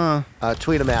me.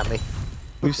 Tweet them at me.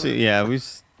 We've seen, yeah,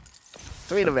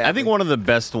 Tweet them at I think me. one of the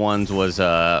best ones was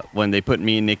when they put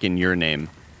me and Nick in Your Name.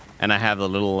 And I have the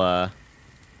little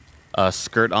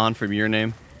skirt on from Your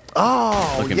Name.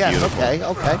 Oh, Looking yes. beautiful.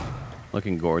 Okay.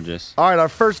 Looking gorgeous. All right, our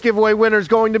first giveaway winner is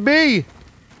going to be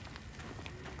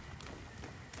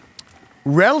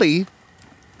Relly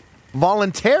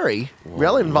Voluntary.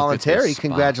 Relly look at Voluntary, this spot.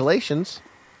 congratulations.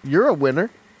 You're a winner.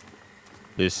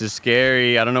 This is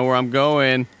scary. I don't know where I'm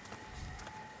going.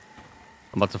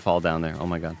 I'm about to fall down there. Oh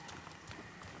my god.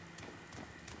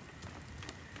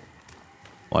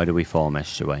 Why do we fall,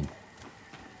 Master Wayne?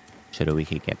 So that we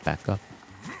can get back up.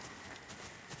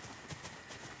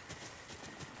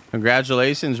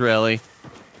 Congratulations, Relly.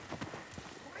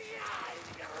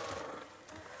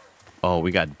 Oh,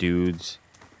 we got dudes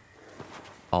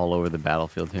all over the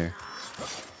battlefield here.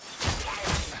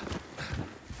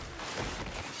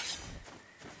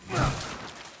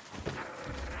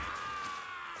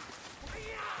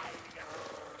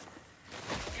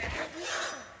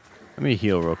 Let me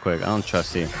heal real quick. I don't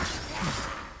trust you.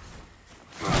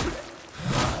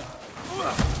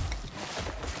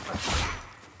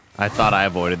 I thought I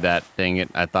avoided that. Dang it.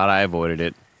 I thought I avoided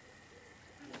it.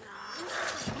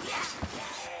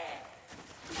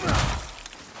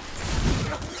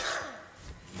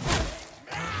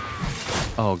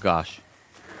 Oh, gosh.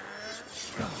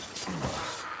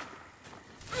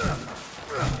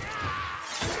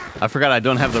 I forgot I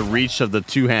don't have the reach of the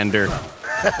two-hander.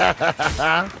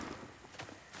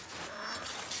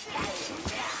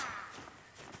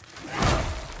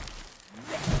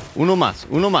 Uno más,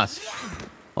 uno más.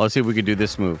 Oh, let's see if we can do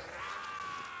this move.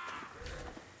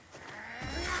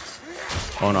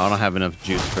 Oh no, I don't have enough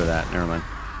juice for that. Never mind.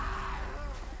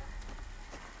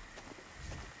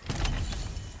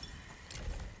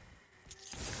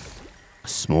 A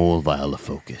small vial of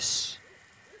focus.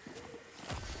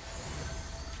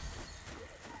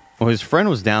 Oh, his friend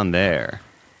was down there.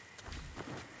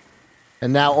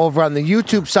 And now over on the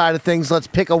YouTube side of things, let's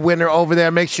pick a winner over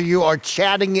there. Make sure you are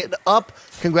chatting it up.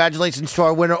 Congratulations to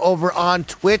our winner over on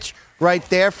Twitch right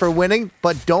there for winning.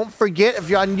 But don't forget, if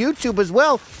you're on YouTube as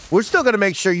well, we're still going to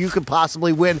make sure you could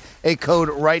possibly win a code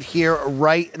right here,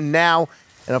 right now.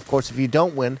 And of course, if you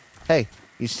don't win, hey,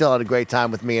 you still had a great time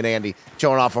with me and Andy,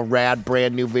 showing off a rad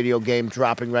brand new video game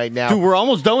dropping right now. Dude, we're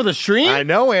almost done with the stream? I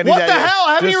know, Andy. What the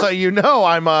hell? Just so you know,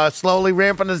 I'm slowly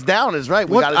ramping us down, is right.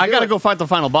 I gotta go fight the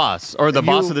final boss, or the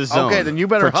boss of this zone. Okay, then you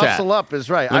better hustle up,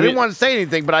 is right. I didn't want to say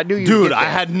anything, but I knew you. Dude, I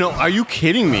had no. Are you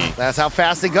kidding me? That's how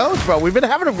fast it goes, bro. We've been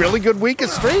having a really good week of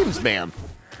streams, man.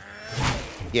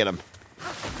 Get him.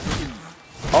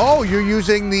 Oh, you're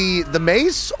using the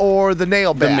mace or the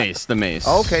nail bat? The mace, the mace.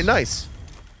 Okay, nice.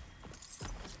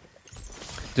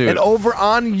 Dude. And over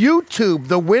on YouTube,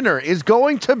 the winner is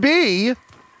going to be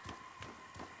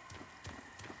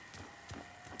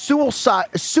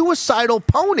Suicidal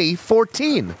Pony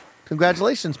 14.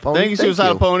 Congratulations, Pony. Thank you,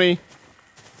 Suicidal Pony.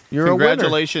 You're a winner.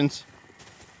 Congratulations.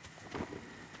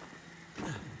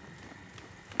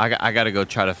 I gotta go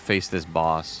try to face this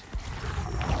boss.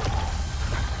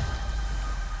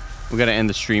 We gotta end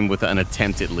the stream with an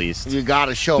attempt at least. You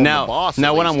gotta show him the boss.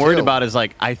 Now, what I'm worried about is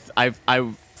like I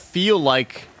feel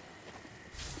like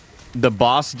the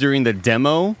boss during the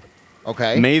demo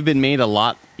may have been made a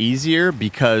lot easier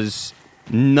because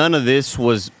none of this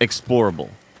was explorable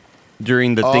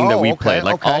during the thing that we played.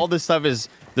 Like all this stuff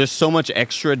there's so much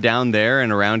extra down there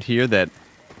and around here that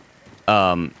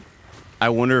I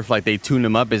wonder if like they tuned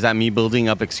them up. Is that me building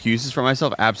up excuses for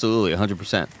myself? Absolutely,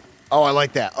 100%. Oh, I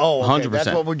like that. Oh, okay. 100%. That's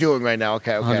what we're doing right now.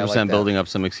 Okay, 100% I like building up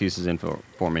some excuses in for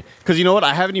me. Because you know what?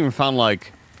 I haven't even found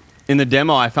like in the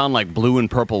demo, I found like blue and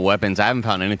purple weapons. I haven't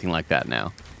found anything like that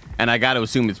now. And I got to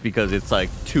assume it's because it's like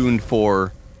tuned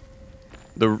for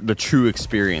the true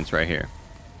experience right here.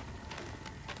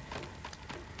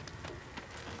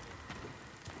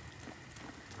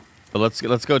 But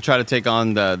let's go try to take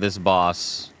on this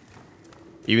boss.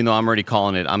 Even though I'm already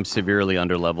calling it, I'm severely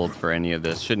underleveled for any of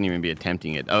this. Shouldn't even be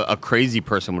attempting it. A crazy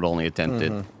person would only attempt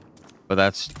it. But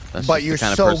that's but just you're the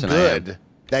kind so of person good I am.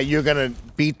 that you're gonna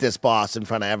beat this boss in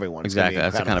front of everyone. It's Exactly.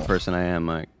 That's the kind of person I am,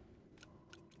 Mike.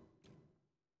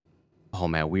 Oh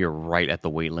man, we are right at the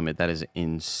weight limit. That is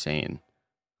insane.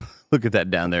 Look at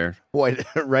that down there. Boy,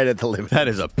 right at the limit. That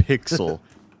is a pixel.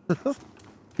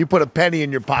 You put a penny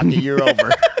in your pocket, you're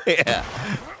over. Yeah.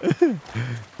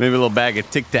 Maybe a little bag of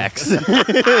Tic Tacs.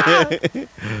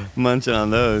 Munching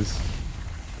on those.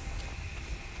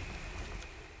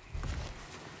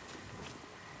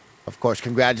 Of course,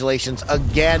 congratulations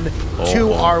again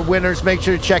to our winners. Make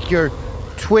sure to check your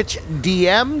Twitch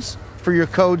DMs for your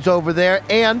codes over there.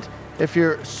 And if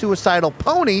you're Suicidal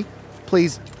Pony,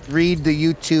 please read the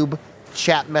YouTube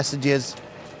chat messages.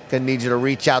 Gonna need you to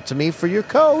reach out to me for your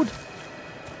code.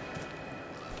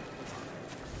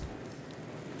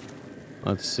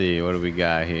 Let's see, what do we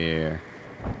got here?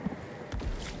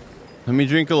 Let me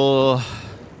drink a little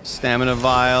stamina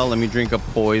vial. Let me drink a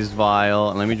poised vial.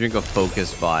 And let me drink a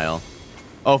focus vial.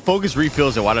 Oh, focus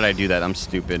refills it. Why did I do that? I'm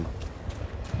stupid.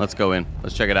 Let's go in.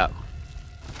 Let's check it out.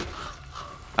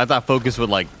 I thought focus would,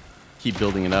 like, keep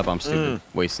building it up. I'm stupid.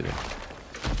 Wasted it.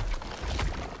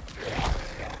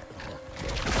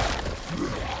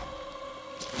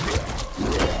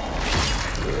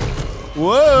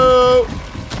 Whoa!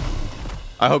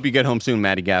 I hope you get home soon,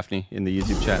 Maddie Gaffney, in the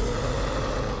YouTube chat.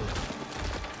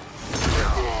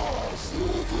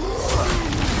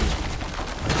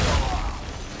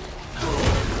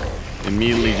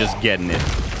 Immediately just getting it.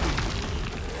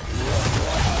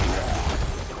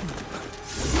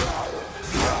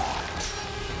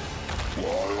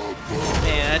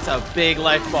 Man, that's a big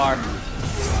life bar.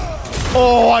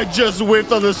 Oh, I just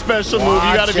whipped on the special move.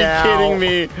 You gotta be kidding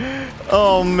me.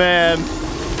 Oh, man.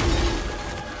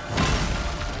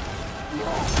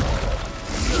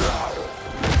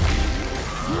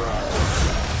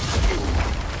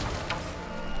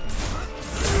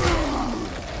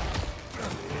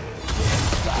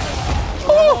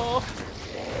 Oh.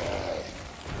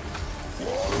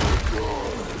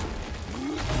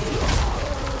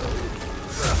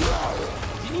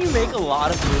 Didn't you make a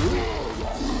lot of food?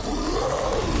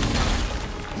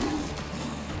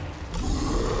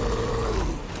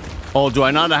 Oh, do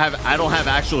I not have... I don't have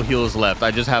actual heals left.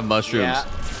 I just have mushrooms. Yeah.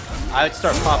 I would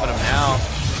start popping them now.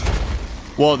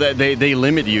 Well, they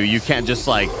limit you. You can't just,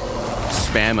 like,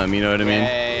 spam them. You know what I mean?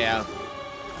 Yeah.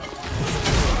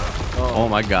 Oh,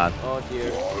 my God. Oh,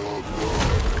 dear.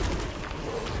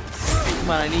 Come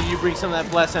on, I need you to bring some of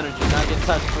that blessed energy. Not get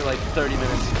touched for, like, 30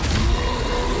 minutes.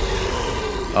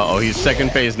 Uh-oh, he's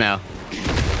second phase now.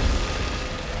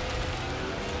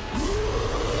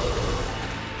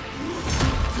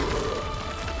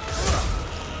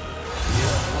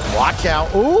 Watch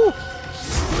out. Ooh.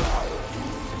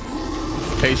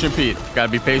 Patient Pete. Gotta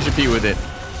be Patient Pete with it.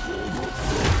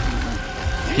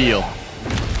 Heal.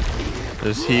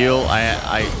 Just heal.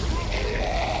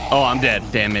 Oh, I'm dead.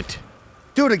 Damn it.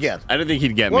 Do it again. I didn't think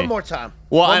he'd get me. One more time.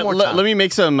 Well, One more time. let me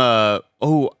make some... oh,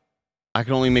 I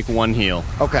can only make one heal.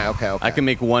 Okay. I can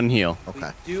make one heal.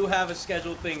 Okay. We do have a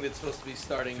scheduled thing that's supposed to be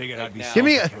starting like now. Give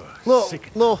me a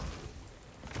little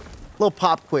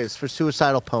pop quiz for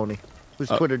Suicidal Pony, whose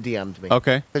Twitter DM'd me.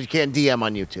 Okay. Because you can't DM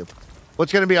on YouTube.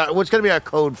 What's gonna be our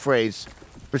code phrase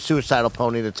for Suicidal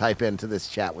Pony to type into this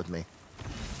chat with me?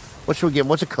 What should we give him?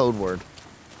 What's a code word?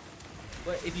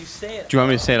 But if you say it... Do you want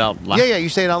me to say it out loud? Yeah, you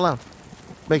say it out loud.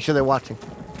 Make sure they're watching.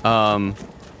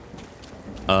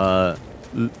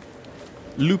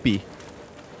 Loopy.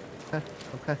 Okay.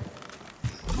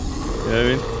 You know what I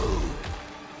mean?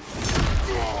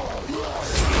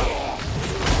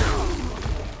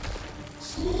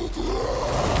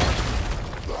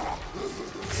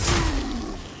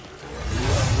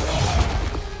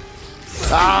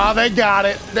 Ah, they got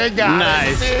it. They got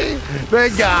Nice. it. See? They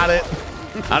got it.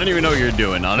 I don't even know what you're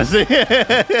doing, honestly.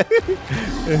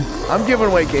 I'm giving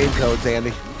away game codes,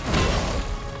 Andy.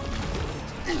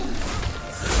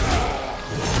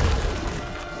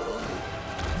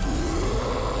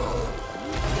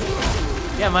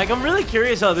 Yeah, Mike, I'm really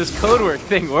curious how this code word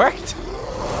thing worked.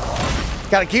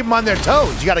 Got to keep them on their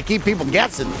toes. You got to keep people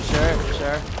guessing. Sure.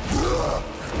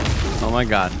 Oh my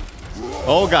God.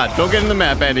 Oh God, don't get in the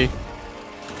map, Andy.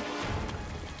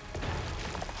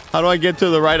 How do I get to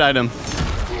the right item?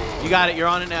 You got it. You're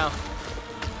on it now.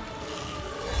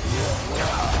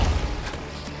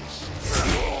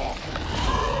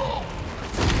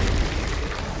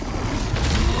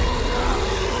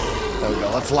 There we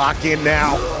go. Let's lock in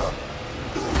now.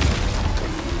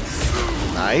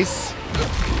 Nice.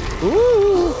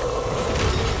 Ooh.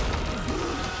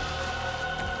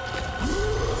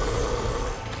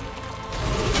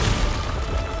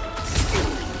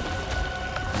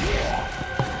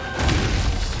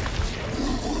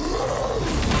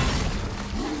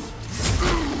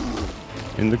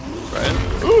 In the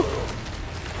right. Ooh.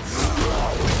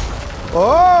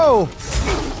 Oh!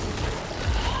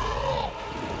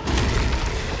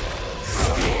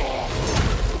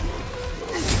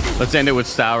 Let's end it with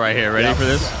style right here. Ready for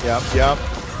this? Yep.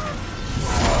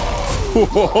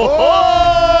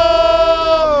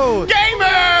 Oh!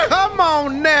 Gamer! Come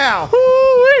on now.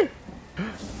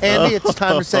 Andy, it's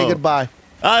time to say goodbye.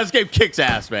 This game kicks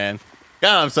ass, man.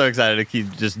 God, I'm so excited to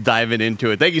keep just diving into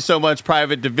it. Thank you so much,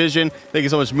 Private Division. Thank you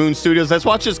so much, Moon Studios. Let's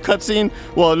watch this cutscene.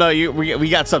 Well, no, we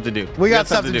got something to do. We got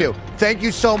something to do. Thank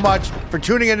you so much for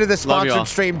tuning into this sponsored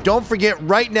stream. Don't forget,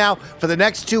 right now, for the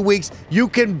next 2 weeks, you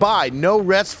can buy No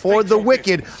Rest for the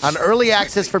Wicked on early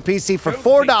access for PC for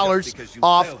 $4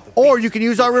 off, or you can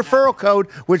use our referral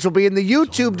code, which will be in the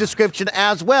YouTube description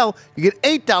as well. You get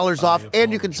 $8 off,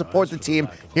 and you can support the team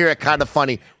here at Kinda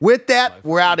Funny. With that,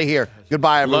 we're out of here.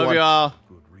 Goodbye, everyone. Love y'all.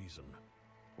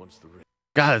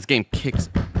 God, this game kicks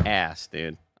ass,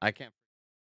 dude. I can't.